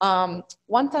on.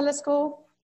 One telescope,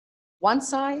 one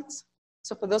site.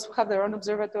 So for those who have their own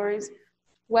observatories,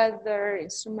 weather,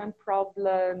 instrument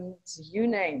problems, you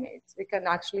name it, it can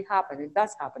actually happen. It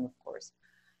does happen, of course.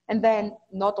 And then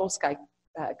not all sky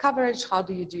coverage. How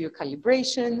do you do your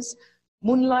calibrations?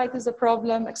 Moonlight is a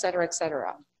problem, et cetera, et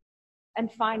cetera.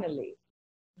 And finally,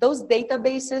 those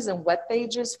databases and web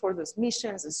pages for those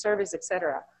missions and surveys, et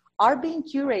cetera, are being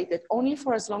curated only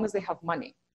for as long as they have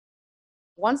money.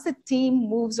 Once the team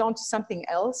moves on to something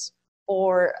else,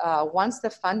 or once the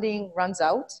funding runs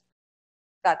out,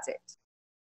 that's it.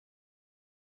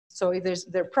 So if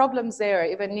there are problems there,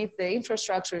 even if the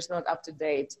infrastructure is not up to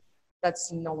date,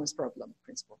 that's no one's problem,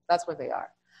 principle. That's what they are.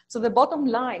 So the bottom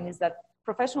line is that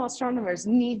professional astronomers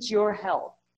need your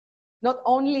help. Not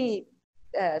only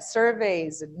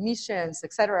surveys, missions,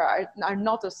 et cetera, are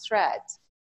not a threat,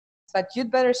 but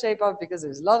you'd better shape up because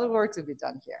there's a lot of work to be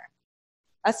done here.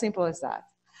 As simple as that.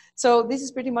 So this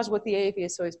is pretty much what the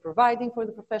AAPSO is providing for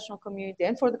the professional community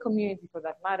and for the community for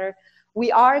that matter.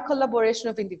 We are a collaboration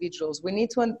of individuals.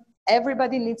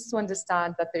 Everybody needs to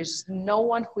understand that there's no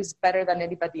one who is better than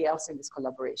anybody else in this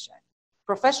collaboration.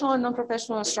 Professional and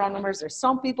non-professional astronomers, there's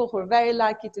some people who are very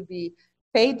lucky to be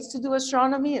paid to do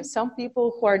astronomy and some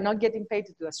people who are not getting paid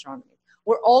to do astronomy.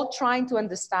 We're all trying to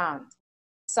understand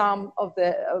some of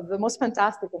the most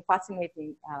fantastic and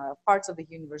fascinating parts of the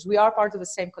universe. We are part of the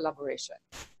same collaboration.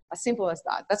 As simple as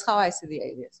that. That's how I see the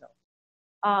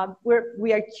AAPSO.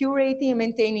 We are curating and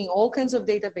maintaining all kinds of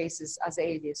databases as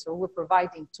AAPSO. We're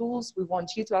providing tools. We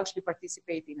want you to actually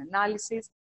participate in analysis.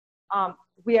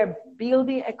 We are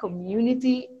building a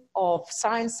community of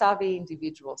science-savvy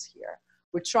individuals here.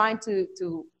 We're trying to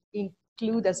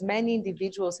include as many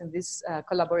individuals in this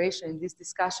collaboration, in this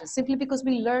discussion, simply because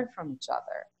we learn from each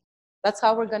other. That's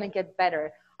how we're going to get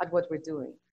better at what we're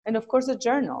doing. And of course, a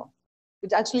journal,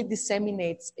 which actually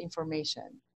disseminates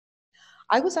information.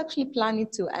 I was actually planning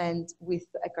to end with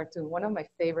a cartoon, one of my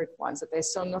favorite ones that I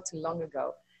saw not too long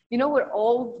ago. You know, we're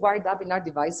all wired up in our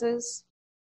devices.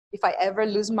 If I ever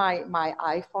lose my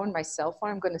iPhone, my cell phone,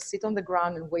 I'm going to sit on the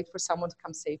ground and wait for someone to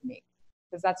come save me,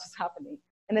 because that's what's happening.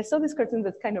 And I saw this cartoon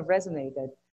that kind of resonated.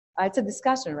 It's a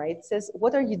discussion, right? It says,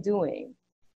 what are you doing?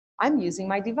 I'm using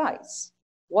my device.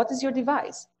 What is your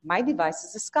device? My device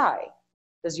is the sky.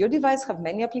 Does your device have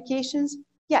many applications?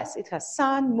 Yes, it has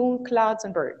sun, moon, clouds,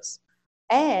 and birds.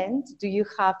 And do you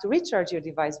have to recharge your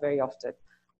device very often?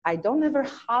 I don't ever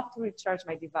have to recharge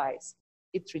my device.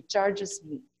 It recharges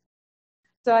me.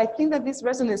 So I think that this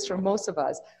resonates for most of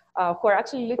us who are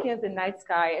actually looking at the night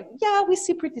sky. And yeah, we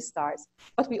see pretty stars,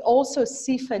 but we also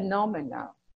see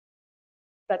phenomena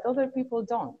that other people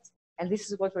don't. And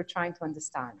this is what we're trying to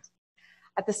understand.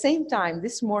 At the same time,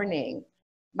 this morning,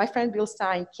 my friend Bill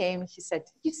Stein came, he said,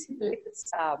 did you see the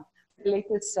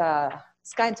latest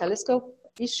Sky and Telescope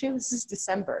issue? This is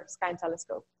December, Sky and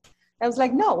Telescope. I was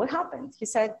like, no, what happened? He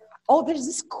said, oh, there's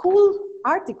this cool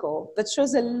article that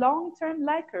shows a long-term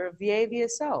liker of the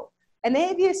AVSO. And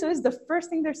AVSO is the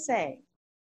first thing they're saying.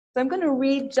 So I'm going to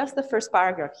read just the first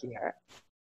paragraph here.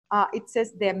 It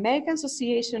says, the American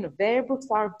Association of Variable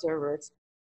Star Observers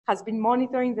has been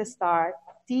monitoring the star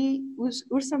T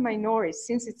Ursa Minoris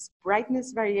since its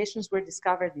brightness variations were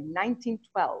discovered in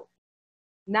 1912.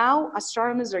 Now,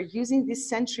 astronomers are using this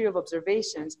century of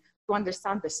observations to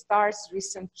understand the star's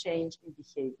recent change in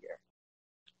behavior.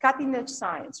 Cutting edge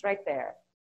science right there.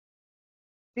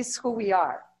 This is who we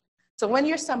are. So when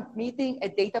you're submitting a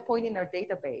data point in our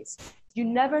database, you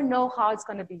never know how it's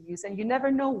going to be used, and you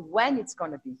never know when it's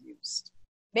going to be used.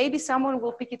 Maybe someone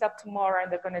will pick it up tomorrow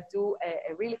and they're going to do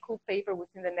a really cool paper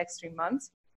within the next 3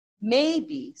 months.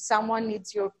 Maybe someone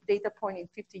needs your data point in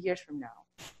 50 years from now.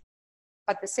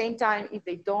 At the same time, if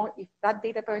that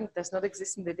data point does not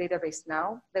exist in the database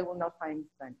now, they will not find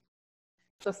it then.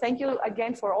 So thank you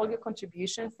again for all your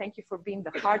contributions. Thank you for being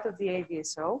the heart of the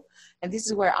AVSO. And this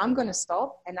is where I'm going to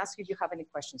stop and ask you if you have any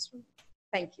questions for me.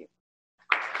 Thank you.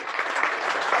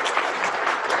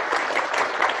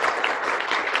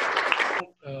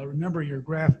 Remember your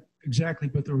graph exactly,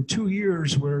 but there were 2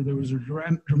 years where there was a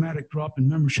dramatic drop in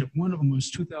membership. One of them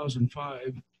was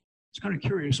 2005. It's kind of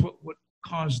curious what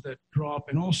caused that drop,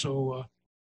 and also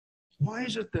why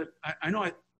is it that I know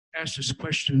I asked this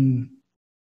question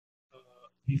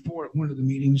before at one of the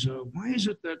meetings. Why is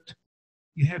it that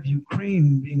you have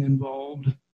Ukraine being involved,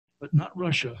 but not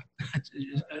Russia?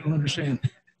 I don't understand.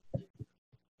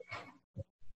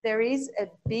 There is a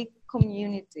big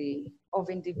community of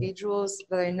individuals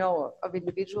that I know of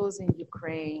individuals in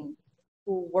Ukraine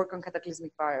who work on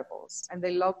cataclysmic variables, and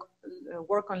they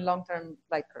work on long-term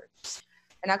light curves.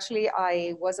 And actually,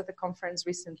 I was at a conference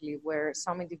recently where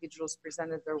some individuals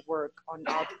presented their work on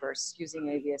outbursts using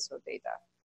AVSO data.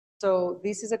 So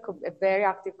this is a very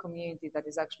active community that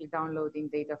is actually downloading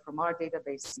data from our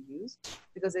database to use,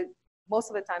 because most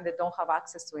of the time they don't have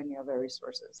access to any other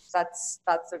resources. That's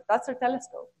their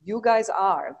telescope. You guys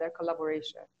are their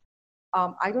collaboration.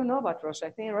 I don't know about Russia. I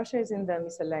think Russia is in the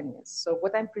miscellaneous. So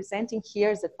what I'm presenting here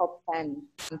is the top 10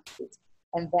 countries,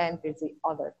 and then there's the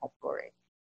other category.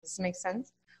 Does this make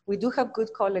sense? We do have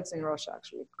good colleagues in Russia,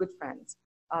 actually, good friends.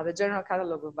 The General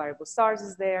Catalog of Variable Stars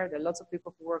is there. There are lots of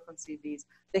people who work on CVs.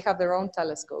 They have their own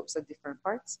telescopes at different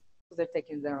parts, so they're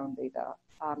taking their own data,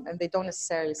 and they don't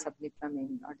necessarily submit them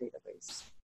in our database.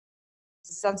 Does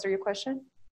this answer your question?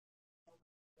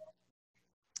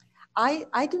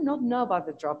 I do not know about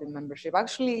the drop in membership.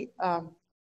 Actually,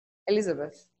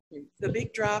 Elizabeth, please. The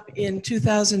big drop in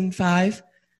 2005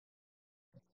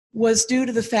 was due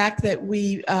to the fact that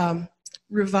we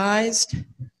revised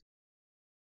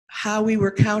how we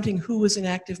were counting who was an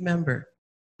active member.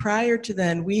 Prior to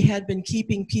then, we had been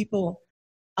keeping people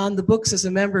on the books as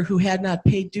a member who had not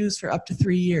paid dues for up to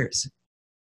 3 years.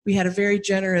 We had a very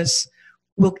generous,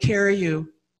 we'll carry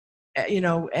you,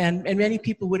 and many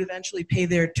people would eventually pay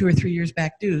their 2 or 3 years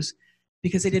back dues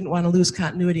because they didn't want to lose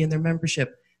continuity in their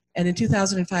membership. And in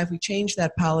 2005, we changed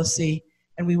that policy,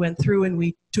 and we went through and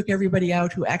we took everybody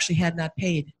out who actually had not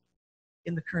paid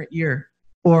in the current year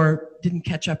or didn't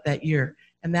catch up that year.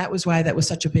 And that was why that was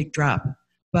such a big drop.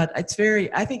 But I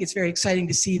think it's very exciting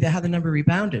to see how the number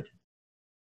rebounded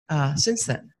since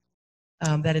then,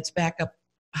 that it's back up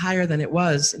higher than it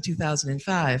was in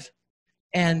 2005.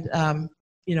 And,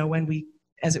 when we,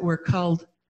 as it were, culled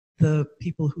the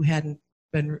people who hadn't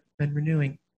been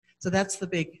renewing. So that's the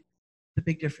big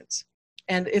difference.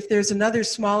 And if there's another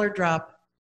smaller drop,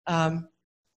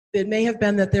 it may have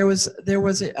been that there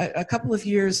was a couple of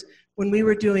years when we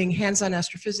were doing hands-on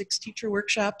astrophysics teacher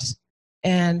workshops,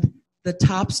 and the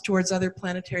TOPS Towards Other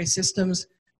Planetary Systems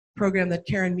program that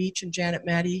Karen Meach and Janet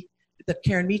Maddy, that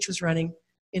Karen Meach was running,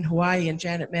 in Hawaii, and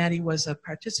Janet Maddie was a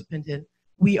participant in,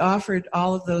 we offered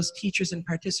all of those teachers and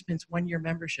participants one-year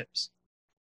memberships.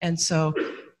 And so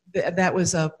that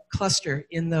was a cluster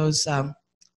in those,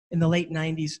 in the late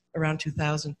 90s, around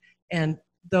 2000. And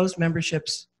those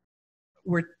memberships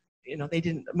were, you know, they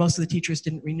didn't, most of the teachers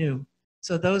didn't renew.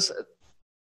 So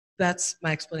that's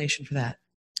my explanation for that.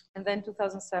 And then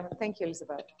 2007, thank you,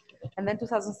 Elizabeth. And then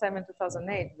 2007,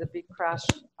 2008, the big crash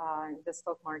in the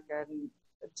stock market and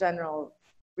the general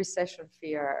recession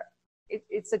fear,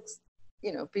 it's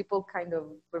you know, people kind of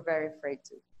were very afraid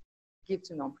to give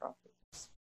to nonprofits.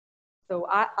 So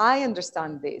I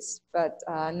understand this, but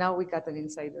now we got an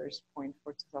insider's point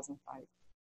for 2005.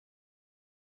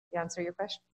 You answer your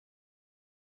question?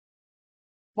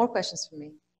 More questions for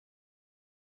me?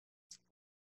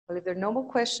 Well, if there are no more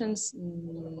questions,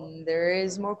 there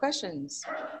is more questions.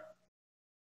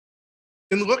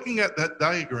 In looking at that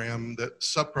diagram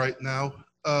that's up right now,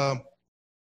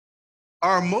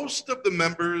 are most of the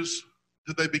members,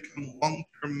 do they become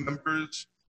long-term members,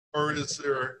 or is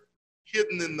there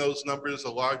hidden in those numbers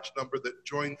a large number that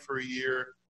join for a year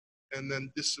and then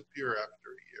disappear after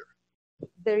a year?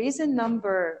 There is a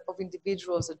number of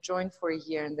individuals that join for a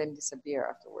year and then disappear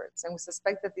afterwards. And we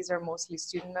suspect that these are mostly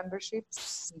student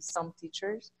memberships and some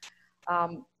teachers.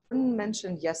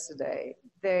 Mentioned yesterday,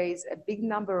 there is a big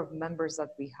number of members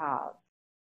that we have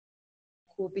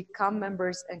who become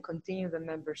members and continue the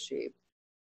membership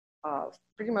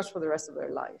pretty much for the rest of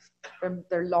their life.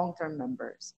 They're long-term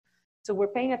members. So we're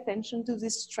paying attention to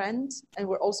this trend, and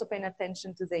we're also paying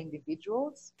attention to the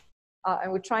individuals.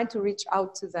 And we're trying to reach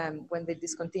out to them when they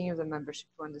discontinue the membership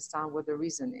to understand what the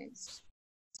reason is.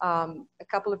 A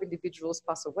couple of individuals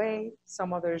pass away.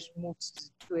 Some others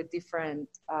moved to a different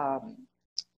kind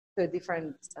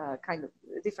of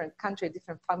a different country, a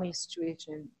different family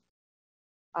situation,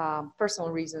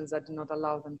 personal reasons that do not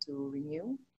allow them to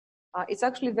renew. It's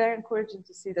actually very encouraging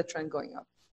to see the trend going up.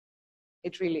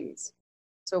 It really is.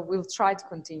 So we'll try to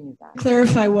continue that.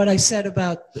 Clarify what I said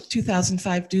about the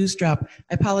 2005 dues drop.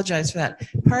 I apologize for that.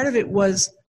 Part of it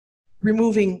was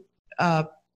removing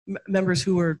members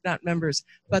who were not members,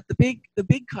 but the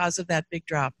big cause of that big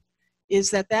drop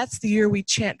is that that's the year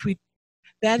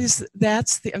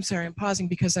I'm sorry, I'm pausing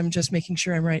because I'm just making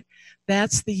sure I'm right.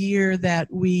 That's the year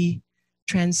that we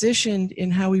transitioned in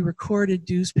how we recorded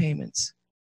dues payments.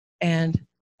 And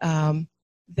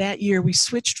that year we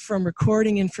switched from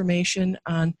recording information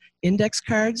on index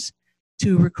cards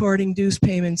to recording dues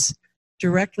payments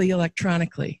directly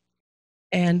electronically.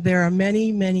 And there are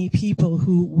many, many people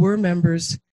who were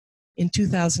members in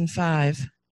 2005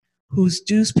 whose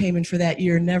dues payment for that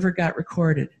year never got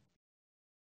recorded.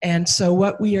 And so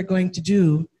what we are going to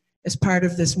do as part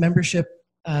of this membership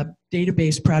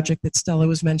database project that Stella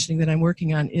was mentioning that I'm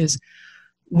working on is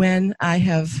when I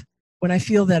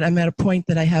feel that I'm at a point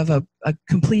that I have a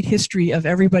complete history of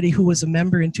everybody who was a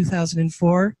member in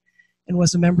 2004 and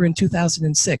was a member in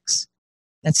 2006.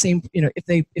 That same, you know,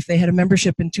 if they had a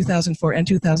membership in 2004 and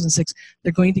 2006,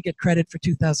 they're going to get credit for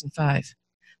 2005.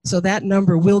 So that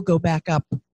number will go back up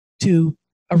to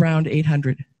around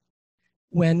 800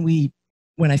 when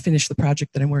I finish the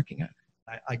project that I'm working on.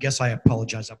 I guess I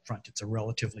apologize up front. It's a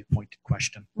relatively pointed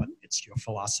question, but it's your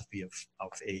philosophy of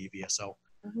AEVSO.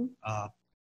 Mm-hmm.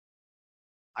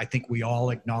 I think we all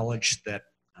acknowledge that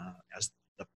as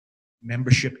the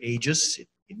membership ages,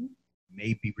 it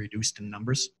may be reduced in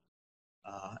numbers.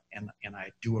 And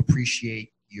I do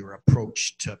appreciate your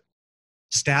approach to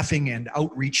staffing and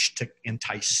outreach to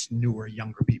entice newer,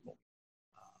 younger people.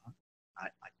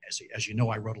 As you know,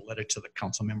 I wrote a letter to the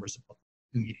council members about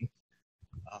the meeting.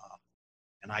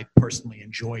 And I personally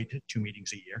enjoyed 2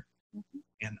 meetings a year. Mm-hmm.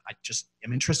 And I just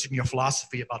am interested in your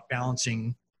philosophy about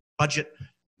balancing budget,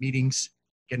 meetings,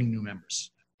 getting new members,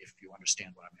 if you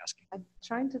understand what I'm asking. I'm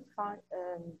trying to find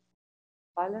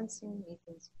balancing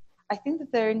meetings. I think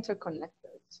that they're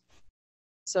interconnected.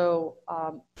 So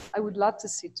I would love to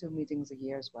see 2 meetings a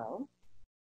year as well.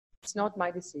 It's not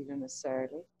my decision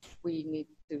necessarily. We need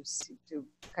to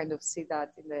kind of see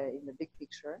that in the big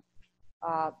picture.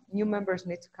 New members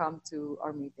need to come to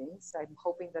our meetings. I'm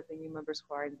hoping that the new members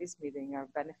who are in this meeting are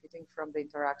benefiting from the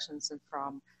interactions and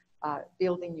from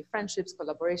building new friendships,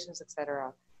 collaborations,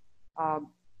 etc.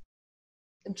 I'm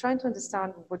trying to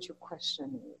understand what your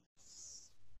question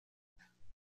is.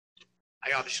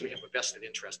 I obviously have a vested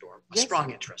interest or a Yes.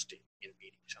 strong interest in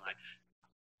meetings,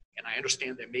 and I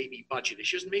understand there may be budget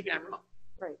issues, and maybe I'm wrong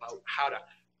Right. about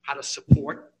how to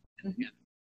support, and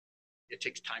it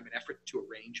takes time and effort to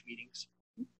arrange meetings.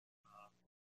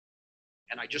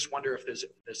 And I just wonder if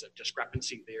there's a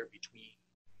discrepancy there between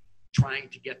trying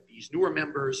to get these newer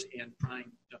members and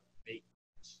trying to make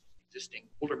existing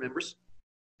older members,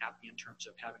 happy in terms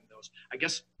of having those. I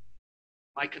guess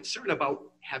my concern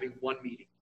about having one meeting,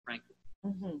 frankly,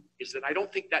 is that I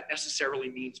don't think that necessarily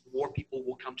means more people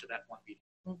will come to that one meeting.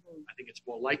 I think it's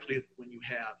more likely that when you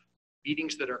have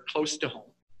meetings that are close to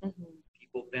home,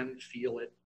 people then feel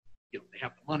it, you know, they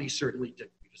have the money certainly to,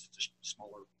 because it's a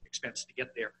smaller expense to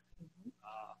get there.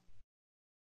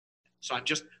 So I'm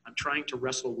trying to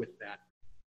wrestle with that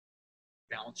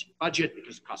balancing budget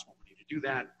because it costs more money to do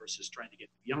that versus trying to get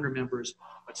younger members,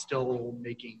 but still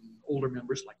making older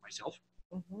members like myself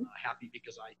happy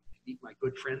because I meet my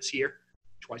good friends here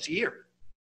twice a year.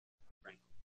 Right.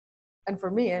 And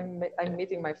for me, I'm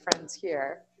meeting my friends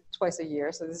here twice a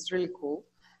year, so this is really cool.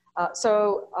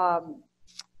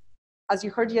 As you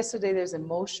heard yesterday, there's a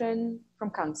motion from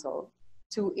council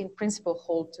to, in principle,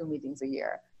 hold 2 meetings a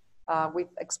year, with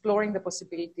exploring the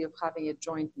possibility of having a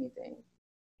joint meeting.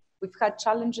 We've had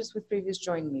challenges with previous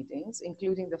joint meetings,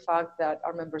 including the fact that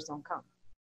our members don't come.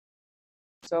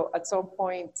 So at some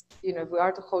point, you know, if we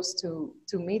are to host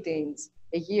two meetings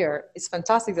a year, it's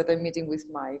fantastic that I'm meeting with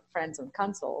my friends on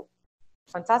council.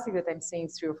 Fantastic that I'm seeing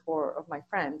 3 or 4 of my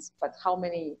friends, but how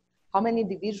many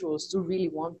individuals do really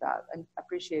want that and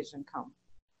appreciation come?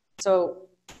 So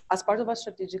as part of our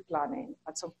strategic planning,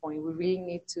 at some point, we really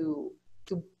need to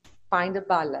find a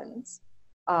balance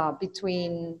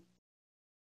between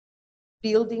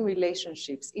building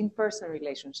relationships, in-person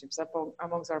relationships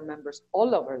amongst our members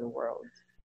all over the world,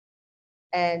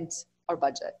 and our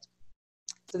budget.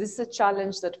 So this is a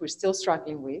challenge that we're still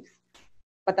struggling with,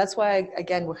 but that's why,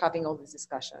 again, we're having all these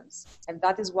discussions. And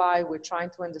that is why we're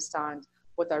trying to understand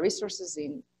what our resources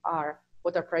are,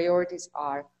 what our priorities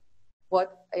are,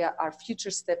 what our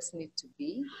future steps need to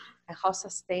be, and how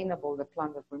sustainable the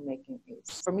plan that we're making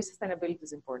is. For me, sustainability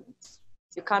is important.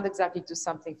 You can't exactly do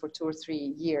something for 2 or 3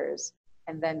 years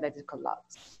and then let it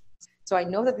collapse. So I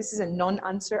know that this is a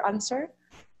non-answer answer,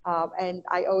 and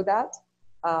I owe that.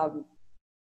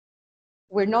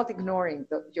 We're not ignoring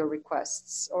your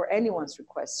requests or anyone's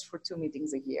requests for 2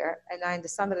 meetings a year. And I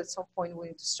understand that at some point we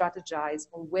need to strategize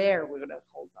on where we're gonna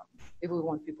hold them if we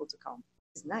want people to come.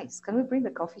 It's nice. Can we bring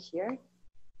the coffee here?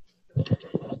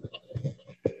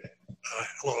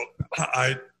 Hello.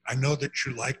 I know that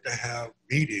you like to have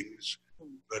meetings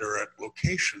that are at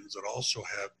locations that also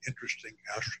have interesting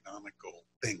astronomical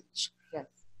things. Yes.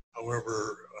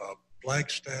 However,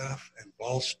 Flagstaff and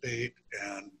Ball State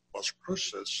and Las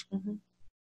Cruces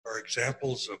are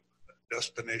examples of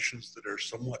destinations that are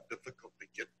somewhat difficult to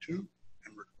get to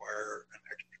and require an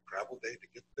extra travel day to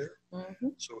get there.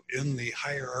 So in the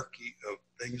hierarchy of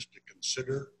things to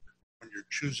consider when you're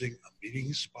choosing a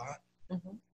meeting spot,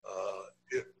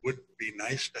 it would be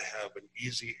nice to have an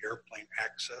easy airplane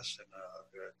access,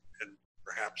 and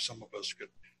perhaps some of us could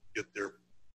get there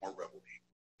more readily.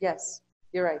 Yes,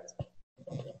 you're right.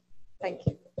 Thank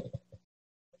you.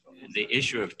 The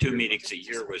issue of 2 meetings a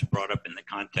year was brought up in the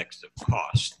context of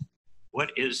cost.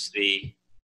 What is the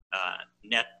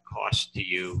net cost to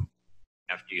you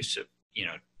after you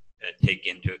take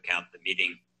into account the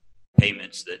meeting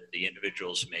payments that the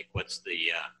individuals make? What's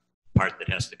the part that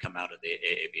has to come out of the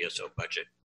AABSO budget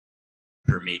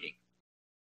per meeting,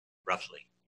 roughly?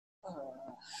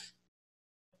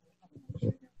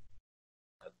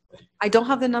 I don't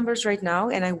have the numbers right now,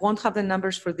 and I won't have the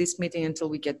numbers for this meeting until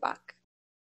we get back.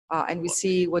 And we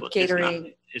see what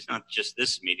catering. It's not just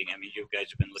this meeting. I mean, you guys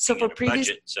have been looking So for at a previous-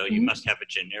 budget, so you must have a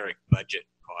generic budget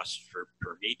cost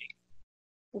per meeting.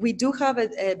 We do have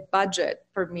a budget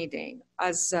per meeting.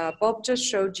 As Bob just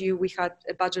showed you, we had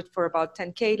a budget for about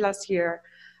 10K last year.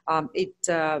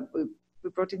 We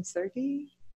brought in 30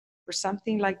 or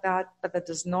something like that, but that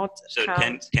does not So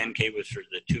count. 10K was for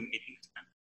the 2 meetings?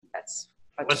 Yes.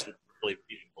 It wasn't really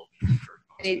reasonable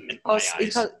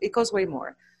It costs way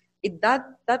more.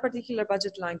 That particular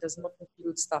budget line does not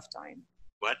include staff time.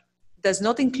 What? Does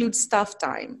not include staff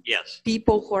time. Yes.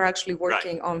 People who are actually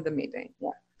working on the meeting. Yeah.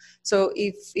 So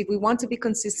if we want to be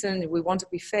consistent, if we want to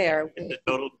be fair. The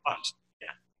total cost,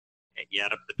 yeah. You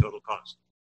add up the total cost.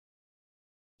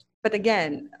 But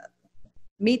again,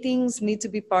 meetings need to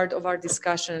be part of our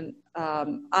discussion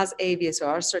as ABSO,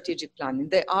 our strategic planning.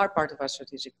 They are part of our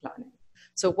strategic planning.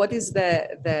 So what is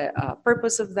the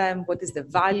purpose of them? What is the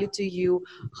value to you?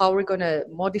 How are we going to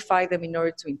modify them in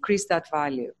order to increase that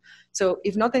value? So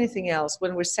if not anything else,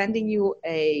 when we're sending you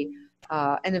an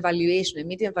evaluation, a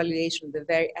meeting evaluation at the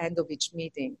very end of each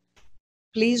meeting,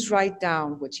 please write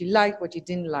down what you like, what you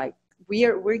didn't like.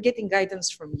 We're getting guidance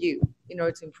from you in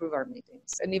order to improve our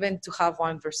meetings, and even to have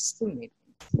 1 versus 2 meetings.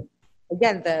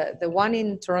 Again, the one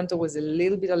in Toronto was a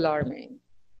little bit alarming.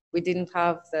 We didn't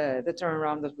have the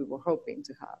turnaround that we were hoping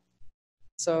to have.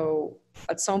 So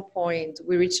at some point,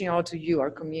 we're reaching out to you, our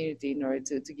community, in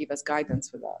order to give us guidance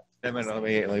for that. Let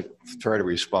me try to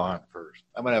respond first.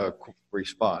 I'm going to have a quick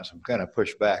response. I'm going to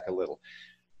push back a little.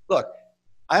 Look,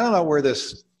 I don't know where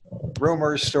this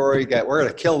rumor story got. We're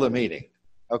going to kill the meeting,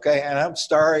 okay? And I'm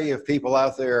sorry if people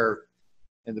out there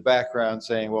in the background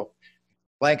saying, well,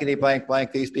 blankety blank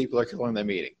blank, these people are killing the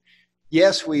meeting.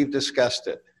 Yes, we've discussed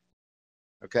it,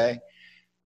 okay?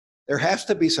 There has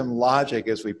to be some logic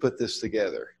as we put this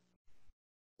together.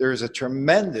 There's a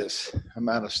tremendous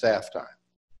amount of staff time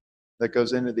that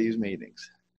goes into these meetings,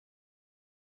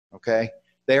 okay?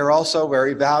 They are also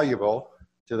very valuable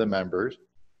to the members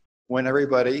when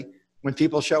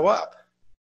people show up.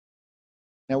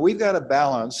 Now, we've got a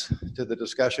balance to the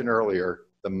discussion earlier,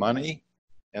 the money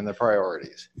and the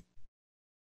priorities.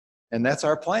 And that's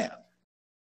our plan,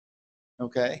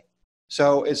 okay?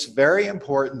 So it's very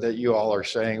important that you all are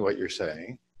saying what you're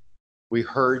saying. We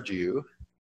heard you.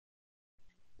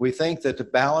 We think that to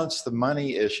balance the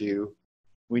money issue,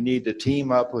 we need to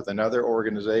team up with another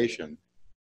organization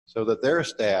so that their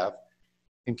staff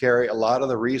can carry a lot of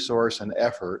the resource and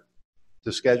effort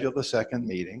to schedule the second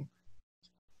meeting.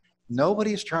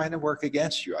 Nobody's trying to work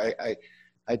against you. I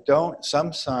don't,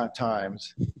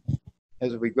 sometimes,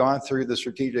 as we've gone through the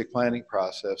strategic planning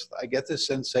process, I get this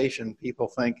sensation people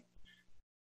think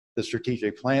the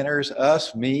strategic planners,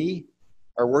 us, me,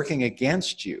 are working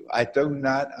against you. I do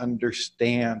not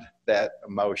understand that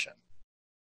emotion.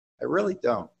 I really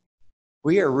don't.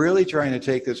 We are really trying to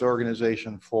take this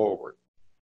organization forward.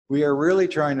 We are really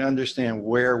trying to understand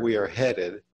where we are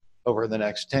headed over the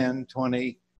next 10,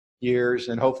 20 years,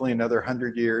 and hopefully another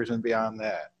 100 years and beyond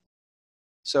that.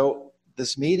 So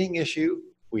this meeting issue,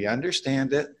 we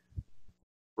understand it.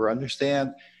 We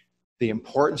understand the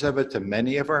importance of it to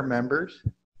many of our members.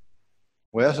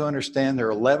 We also understand there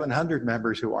are 1,100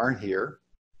 members who aren't here.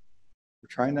 We're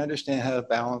trying to understand how to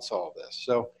balance all this.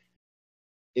 So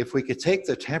if we could take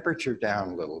the temperature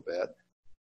down a little bit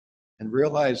and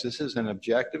realize this is an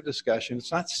objective discussion,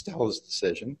 it's not Stella's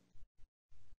decision.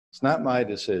 It's not my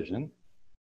decision.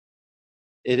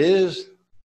 It is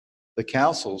the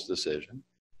council's decision.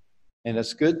 And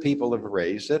it's good people have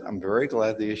raised it. I'm very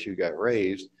glad the issue got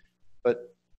raised.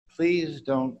 But please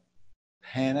don't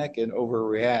panic and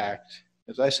overreact.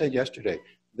 As I said yesterday,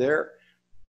 there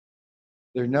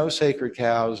are no sacred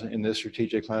cows in this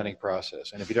strategic planning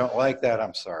process. And if you don't like that,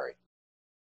 I'm sorry.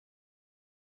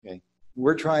 Okay.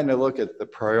 We're trying to look at the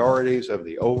priorities of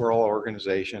the overall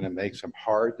organization and make some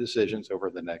hard decisions over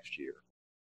the next year.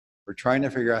 We're trying to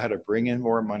figure out how to bring in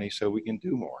more money so we can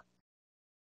do more.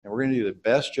 And we're going to do the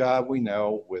best job we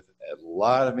know with a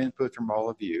lot of input from all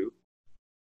of you.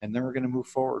 And then we're going to move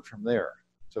forward from there.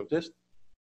 So just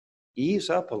ease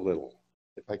up a little,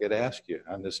 if I could ask you,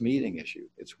 on this meeting issue.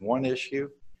 It's one issue.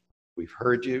 We've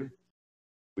heard you.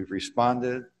 We've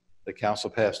responded. The council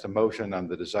passed a motion on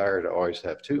the desire to always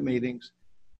have 2 meetings.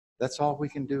 That's all we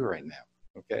can do right now,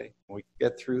 okay? When we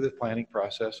get through the planning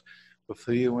process, we'll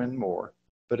fill you in more.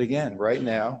 But again, right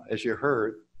now, as you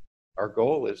heard, our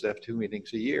goal is to have 2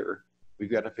 meetings a year.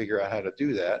 We've got to figure out how to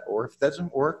do that, or if it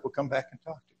doesn't work, we'll come back and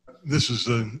talk to you. This is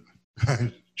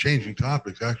changing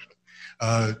topics, actually.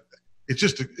 It's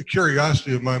just a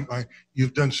curiosity of mine.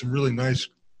 You've done some really nice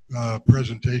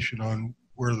presentation on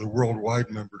where the worldwide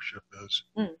membership is.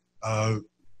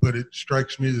 But it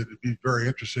strikes me that it'd be very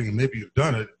interesting, and maybe you've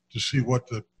done it, to see what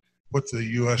the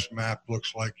U.S. map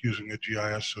looks like using a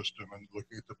GIS system and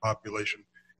looking at the population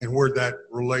and where that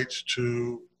relates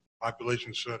to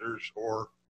population centers or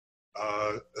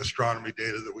astronomy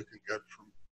data that we can get from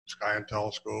Sky and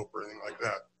Telescope or anything like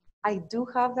that. I do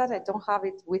have that. I don't have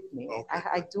it with me. Okay.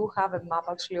 I do have a map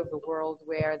actually of the world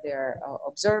where there are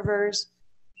observers,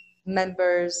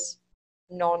 members,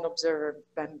 non-observer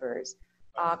members.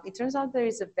 It turns out there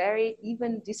is a very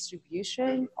even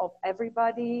distribution of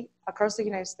everybody across the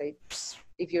United States,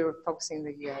 if you're focusing in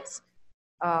the US.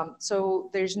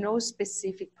 So there's no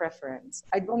specific preference.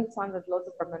 I do understand that lots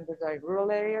of our members are in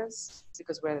rural areas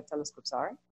because where the telescopes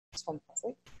are. It's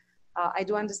fantastic. I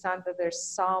do understand that there's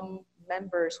some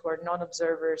members who are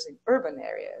non-observers in urban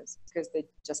areas because they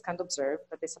just can't observe,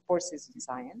 but they support citizen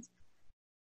science.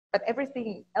 But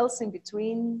everything else in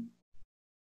between.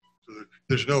 So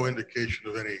there's no indication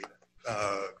of any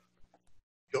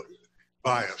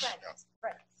bias.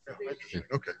 Yeah,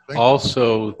 okay.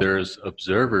 Also, there's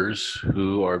observers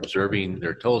who are observing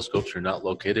their telescopes are not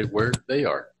located where they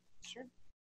are. Sure.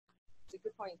 It's a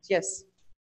good point. Yes,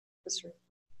 that's true.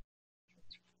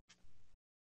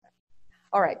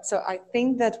 All right, so I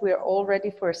think that we're all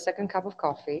ready for a second cup of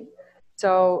coffee.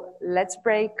 So let's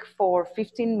break for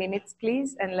 15 minutes,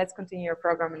 please, and let's continue our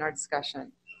program and our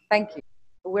discussion. Thank you.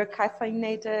 We're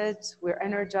caffeinated, we're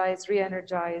energized,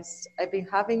 re-energized. I've been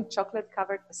having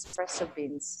chocolate-covered espresso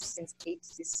beans since 8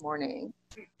 this morning,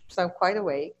 so I'm quite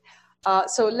awake.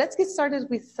 So let's get started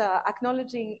with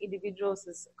acknowledging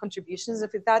individuals' contributions.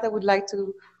 And with that, I would like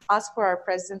to ask for our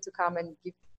president to come and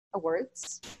give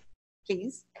awards,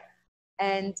 please.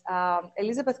 And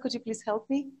Elizabeth, could you please help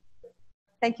me?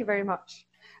 Thank you very much.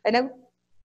 And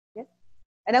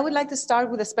I would like to start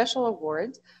with a special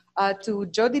award to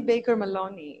Jody Baker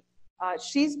Maloney.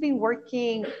 She's been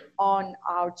working on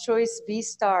our Choice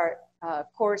V-Star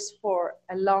course for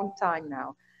a long time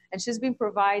now. And she's been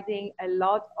providing a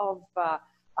lot of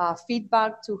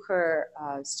feedback to her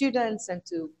students and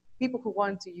to people who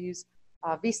want to use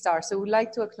V-Star. So we'd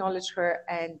like to acknowledge her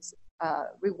and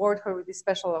reward her with this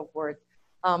special award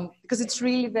because it's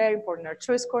really very important. Our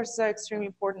choice courses are extremely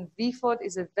important. VFOD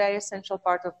is a very essential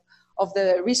part of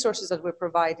the resources that we're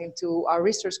providing to our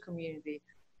research community.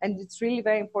 And it's really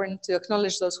very important to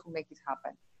acknowledge those who make it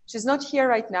happen. She's not here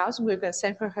right now, so we're going to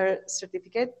send her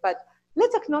certificate, but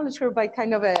let's acknowledge her by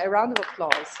kind of a round of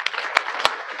applause.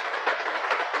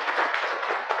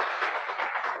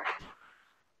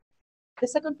 The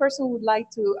second person we would like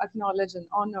to acknowledge and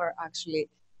honor, actually,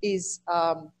 is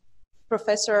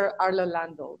Professor Arlo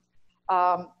Landolt.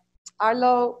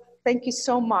 Arlo, thank you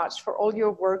so much for all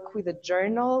your work with the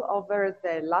journal over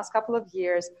the last couple of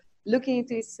years, looking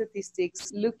into its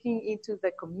statistics, looking into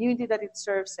the community that it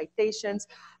serves, citations,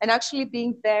 and actually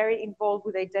being very involved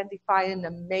with identifying an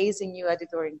amazing new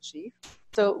editor-in-chief.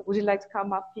 So would you like to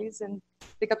come up, please, and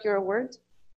pick up your award?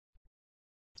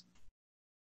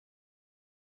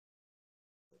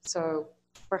 So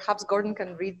perhaps Gordon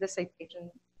can read the citation.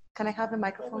 Can I have a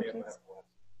microphone,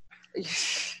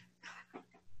 please?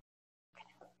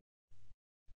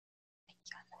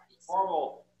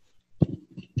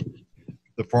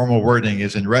 The formal wording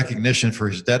is in recognition for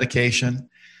his dedication,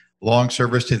 long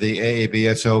service to the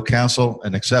AAVSO Council,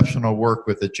 and exceptional work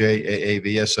with the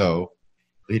JAAVSO,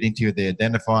 leading to the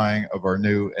identifying of our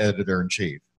new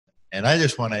editor-in-chief. And I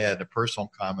just want to add a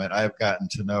personal comment. I've gotten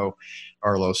to know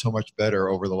Arlo so much better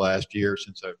over the last year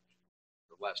the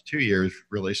last 2 years,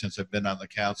 really, since I've been on the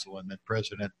council and then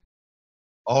president.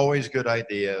 Always good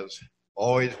ideas,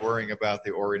 always worrying about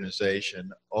the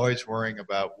organization, always worrying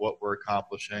about what we're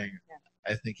accomplishing.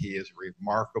 I think he is a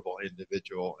remarkable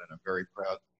individual, and I'm very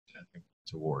proud to present him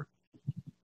this award.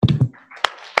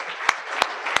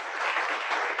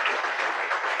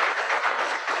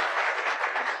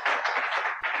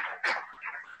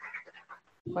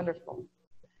 Wonderful.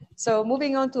 So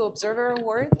moving on to Observer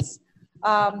Awards,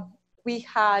 we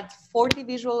had 40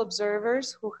 visual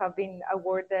observers who have been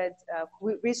awarded,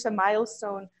 who reached a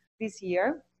milestone this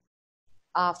year.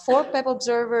 4 PEP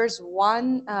observers,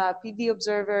 1 PD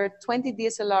observer, 20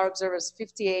 DSLR observers,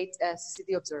 58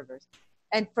 CCD observers.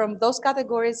 And from those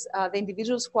categories, the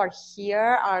individuals who are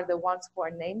here are the ones who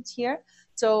are named here.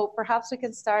 So perhaps we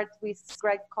can start with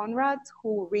Greg Conrad,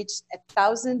 who reached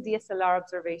 1,000 DSLR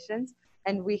observations.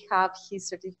 And we have his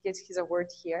certificate, his award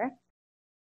here.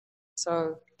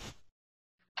 So,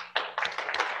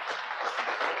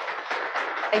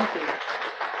 thank you.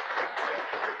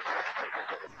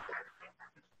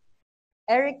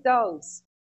 Eric Dawes,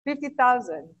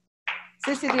 50,000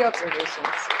 CCD observations.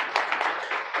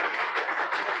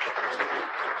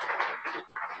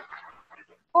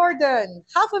 Gordon,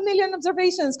 500,000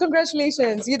 observations.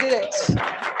 Congratulations, you did it.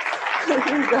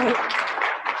 Here you go.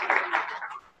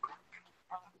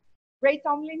 Ray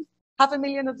Tomlin,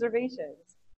 500,000 observations.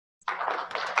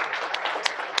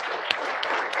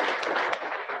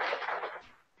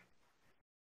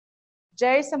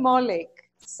 Jerry Samolik,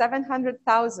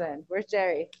 700,000. Where's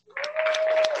Jerry?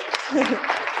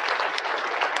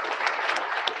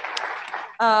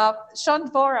 Sean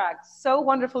Dvorak, so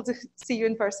wonderful to see you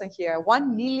in person here.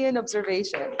 1 million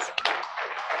observations.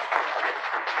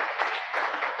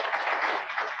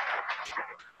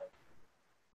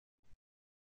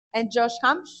 And Josh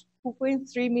Hamsh,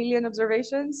 2.3 million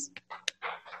observations.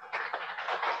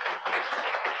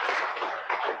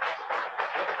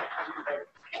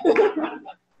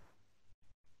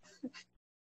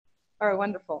 All right,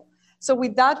 wonderful. So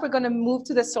with that, we're going to move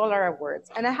to the Solar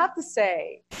Awards. And I have to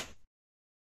say,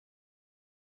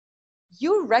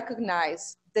 you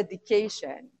recognize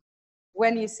dedication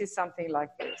when you see something like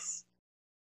this.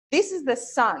 This is the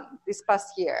sun this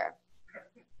past year.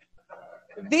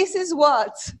 This is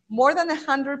what more than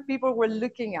 100 people were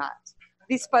looking at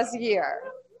this past year,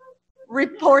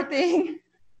 reporting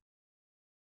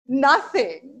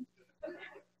nothing.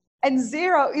 And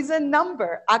 0 is a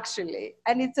number, actually,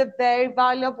 and it's a very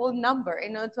valuable number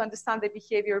in order to understand the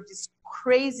behavior of this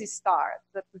crazy star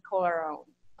that we call our own.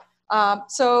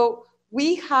 So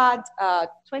we had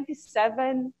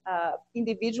 27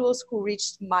 individuals who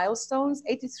reached milestones,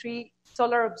 83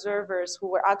 solar observers who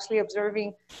were actually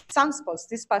observing sunspots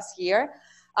this past year.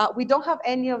 We don't have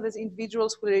any of those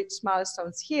individuals who reached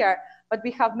milestones here, but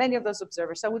we have many of those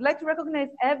observers. So I would like to recognize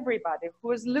everybody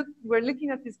who is we're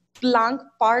looking at this blank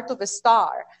part of a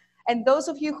star. And those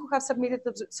of you who have submitted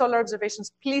solar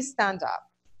observations, please stand up.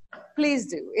 Please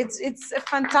do. It's a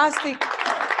fantastic,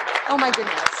 oh my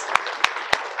goodness.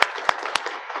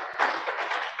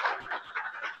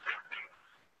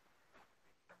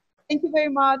 Thank you very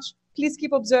much. Please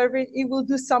keep observing. It will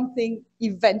do something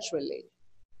eventually.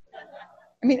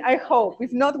 I mean, I hope.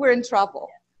 If not, we're in trouble.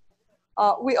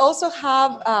 We also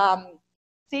have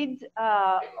SEED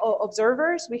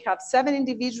observers. We have 7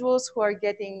 individuals who are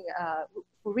getting,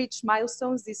 who reached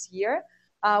milestones this year.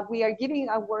 We are giving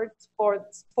awards for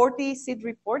 40 SEED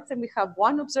reports, and we have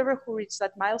 1 observer who reached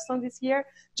that milestone this year.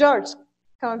 George,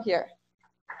 come up here.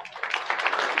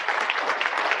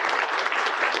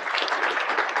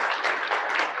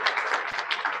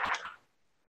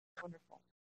 Wonderful.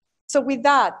 So with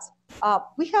that,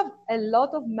 we have a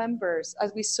lot of members,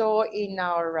 as we saw in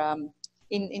our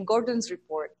in Gordon's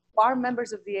report, who are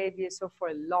members of the AVSO for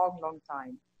a long, long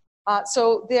time.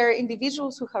 So there are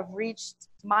individuals who have reached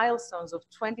milestones of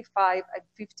 25 and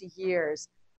 50 years.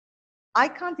 I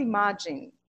can't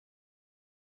imagine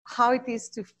how it is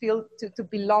to feel to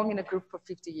belong in a group for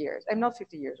 50 years. I'm not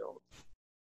 50 years old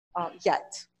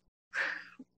yet,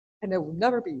 and I will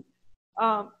never be.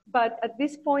 But at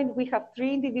this point, we have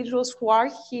 3 individuals who are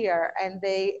here, and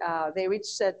they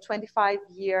reached a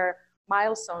 25-year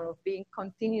milestone of being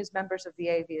continuous members of the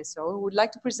AVSO. We would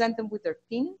like to present them with their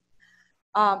pin.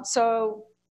 So,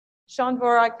 Sean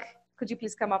Vorak, could you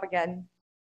please come up again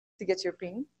to get your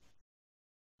pin?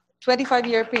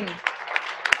 25-year pin.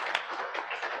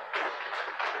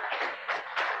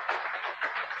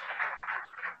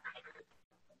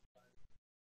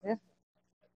 Yeah.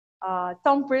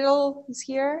 Tom Brittle is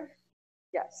here.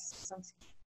 Yes.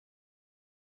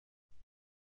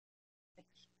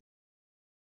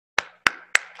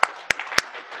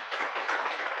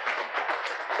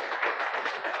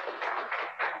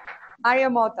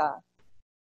 Ayamota.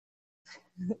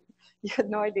 You had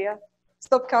no idea?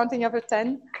 Stop counting after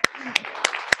 10.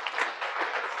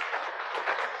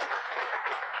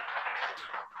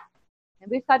 And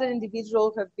we've had an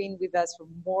individual who have been with us for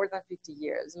more than 50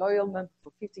 years, loyal member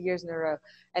for 50 years in a row,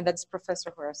 and that's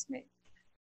Professor Horace May.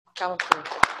 Come up here.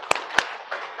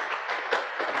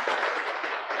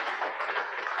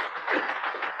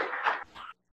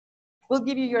 We'll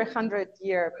give you your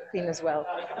 100-year pin as well.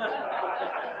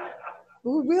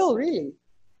 We will, really.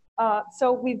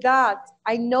 So with that,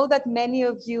 I know that many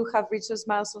of you have reached those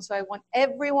milestones, so I want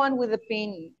everyone with a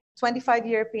pin,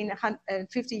 25-year pin,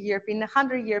 50-year pin,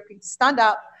 100-year pin, to stand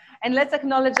up, and let's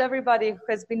acknowledge everybody who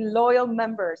has been loyal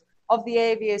members of the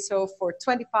AVSO for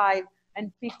 25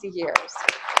 and 50 years.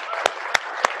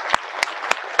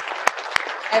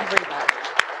 Everybody.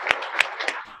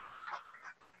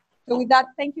 So with that,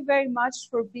 thank you very much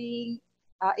for being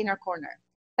in our corner.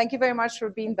 Thank you very much for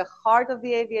being the heart of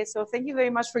the AVSO. Thank you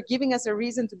very much for giving us a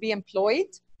reason to be employed.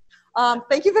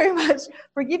 Thank you very much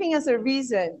for giving us a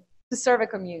reason to serve a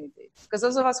community, because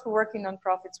those of us who work in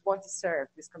nonprofits want to serve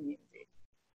this community.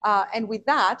 And with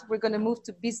that, we're going to move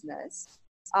to business.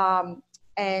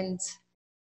 And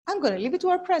I'm going to leave it to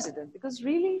our president, because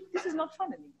really, this is not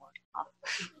fun anymore.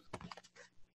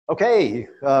 Okay,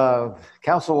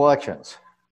 council elections.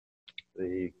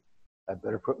 I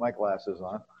better put my glasses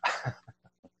on.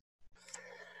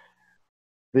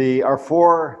 Our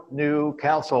 4 new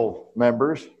council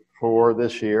members for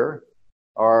this year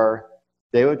are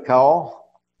David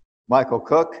Cowell, Michael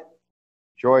Cook,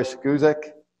 Joyce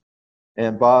Guzik,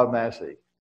 and Bob Massey.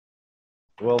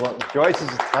 Well, Joyce is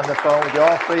on the phone with you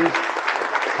all, please.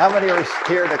 How many are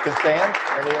here that can stand?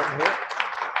 Anyone here?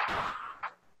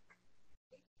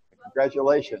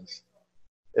 Congratulations.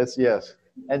 It's yes.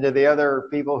 And to the other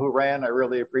people who ran, I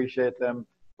really appreciate them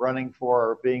running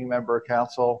for being member of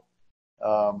council.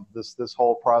 This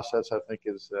whole process, I think,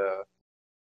 is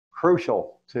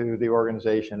crucial to the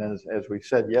organization. As we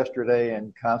said yesterday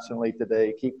and constantly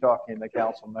today, keep talking to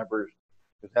council members,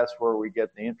 because that's where we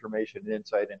get the information and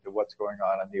insight into what's going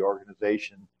on in the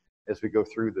organization as we go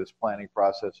through this planning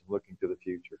process and looking to the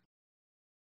future.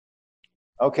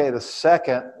 Okay, the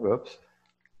second, whoops.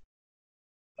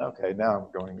 Okay, now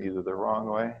I'm going either the wrong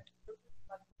way.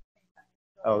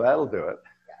 Oh, that'll do it.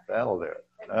 That'll do it.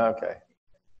 Okay.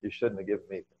 You shouldn't have given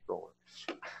me control.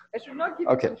 I should not give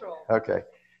you control. Okay.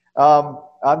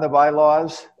 On the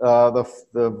bylaws,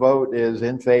 the vote is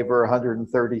in favor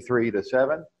 133 to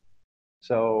 7.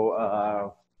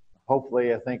 So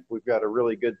hopefully, I think we've got a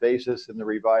really good basis in the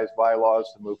revised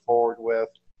bylaws to move forward with.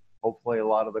 Hopefully, a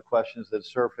lot of the questions that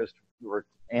surfaced were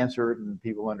answered and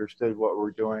people understood what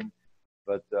we're doing.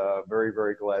 But very,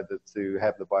 very glad to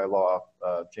have the bylaw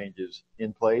changes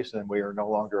in place, and we are no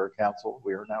longer a council.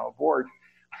 We are now a board.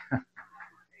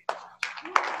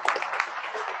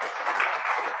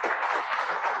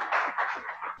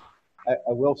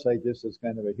 I will say, just as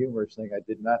kind of a humorous thing, I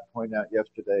did not point out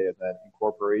yesterday in that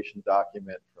incorporation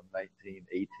document from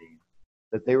 1918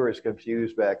 that they were as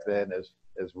confused back then as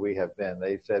we have been.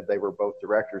 They said they were both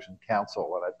directors and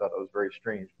council, and I thought it was very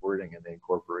strange wording in the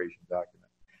incorporation document.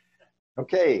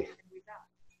 Okay,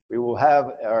 we will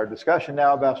have our discussion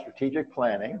now about strategic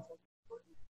planning.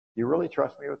 You really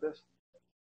trust me with this?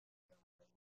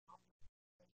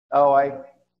 Oh,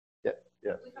 yeah.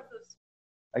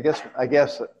 I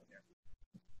guess.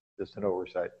 Just an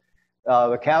oversight.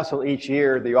 The council each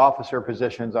year, the officer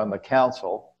positions on the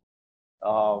council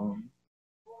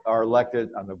are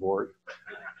elected on the board.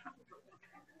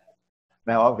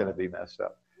 Now I'm going to be messed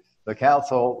up. The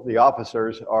council, the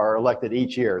officers are elected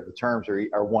each year. The terms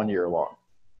are 1 year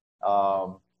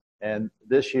long. And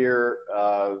this year,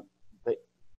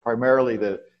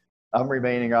 primarily I'm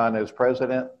remaining on as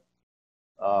president.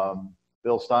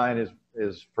 Bill Stein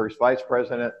is first vice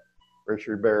president.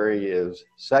 Richard Berry is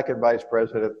second vice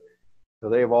president. So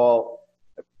they've all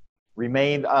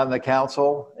remained on the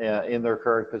council in their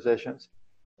current positions.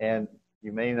 And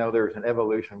you may know there's an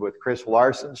evolution with Chris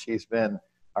Larson. She's been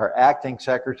our acting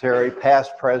secretary,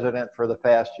 past president for the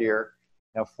past year.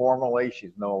 Now formally,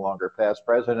 she's no longer past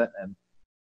president, and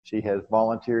she has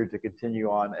volunteered to continue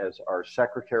on as our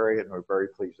secretary, and we're very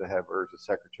pleased to have her as the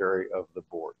secretary of the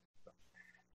board. So,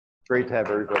 great to have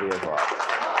everybody involved.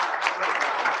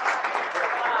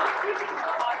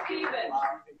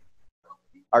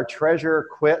 Our treasurer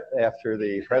quit after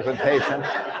the presentation.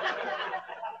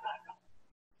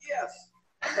 Yes.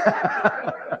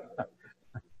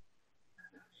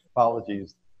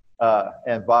 Apologies.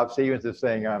 And Bob Stevens is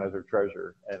staying on as our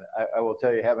treasurer. And I will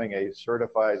tell you, having a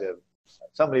certified,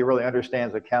 somebody who really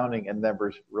understands accounting and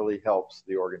numbers really helps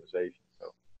the organization.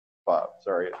 So, Bob,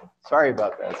 sorry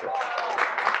about that.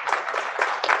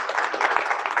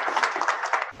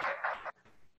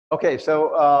 Okay,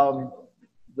 so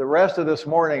the rest of this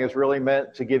morning is really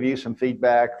meant to give you some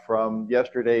feedback from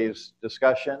yesterday's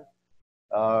discussion.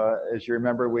 As you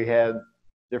remember, we had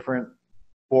different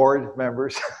board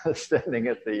members standing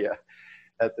at the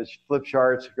flip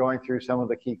charts, going through some of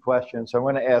the key questions. So I'm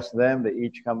going to ask them to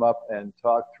each come up and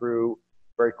talk through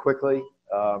very quickly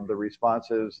the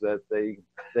responses that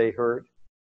they heard.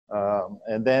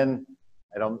 And then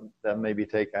that maybe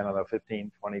take,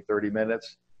 15, 20, 30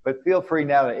 minutes. But feel free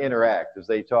now to interact as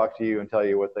they talk to you and tell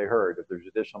you what they heard. If there's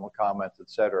additional comments,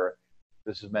 etc.,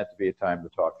 this is meant to be a time to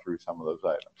talk through some of those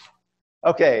items.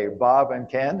 Okay, Bob and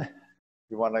Ken,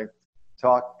 you want to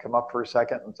come up for a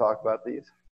second and talk about these?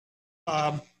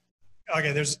 Okay,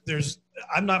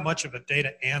 I'm not much of a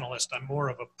data analyst. I'm more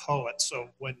of a poet. So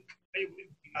when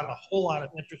I have a whole lot of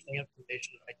interesting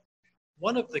information,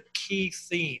 one of the key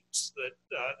themes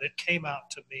that came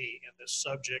out to me in this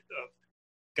subject of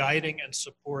guiding and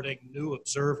supporting new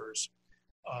observers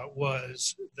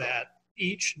was that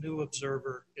each new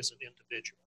observer is an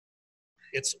individual.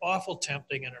 It's awful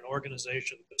tempting in an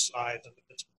organization this size and of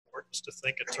its importance to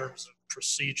think in terms of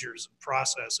procedures and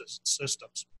processes and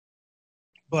systems.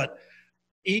 But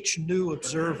each new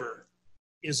observer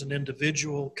is an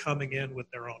individual coming in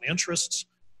with their own interests,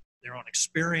 their own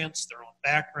experience, their own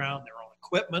background, their own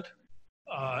equipment,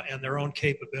 and their own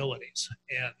capabilities.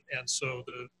 And so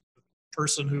the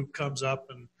person who comes up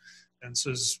and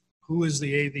says, who is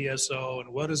the AVSO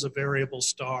and what is a variable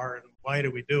star and why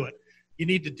do we do it? You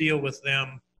need to deal with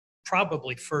them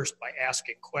probably first by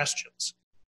asking questions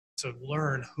to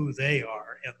learn who they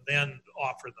are and then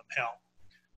offer them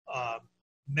help.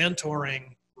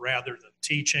 Mentoring rather than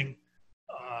teaching.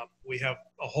 We have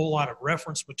a whole lot of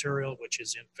reference material which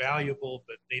is invaluable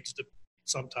but needs to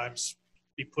sometimes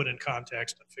be put in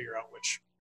context and figure out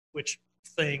which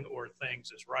thing or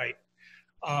things is right.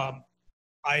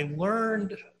 I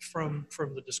learned from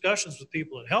the discussions with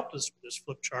people that helped us with this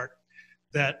flip chart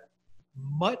that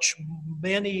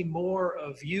many more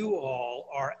of you all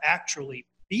are actually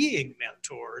being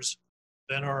mentors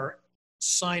than are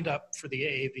signed up for the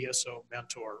AAVSO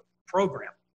mentor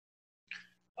program.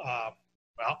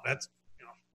 Well, that's,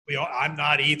 I'm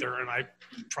not either, and I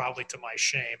probably to my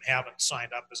shame haven't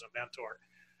signed up as a mentor.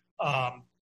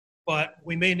 But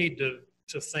we may need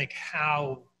to think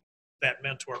how that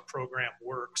mentor program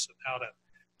works and how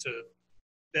to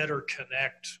better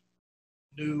connect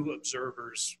new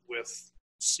observers with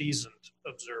seasoned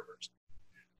observers.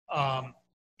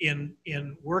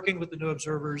 In working with the new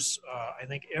observers, I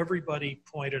think everybody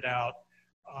pointed out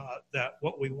that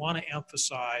what we want to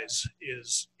emphasize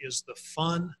is the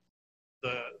fun,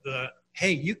 the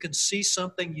hey, you can see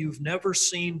something you've never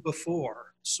seen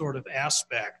before sort of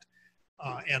aspect,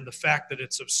 and the fact that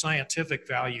it's of scientific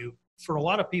value for a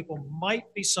lot of people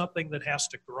might be something that has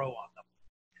to grow on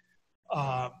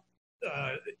them.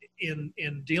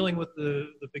 In dealing with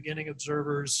the beginning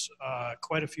observers,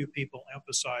 quite a few people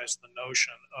emphasize the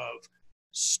notion of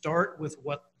start with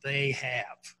what they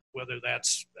have, whether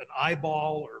that's an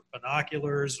eyeball or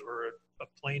binoculars or a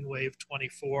plane wave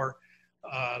 24.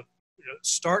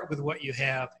 Start with what you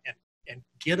have and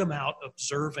get them out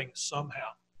observing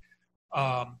somehow.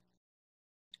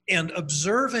 And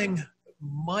observing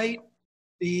might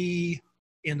be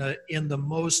in the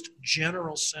most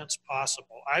general sense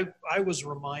possible. I was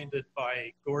reminded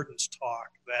by Gordon's talk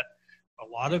that a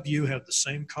lot of you have the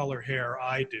same color hair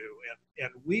I do,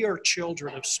 and we are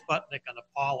children of Sputnik and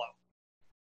Apollo.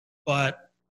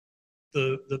 But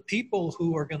the people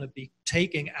who are going to be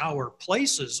taking our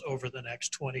places over the next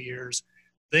 20 years,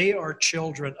 they are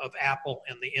children of Apple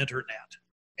and the internet.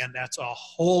 And that's a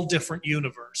whole different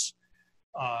universe.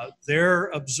 Their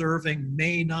observing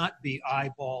may not be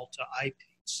eyeball to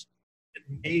eyepiece. It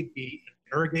may be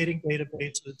interrogating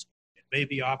databases. It may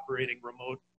be operating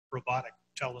remote robotic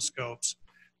telescopes.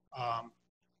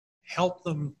 Help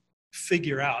them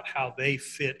figure out how they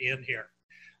fit in here.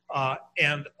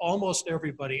 And almost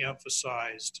everybody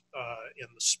emphasized in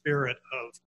the spirit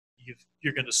of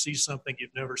you're going to see something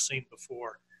you've never seen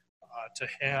before, to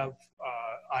have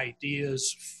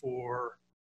ideas for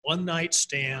one-night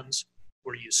stands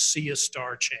where you see a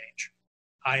star change.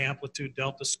 High amplitude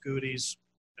delta Scutis,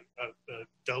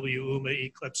 W-UMA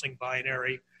eclipsing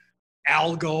binary,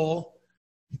 Algol.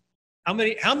 How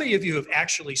many of you have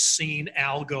actually seen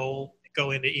Algol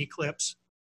go into eclipse?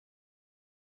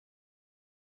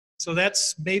 So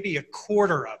that's maybe a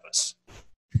quarter of us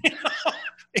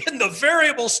in the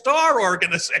variable star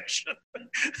organization.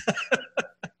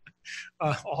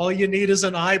 All you need is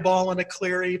an eyeball and a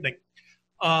clear evening.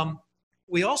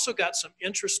 We also got some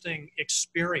interesting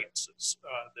experiences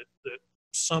that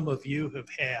some of you have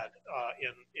had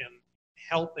in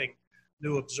helping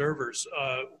new observers.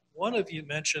 One of you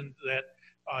mentioned that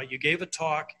you gave a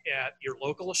talk at your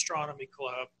local astronomy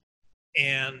club,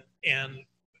 and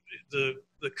the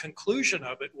conclusion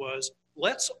of it was,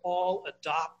 let's all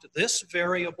adopt this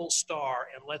variable star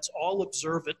and let's all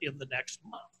observe it in the next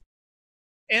month.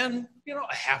 And,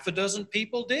 a half a dozen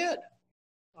people did.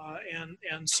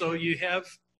 And so you have,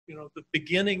 the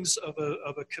beginnings of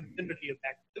a community of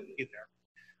activity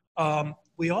there.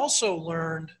 We also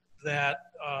learned that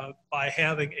by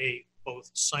having a both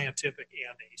scientific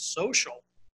and a social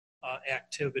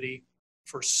activity,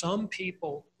 for some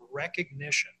people,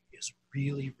 recognition is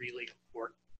really, really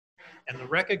important. And the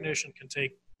recognition can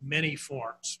take many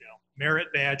forms, merit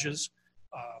badges,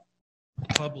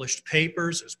 published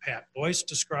papers, as Pat Boyce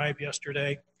described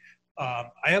yesterday.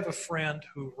 I have a friend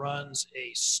who runs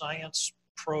a science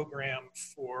program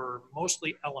for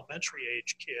mostly elementary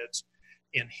age kids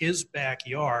in his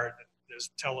backyard, his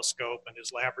telescope and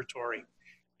his laboratory.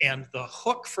 And the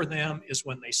hook for them is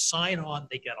when they sign on,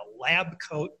 they get a lab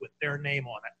coat with their name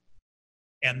on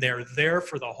it. And they're there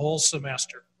for the whole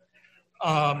semester.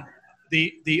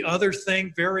 The other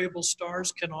thing variable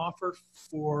stars can offer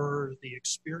for the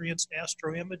experienced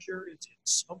astro imager is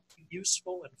it's something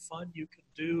useful and fun you can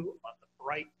do on the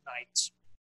bright nights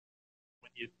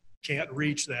when you can't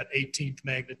reach that 18th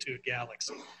magnitude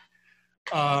galaxy.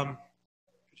 Could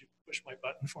you push my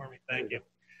button for me? Thank you.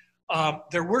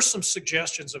 There were some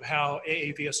suggestions of how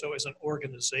AAVSO as an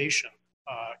organization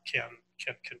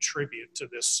can contribute to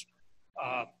this.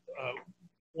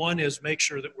 One is make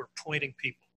sure that we're pointing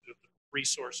people to the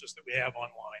resources that we have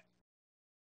online.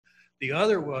 The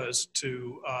other was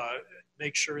to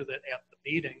make sure that at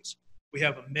the meetings we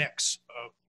have a mix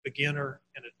of beginner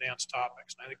and advanced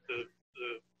topics. And I think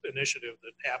the initiative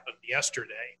that happened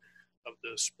yesterday of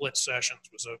the split sessions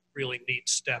was a really neat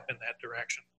step in that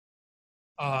direction.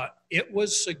 It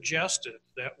was suggested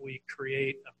that we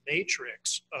create a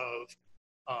matrix of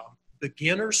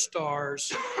beginner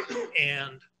stars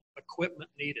and equipment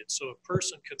needed. So a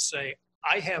person could say,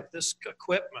 I have this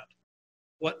equipment.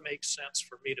 What makes sense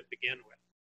for me to begin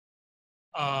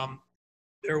with?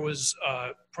 There was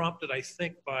prompted, I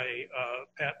think, by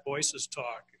Pat Boyce's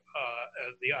talk,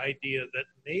 the idea that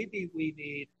maybe we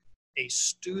need a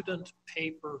student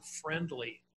paper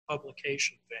friendly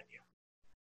publication venue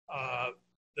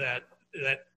that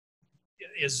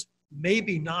is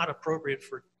maybe not appropriate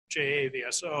for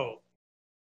JAVSO,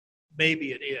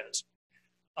 maybe it is.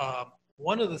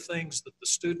 One of the things that the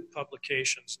student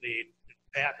publications need, and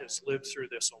Pat has lived through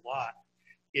this a lot,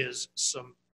 is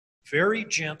some very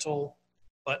gentle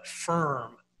but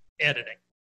firm editing.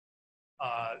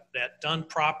 That done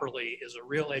properly is a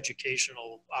real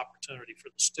educational opportunity for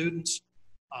the students,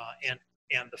 and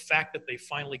the fact that they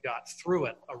finally got through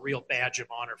it, a real badge of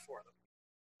honor for them.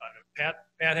 Pat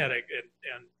had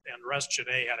and Russ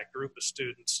Janae had a group of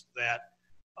students that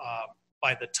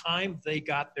by the time they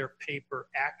got their paper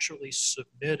actually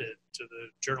submitted to the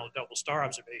Journal of Double Star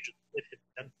Observation, it had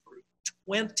been through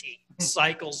 20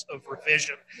 cycles of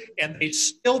revision, and they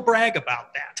still brag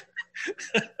about that.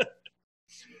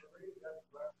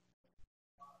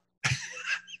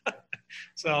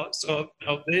 So you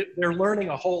know, they're learning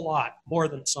a whole lot more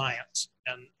than science,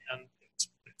 and it's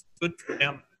good for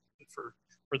them, for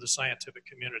the scientific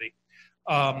community.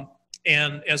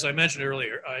 And as I mentioned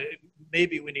earlier,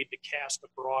 maybe we need to cast a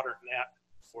broader net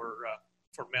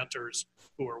for mentors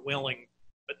who are willing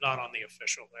but not on the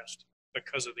official list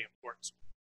because of the importance of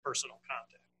personal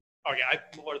contact. Okay,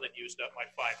 I've more than used up my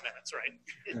 5 minutes,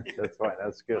 right? That's fine.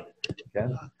 That's good.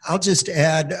 Ken? I'll just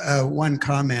add one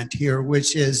comment here,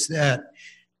 which is that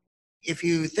if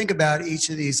you think about each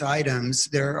of these items,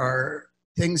 there are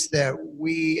things that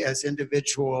we as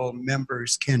individual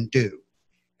members can do.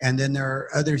 And then there are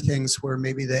other things where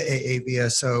maybe the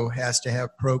AAVSO has to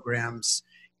have programs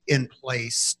in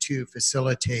place to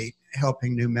facilitate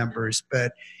helping new members.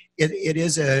 But it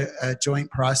is a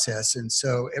joint process. And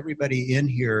so everybody in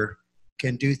here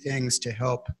can do things to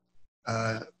help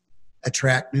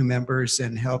attract new members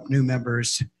and help new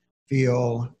members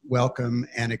feel welcome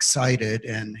and excited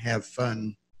and have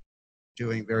fun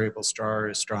doing variable star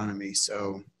astronomy.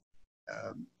 So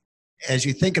as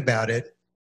you think about it,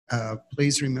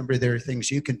 please remember there are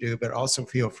things you can do, but also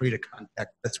feel free to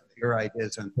contact us with your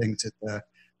ideas on things that the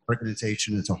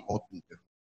organization as a whole can do.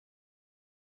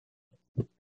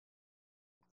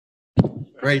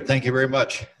 Great, thank you very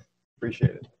much.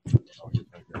 Appreciate it.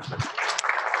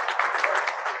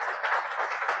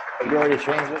 Have you already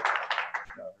changed it?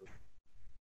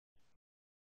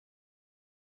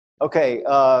 Okay,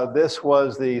 this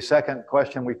was the second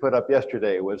question we put up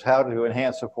yesterday, was how to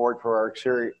enhance support for our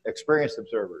experienced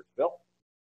observers. Bill?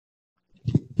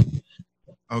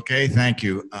 Okay, thank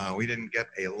you. We didn't get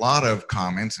a lot of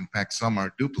comments. In fact, some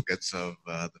are duplicates of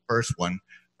the first one.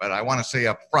 But I want to say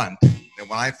up front that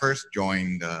when I first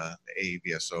joined the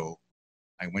AAVSO,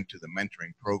 I went to the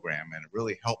mentoring program, and it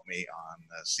really helped me on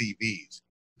CVs.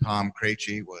 Tom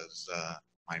Krejci was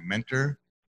my mentor.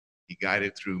 He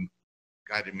guided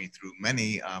me through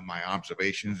many of my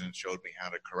observations and showed me how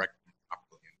to correct them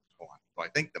properly and so on. So I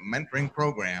think the mentoring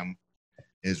program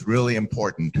is really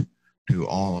important to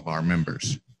all of our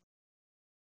members.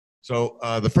 So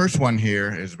the first one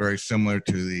here is very similar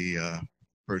to the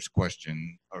first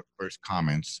question or first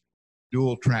comments,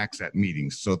 dual tracks at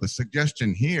meetings. So the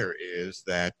suggestion here is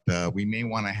that we may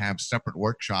want to have separate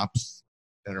workshops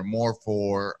that are more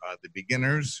for the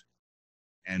beginners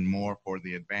and more for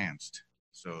the advanced.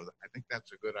 So I think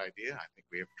that's a good idea. I think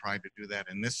we have tried to do that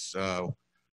in this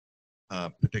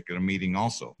particular meeting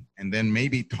also. And then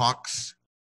maybe talks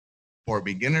for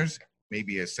beginners,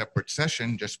 maybe a separate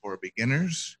session just for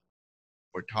beginners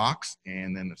for talks,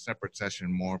 and then a separate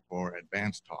session more for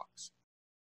advanced talks.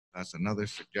 That's another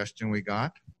suggestion we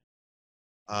got.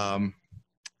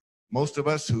 Most of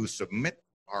us who submit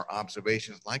our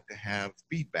observations like to have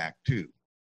feedback too.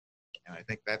 And I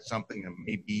think that's something that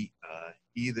maybe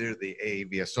either the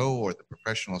AAVSO or the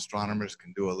professional astronomers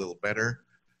can do a little better.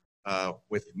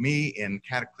 With me in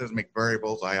cataclysmic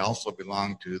variables, I also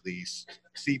belong to the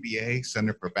CBA,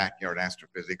 Center for Backyard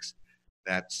Astrophysics.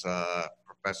 That's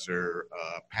Professor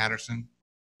Patterson,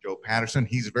 Joe Patterson.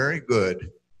 He's very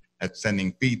good at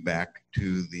sending feedback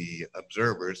to the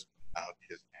observers about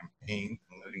his campaign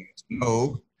and letting us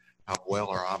know how well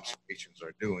our observations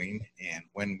are doing and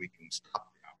when we can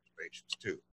stop the observations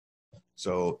too.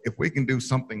 So if we can do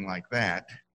something like that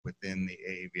within the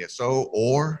AAVSO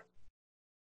or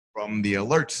from the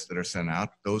alerts that are sent out,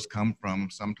 those come from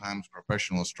sometimes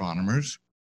professional astronomers.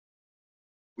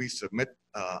 We submit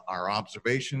our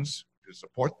observations to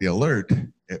support the alert.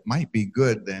 It might be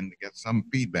good then to get some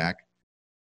feedback.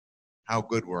 How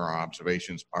good were our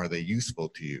observations? Are they useful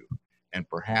to you? And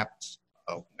perhaps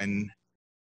when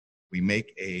we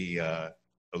make a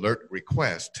alert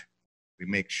request, we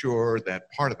make sure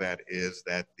that part of that is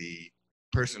that the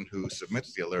person who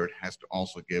submits the alert has to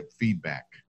also give feedback.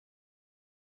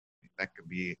 That could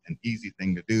be an easy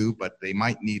thing to do, but they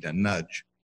might need a nudge.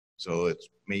 So it's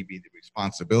maybe the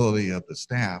responsibility of the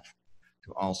staff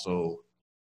to also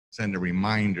send a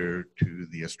reminder to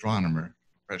the astronomer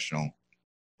professional.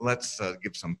 Let's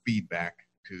give some feedback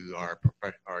to our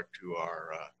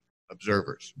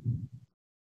observers.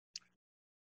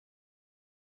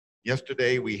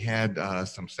 Yesterday we had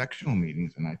some sectional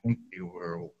meetings, and I think they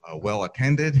were well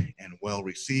attended and well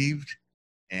received.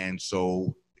 And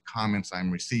so the comments I'm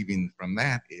receiving from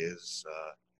that is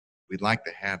we'd like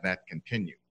to have that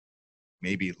continue.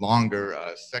 Maybe longer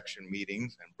section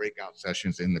meetings and breakout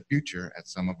sessions in the future at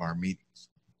some of our meetings.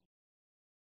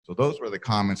 So those were the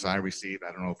comments I received.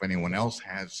 I don't know if anyone else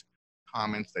has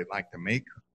comments they'd like to make,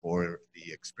 or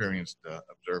the experienced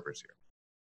observers here.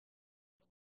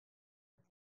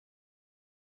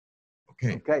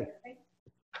 Okay. Okay.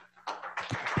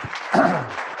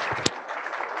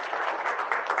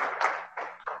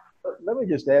 Let me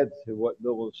just add to what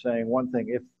Bill was saying. One thing,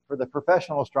 if for the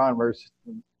professional astronomers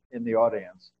in the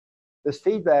audience, this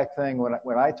feedback thing,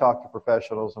 when I talked to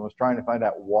professionals and was trying to find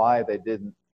out why they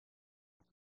didn't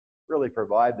really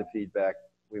provide the feedback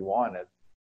we wanted,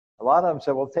 a lot of them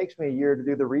said, well, it takes me a year to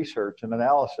do the research and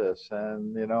analysis,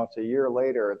 and you know, it's a year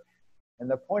later.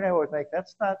 And the point I would make,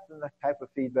 that's not the type of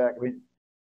feedback. I mean,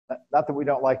 not that we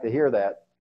don't like to hear that,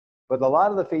 but a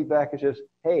lot of the feedback is just,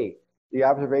 hey, the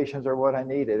observations are what I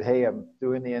needed. Hey, I'm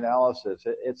doing the analysis.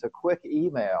 It's a quick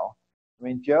email. I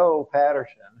mean, Joe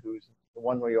Patterson, who's the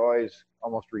one we always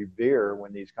almost revere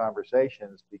when these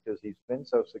conversations, because he's been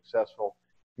so successful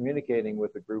communicating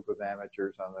with a group of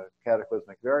amateurs on the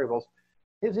cataclysmic variables,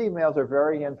 his emails are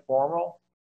very informal.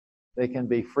 They can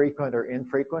be frequent or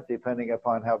infrequent depending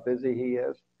upon how busy he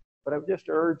is. But I've just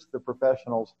urged the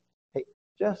professionals, hey,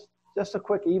 just a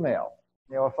quick email,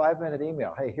 you know, a 5-minute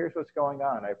email. Hey, here's what's going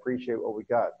on. I appreciate what we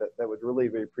got. That would really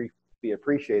be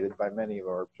appreciated by many of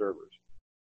our observers.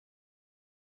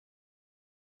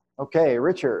 Okay,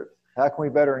 Richard, how can we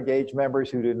better engage members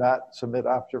who do not submit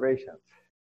observations?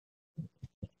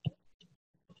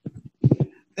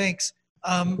 Thanks.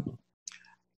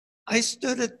 I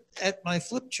stood at my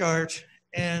flip chart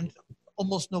and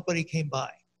almost nobody came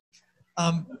by.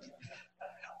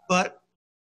 But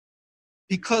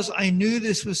because I knew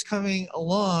this was coming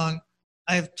along,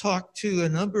 I've talked to a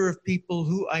number of people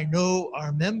who I know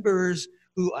are members,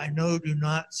 who I know do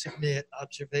not submit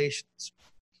observations.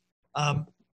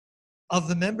 Of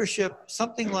the membership,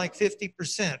 something like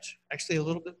 50%, actually a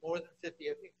little bit more than 50,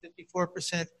 I think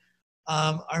 54%,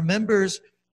 are members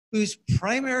whose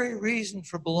primary reason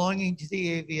for belonging to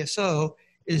the AVSO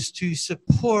is to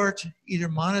support, either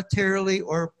monetarily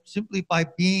or simply by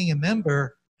being a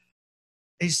member,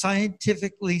 a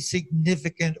scientifically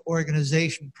significant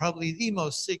organization, probably the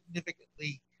most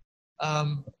significantly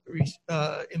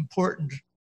important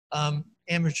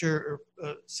amateur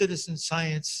or citizen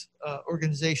science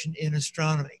organization in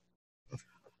astronomy.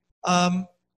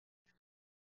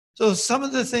 So some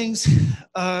of the things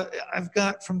I've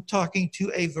got from talking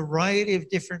to a variety of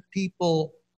different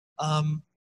people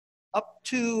up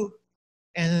to,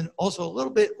 and then also a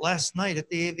little bit last night at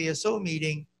the AVSO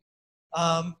meeting,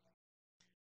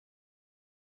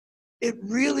 it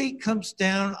really comes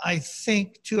down, I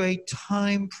think, to a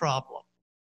time problem.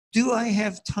 Do I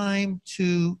have time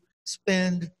to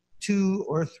spend 2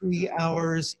 or 3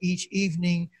 hours each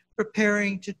evening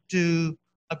preparing to do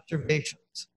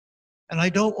observations? And I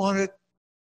don't want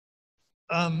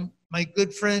to, my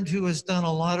good friend who has done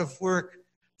a lot of work,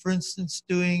 for instance,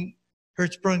 doing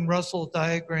Hertzsprung-Russell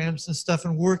diagrams and stuff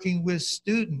and working with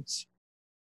students,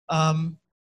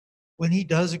 when he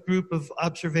does a group of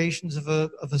observations of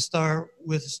a star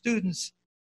with students,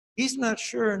 he's not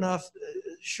sure enough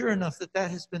that that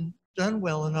has been done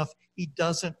well enough. He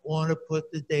doesn't want to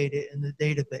put the data in the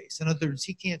database. In other words,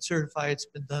 he can't certify it's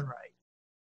been done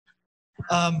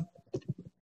right.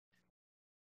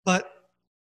 But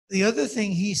the other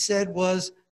thing he said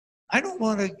was, I don't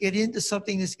want to get into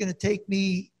something that's going to take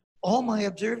me all my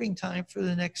observing time for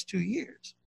the next 2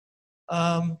 years.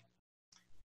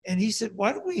 And he said,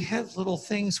 why don't we have little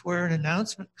things where an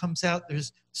announcement comes out,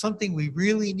 there's something we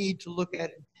really need to look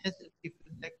at intensively for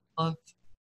the next month.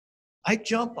 I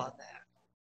jump on that.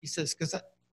 He says, because,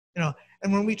 you know,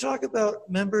 and when we talk about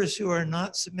members who are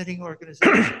not submitting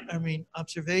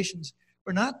observations,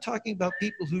 we're not talking about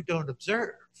people who don't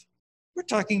observe. We're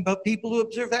talking about people who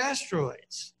observe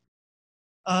asteroids,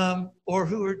 or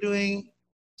who are doing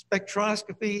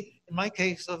spectroscopy, in my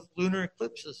case, of lunar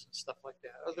eclipses and stuff like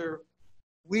that. Other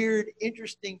weird,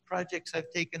 interesting projects I've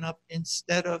taken up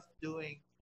instead of doing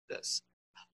this,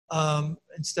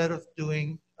 instead of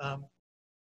doing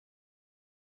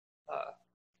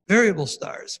variable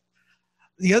stars.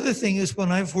 The other thing is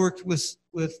when I've worked with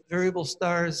variable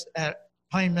stars at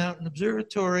Pine Mountain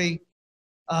Observatory,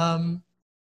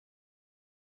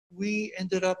 we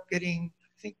ended up getting,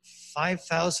 I think,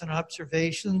 5,000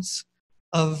 observations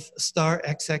of star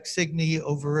XX Cygni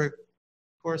over a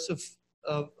course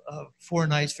of 4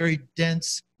 nights, very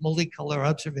dense multicolor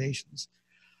observations.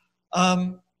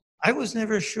 I was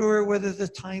never sure whether the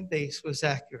time base was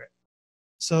accurate.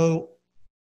 So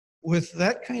with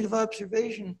that kind of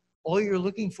observation, all you're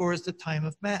looking for is the time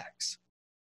of max.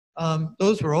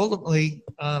 Those were ultimately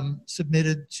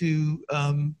submitted to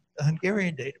the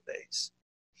Hungarian database.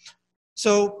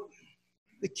 So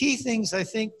the key things, I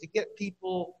think, to get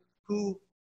people who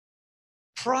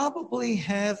probably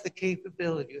have the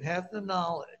capability, who have the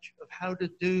knowledge of how to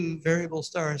do variable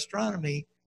star astronomy,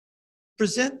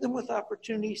 present them with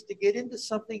opportunities to get into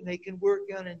something they can work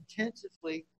on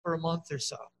intensively for a month or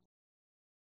so.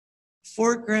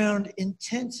 Foreground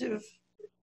intensive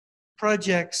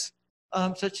projects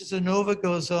such as ANOVA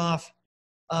goes off,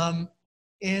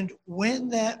 and when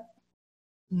that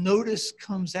notice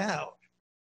comes out,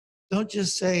 don't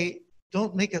just say,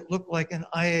 don't make it look like an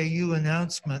IAU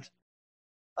announcement.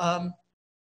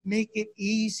 Make it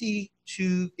easy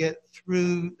to get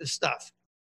through the stuff.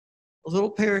 A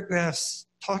little paragraphs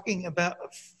talking about,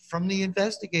 from the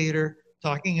investigator,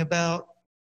 talking about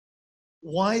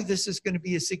why this is going to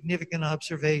be a significant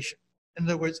observation. In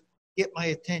other words, get my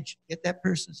attention, get that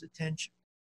person's attention.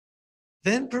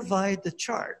 Then provide the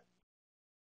chart,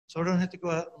 so I don't have to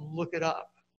go out and look it up.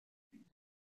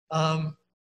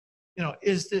 You know,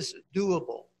 is this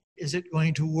doable? Is it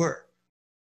going to work?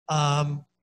 The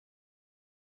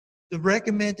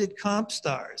recommended comp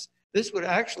stars. This would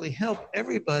actually help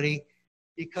everybody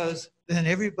because then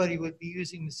everybody would be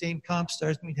using the same comp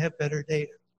stars and we'd have better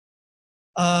data.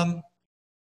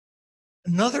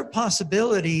 Another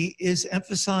possibility is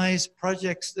emphasize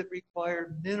projects that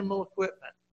require minimal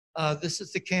equipment. This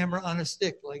is the camera on a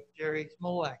stick like Jerry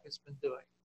Smolak has been doing.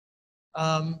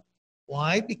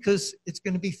 Why? Because it's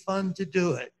going to be fun to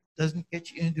do it. Doesn't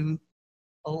get you into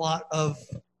a lot of,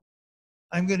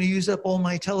 I'm going to use up all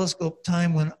my telescope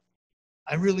time when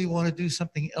I really want to do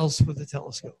something else with the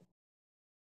telescope.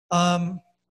 Coming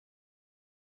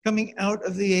out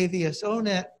of the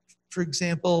AVSONet, for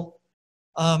example,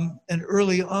 and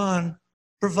early on,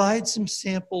 provide some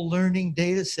sample learning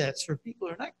data sets for people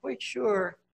who are not quite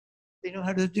sure they know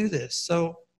how to do this.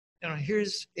 So, you know,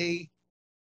 here's a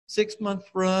 6-month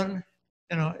run,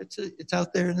 you know, it's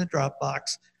out there in the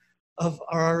Dropbox of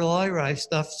our RLI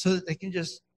stuff so that they can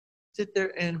just sit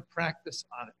there and practice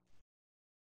on it.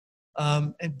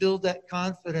 And build that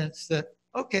confidence that,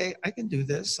 okay, I can do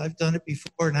this. I've done it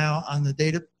before now on the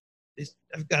data.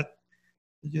 I've got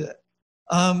to do that.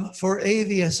 For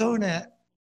AVSONet,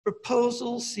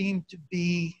 proposals seem to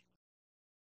be,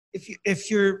 if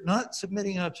you're not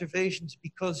submitting observations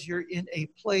because you're in a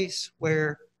place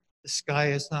where the sky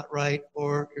is not right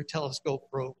or your telescope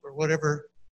broke or whatever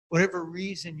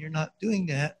reason you're not doing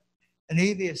that, an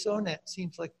AVSONet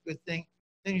seems like a good thing.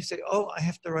 Then you say, oh, I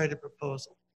have to write a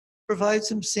proposal. Provide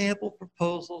some sample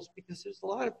proposals because there's a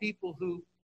lot of people who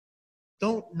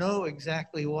don't know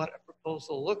exactly what a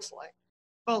proposal looks like.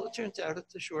 Well, it turns out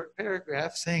it's a short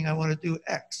paragraph saying I want to do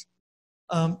X.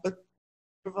 But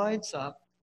provide some.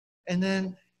 And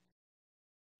then,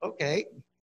 okay,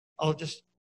 I'll just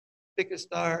pick a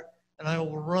star and I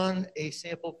will run a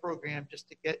sample program just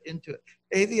to get into it.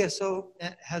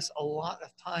 AVSONet has a lot of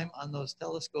time on those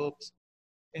telescopes.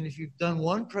 And if you've done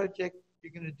one project,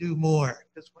 you're going to do more.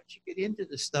 Because once you get into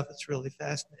this stuff, it's really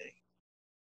fascinating.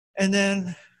 And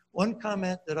then one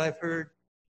comment that I've heard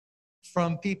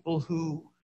from people who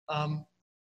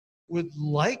would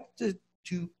like to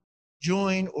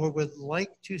join or would like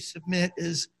to submit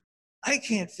is, I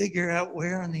can't figure out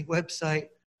where on the website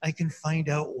I can find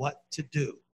out what to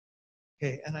do.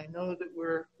 Okay, and I know that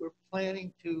we're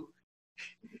planning to,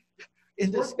 in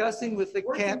discussing with the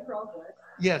CAP,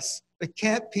 yes, the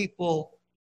CAP people,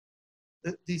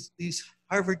 these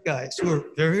Harvard guys who are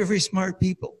very, very smart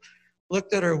people,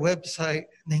 looked at our website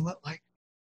and they went like,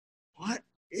 what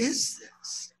is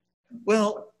this?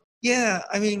 Well, yeah,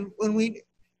 I mean,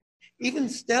 even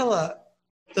Stella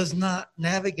does not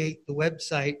navigate the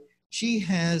website. She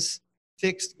has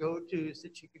fixed go-tos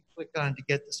that you can click on to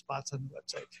get the spots on the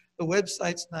website. The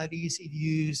website's not easy to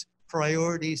use.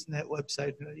 Priorities in that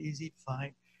website are not easy to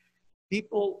find.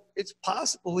 People, it's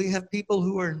possible we have people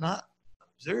who are not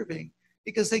observing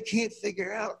because they can't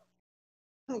figure out,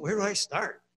 oh, where do I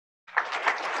start?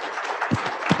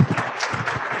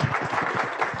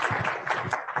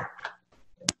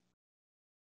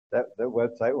 That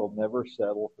website will never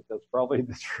settle, but that's probably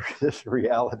this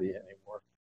reality anymore.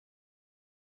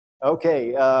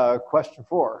 Okay, question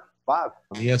 4, Bob.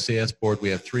 On the SAS board, we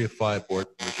have 3 of 5 board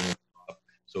members.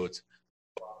 So it's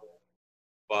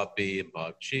Bob B and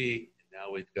Bob G. And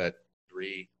now we've got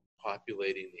 3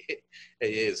 populating the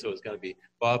AA, so it's going to be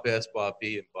Bob S, Bob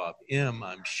B, and Bob M,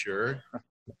 I'm sure.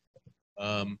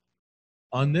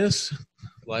 On this,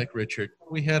 like Richard,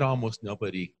 we had almost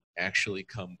nobody actually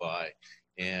come by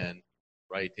and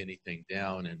write anything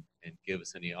down and give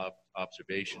us any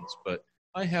observations, but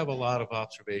I have a lot of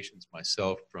observations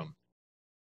myself from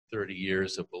 30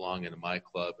 years of belonging to my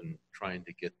club and trying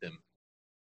to get them,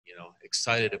 you know,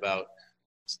 excited about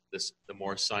this, the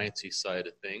more sciencey side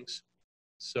of things.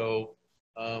 So,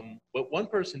 but one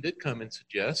person did come and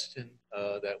suggest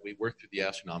that we work through the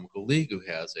Astronomical League, who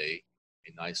has a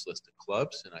nice list of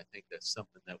clubs, and I think that's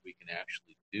something that we can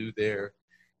actually do there,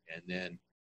 and then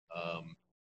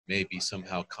maybe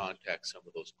somehow contact some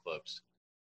of those clubs.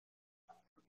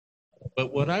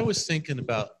 But what I was thinking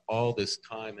about all this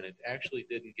time, and it actually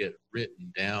didn't get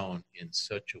written down in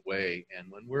such a way, and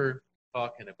when we're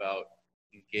talking about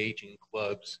engaging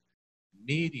clubs,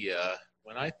 media,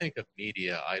 when I think of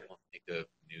media, I don't think of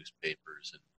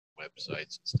newspapers and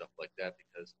websites and stuff like that,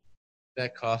 because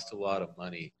that costs a lot of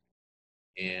money,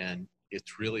 and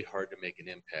it's really hard to make an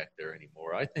impact there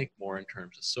anymore. I think more in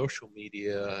terms of social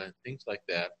media and things like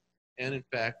that. And in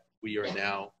fact, we are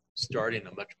now starting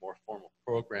a much more formal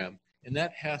program, and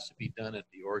that has to be done at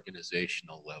the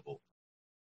organizational level.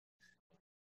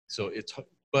 So it's,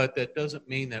 but that doesn't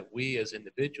mean that we as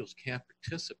individuals can't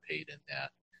participate in that.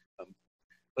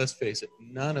 Let's face it,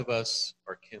 none of us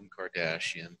are Kim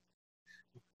Kardashian.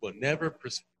 We'll never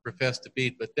profess to be,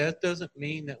 but that doesn't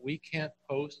mean that we can't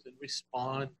post and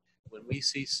respond when we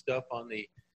see stuff on the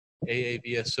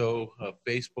AAVSO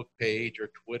Facebook page or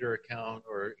Twitter account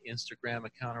or Instagram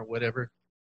account or whatever.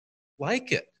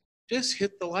 Like it. Just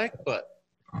hit the like button.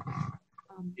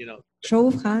 You know. Show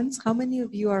of hands, how many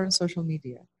of you are on social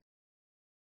media?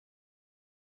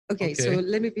 Okay, so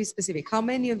let me be specific. How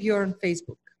many of you are on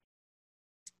Facebook?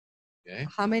 Okay.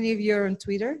 How many of you are on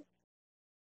Twitter?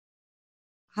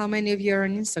 How many of you are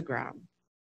on Instagram?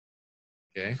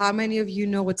 Okay. How many of you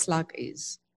know what Slack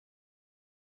is?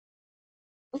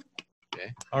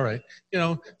 Okay. All right. You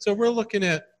know, so we're looking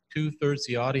at 2/3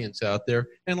 the audience out there,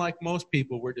 and like most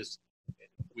people, we're just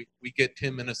we get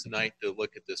 10 minutes a night to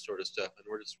look at this sort of stuff, and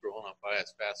we're just scrolling on by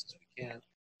as fast as we can.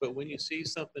 But when you see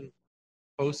something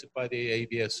posted by the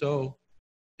AAVSO,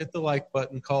 hit the like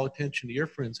button, call attention to your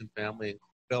friends and family and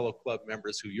fellow club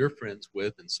members who you're friends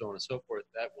with, and so on and so forth.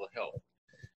 That will help.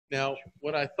 Now,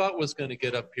 what I thought was going to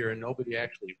get up here, and nobody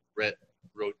actually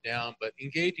wrote down, but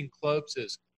engaging clubs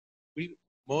is,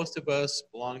 most of us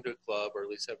belong to a club, or at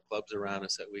least have clubs around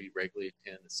us that we regularly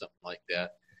attend, and something like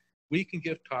that. We can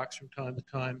give talks from time to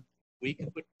time. We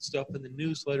can put stuff in the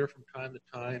newsletter from time to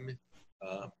time.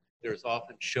 There's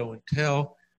often show and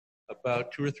tell.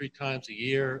 About 2 or 3 times a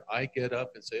year, I get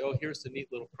up and say, oh, here's the neat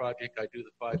little project. I do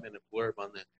the 5-minute blurb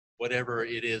on the whatever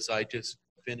it is I just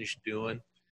finished doing.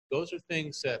 Those are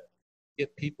things that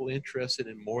get people interested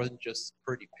in more than just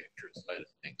pretty pictures side of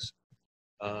things.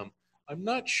 I'm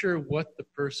not sure what the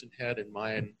person had in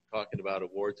mind talking about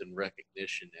awards and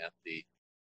recognition at the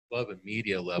club and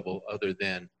media level, other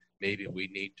than maybe we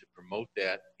need to promote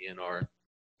that in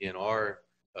our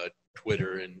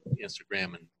Twitter and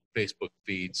Instagram and Facebook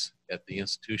feeds at the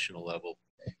institutional level.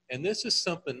 And this is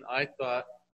something I thought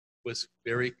was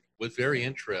very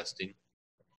interesting.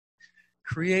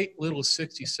 Create little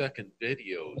 60-second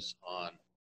videos on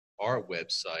our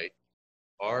website,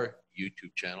 our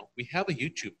YouTube channel. We have a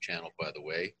YouTube channel, by the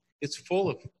way. It's full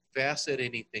of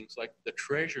fascinating things like the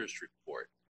Treasurer's Report.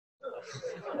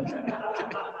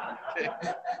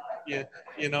 Yeah,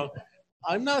 you know,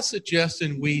 I'm not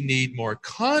suggesting we need more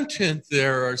content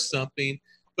there or something,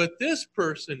 but this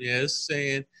person is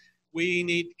saying we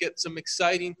need to get some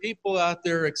exciting people out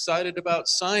there excited about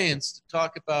science to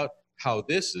talk about how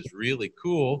this is really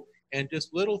cool, and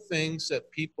just little things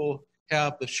that people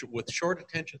have with short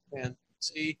attention spans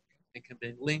see and can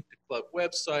be linked to club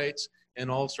websites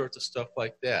and all sorts of stuff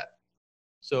like that.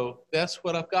 So that's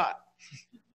what I've got.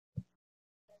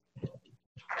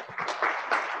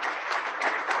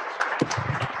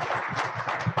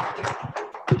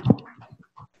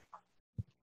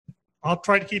 I'll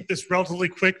try to keep this relatively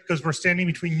quick because we're standing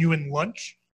between you and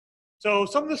lunch. So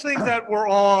some of the things that were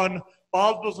on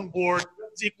Bob's Bulletin Board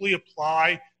equally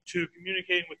apply to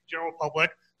communicating with the general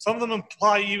public. Some of them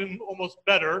apply even almost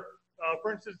better.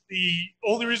 For instance, the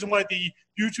only reason why the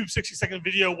YouTube 60-second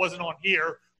video wasn't on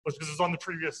here was because it was on the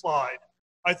previous slide.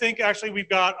 I think actually we've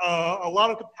got a lot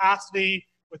of capacity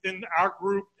within our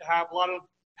group to have a lot of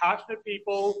passionate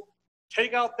people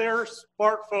take out their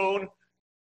smartphone,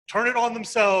 turn it on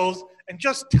themselves, and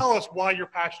just tell us why you're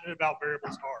passionate about variable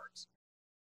stars.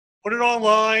 Put it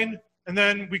online, and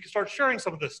then we can start sharing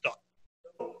some of this stuff.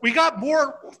 We had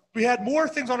more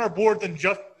things on our board than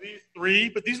just these three,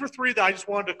 but these were three that I just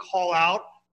wanted to call out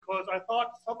because I thought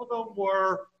some of them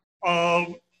were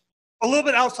a little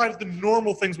bit outside of the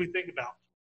normal things we think about.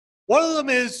 One of them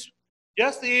is,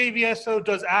 yes, the AAVSO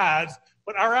does ads,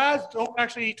 but our ads don't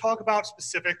actually talk about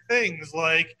specific things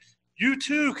like you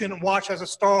too can watch as a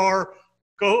star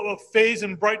go phase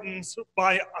and brightens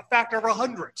by a factor of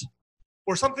 100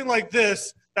 or something like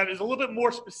this that is a little bit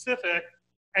more specific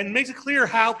and makes it clear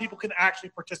how people can actually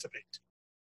participate.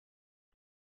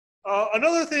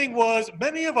 Another thing was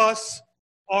many of us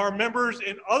are members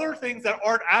in other things that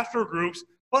aren't astro groups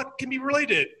but can be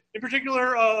related. In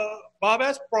particular, Bob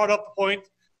S. brought up the point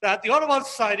that the Audubon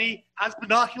Society has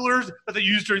binoculars that they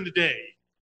use during the day.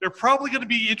 They're probably going to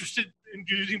be interested in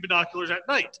using binoculars at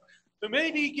night. So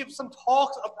maybe give some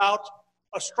talks about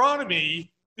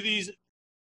astronomy to these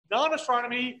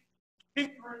non-astronomy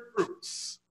ignorant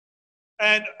groups.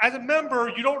 And as a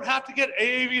member, you don't have to get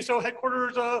AAVSO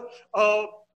headquarters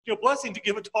blessing to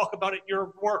give a talk about it in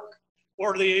your work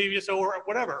or the AAVSO or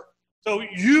whatever. So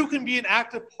you can be an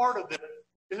active part of this.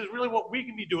 This is really what we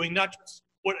can be doing, not just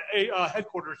what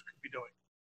headquarters could be doing.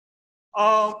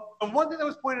 And one thing that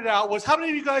was pointed out was, how many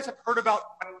of you guys have heard about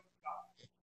Silent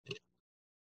Sky?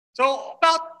 So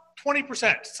about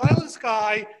 20%. Silent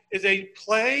Sky is a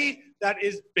play that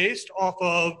is based off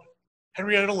of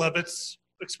Henrietta Leavitt's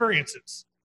experiences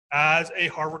as a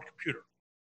Harvard computer.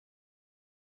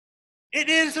 It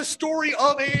is a story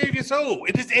of AAVSO.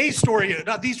 It is a story,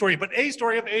 not the story, but a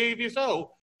story of AAVSO.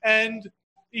 And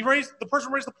the person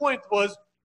who raised the point was,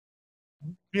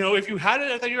 if you had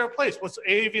it at your place, was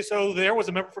AAVSO there? Was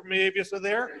a member from AAVSO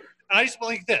there? And I just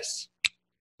went like this.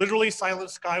 Literally, Silent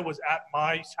Sky was at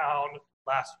my town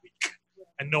last week.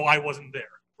 And no, I wasn't there.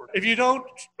 If you don't,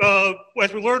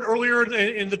 as we learned earlier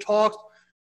in the talk,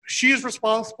 she is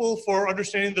responsible for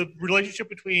understanding the relationship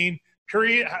between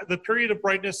the period of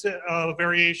brightness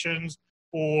variations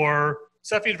or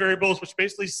Cepheid variables, which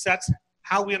basically sets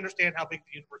how we understand how big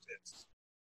the universe is.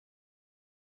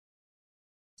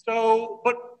 So,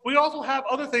 but we also have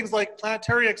other things like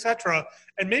planetaria, etc.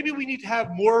 And maybe we need to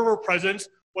have more of a presence,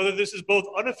 whether this is both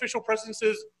unofficial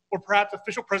presences or perhaps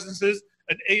official presences,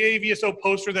 an AAVSO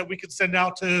poster that we could send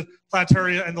out to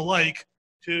planetaria and the like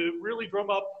to really drum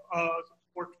up some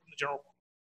support from the general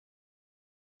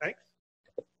public. Thanks.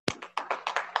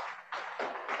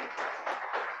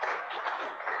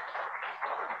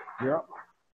 Yeah.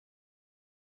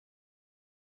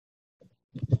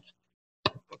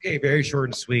 Okay, very short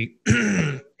and sweet.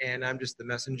 And I'm just the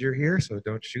messenger here, so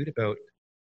don't shoot about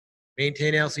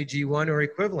maintain LCG1 or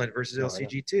equivalent versus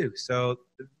LCG2. So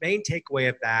the main takeaway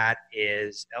of that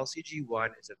is LCG1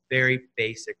 is a very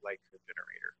basic light field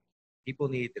generator. People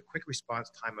need the quick response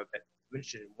time of it. I'm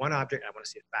interested in one object, I want to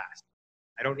see it fast.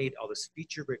 I don't need all this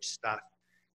feature-rich stuff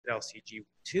that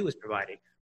LCG2 is providing.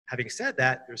 Having said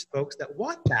that, there's folks that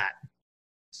want that.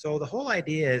 So the whole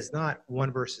idea is not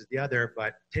one versus the other,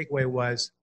 but takeaway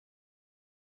was,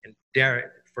 and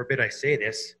dare forbid I say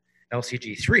this,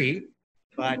 LCG3,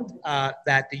 but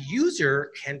that the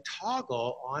user can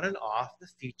toggle on and off the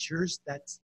features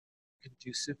that's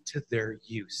conducive to their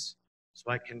use.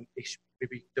 So I can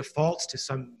maybe defaults to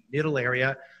some middle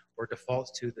area or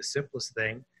defaults to the simplest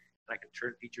thing, and I can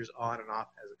turn features on and off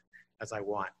as I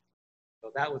want.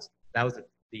 So that was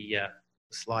the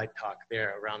slide talk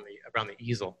there around the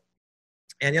easel.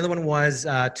 And the other one was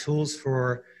tools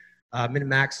for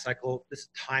min-max cycle, this is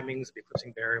timings of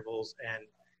eclipsing variables and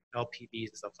LPBs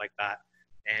and stuff like that,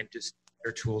 and just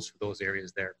their tools for those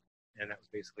areas there. And that was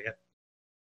basically it.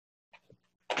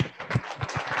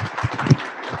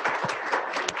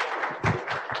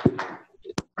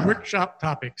 Workshop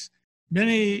topics.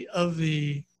 Many of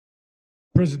the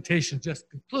presentations just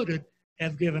concluded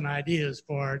have given ideas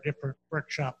for our different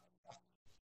workshop.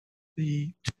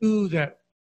 The two that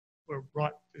were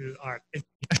brought to our attention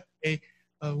yesterday,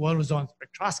 one was on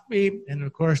spectroscopy, and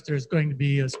of course there's going to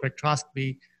be a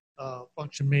spectroscopy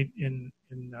function made in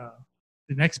the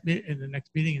next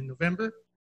meeting in November.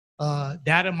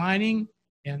 Data mining,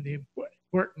 and the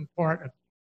important part of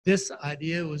this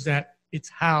idea was that it's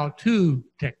how-to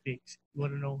techniques. You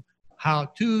want to know how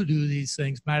to do these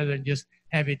things rather than just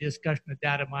have a discussion of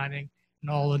data mining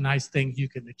and all the nice things you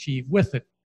can achieve with it.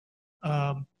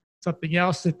 Something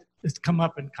else that has come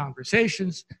up in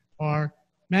conversations are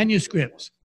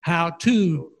manuscripts, how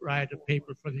to write a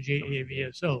paper for the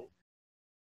JAVSO.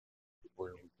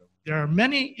 There are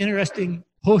many interesting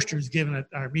posters given at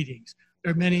our meetings.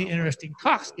 There are many interesting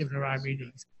talks given at our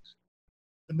meetings.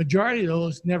 The majority of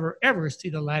those never ever see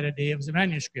the light of day as a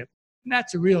manuscript. And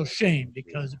that's a real shame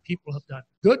because the people have done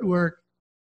good work,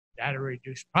 data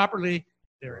reduced properly,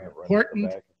 they're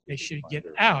important, they should get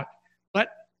out. But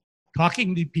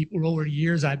talking to people over the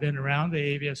years I've been around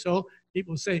the AVSO,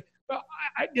 people say, well,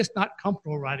 I'm just not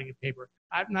comfortable writing a paper.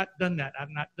 I've not done that. I've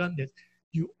not done this.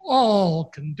 You all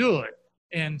can do it.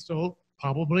 And so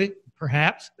probably,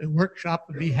 perhaps, a workshop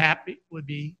would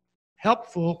be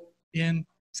helpful in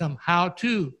some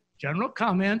how-to general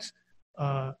comments,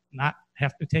 not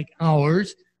have to take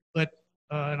hours, but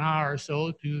an hour or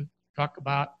so to talk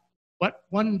about what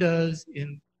one does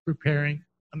in preparing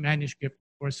a manuscript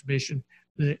for submission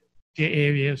to the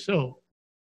JAVSO.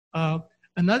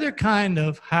 Another kind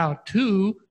of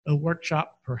how-to, a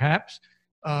workshop perhaps,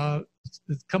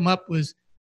 that's come up was,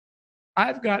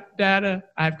 I've got data,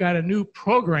 I've got a new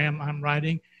program I'm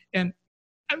writing, and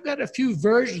I've got a few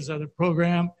versions of the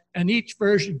program, and each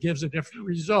version gives a different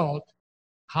result.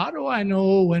 How do I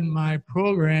know when my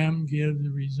program gives the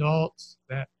results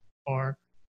that are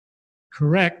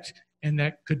correct and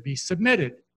that could be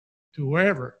submitted to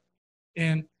wherever?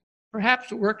 And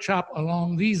perhaps a workshop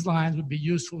along these lines would be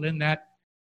useful in that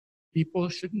people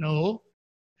should know,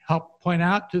 help point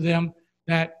out to them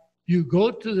that you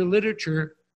go to the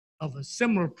literature of a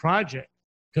similar project,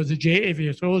 because the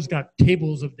JAVSO has got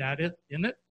tables of data in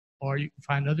it, or you can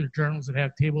find other journals that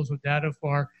have tables of data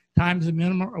for times the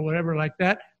minimum or whatever like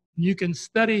that. You can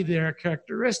study their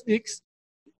characteristics.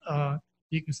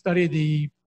 You can study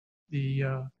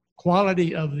the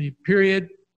quality of the period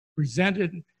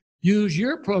presented. Use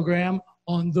your program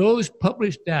on those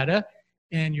published data,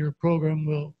 and your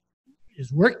program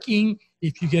is working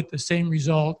if you get the same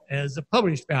result as the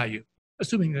published value,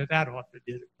 assuming that that author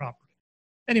did it properly.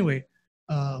 Anyway,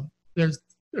 there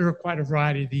are quite a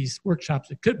variety of these workshops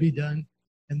that could be done,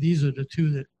 and these are the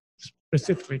two that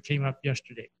specifically came up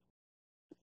yesterday.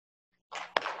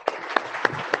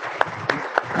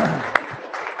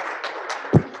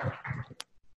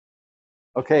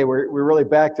 Okay, we're really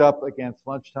backed up against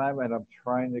lunchtime, and I'm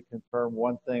trying to confirm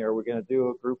one thing. Are we going to do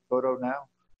a group photo now?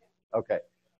 Okay,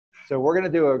 so we're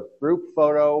going to do a group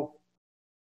photo.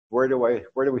 Where do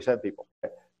we send people?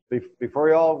 Before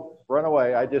you all run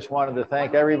away, I just wanted to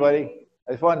thank everybody.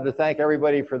 I just wanted to thank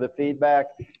everybody for the feedback.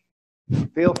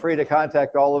 Feel free to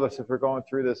contact all of us if we're going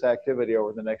through this activity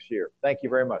over the next year. Thank you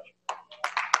very much.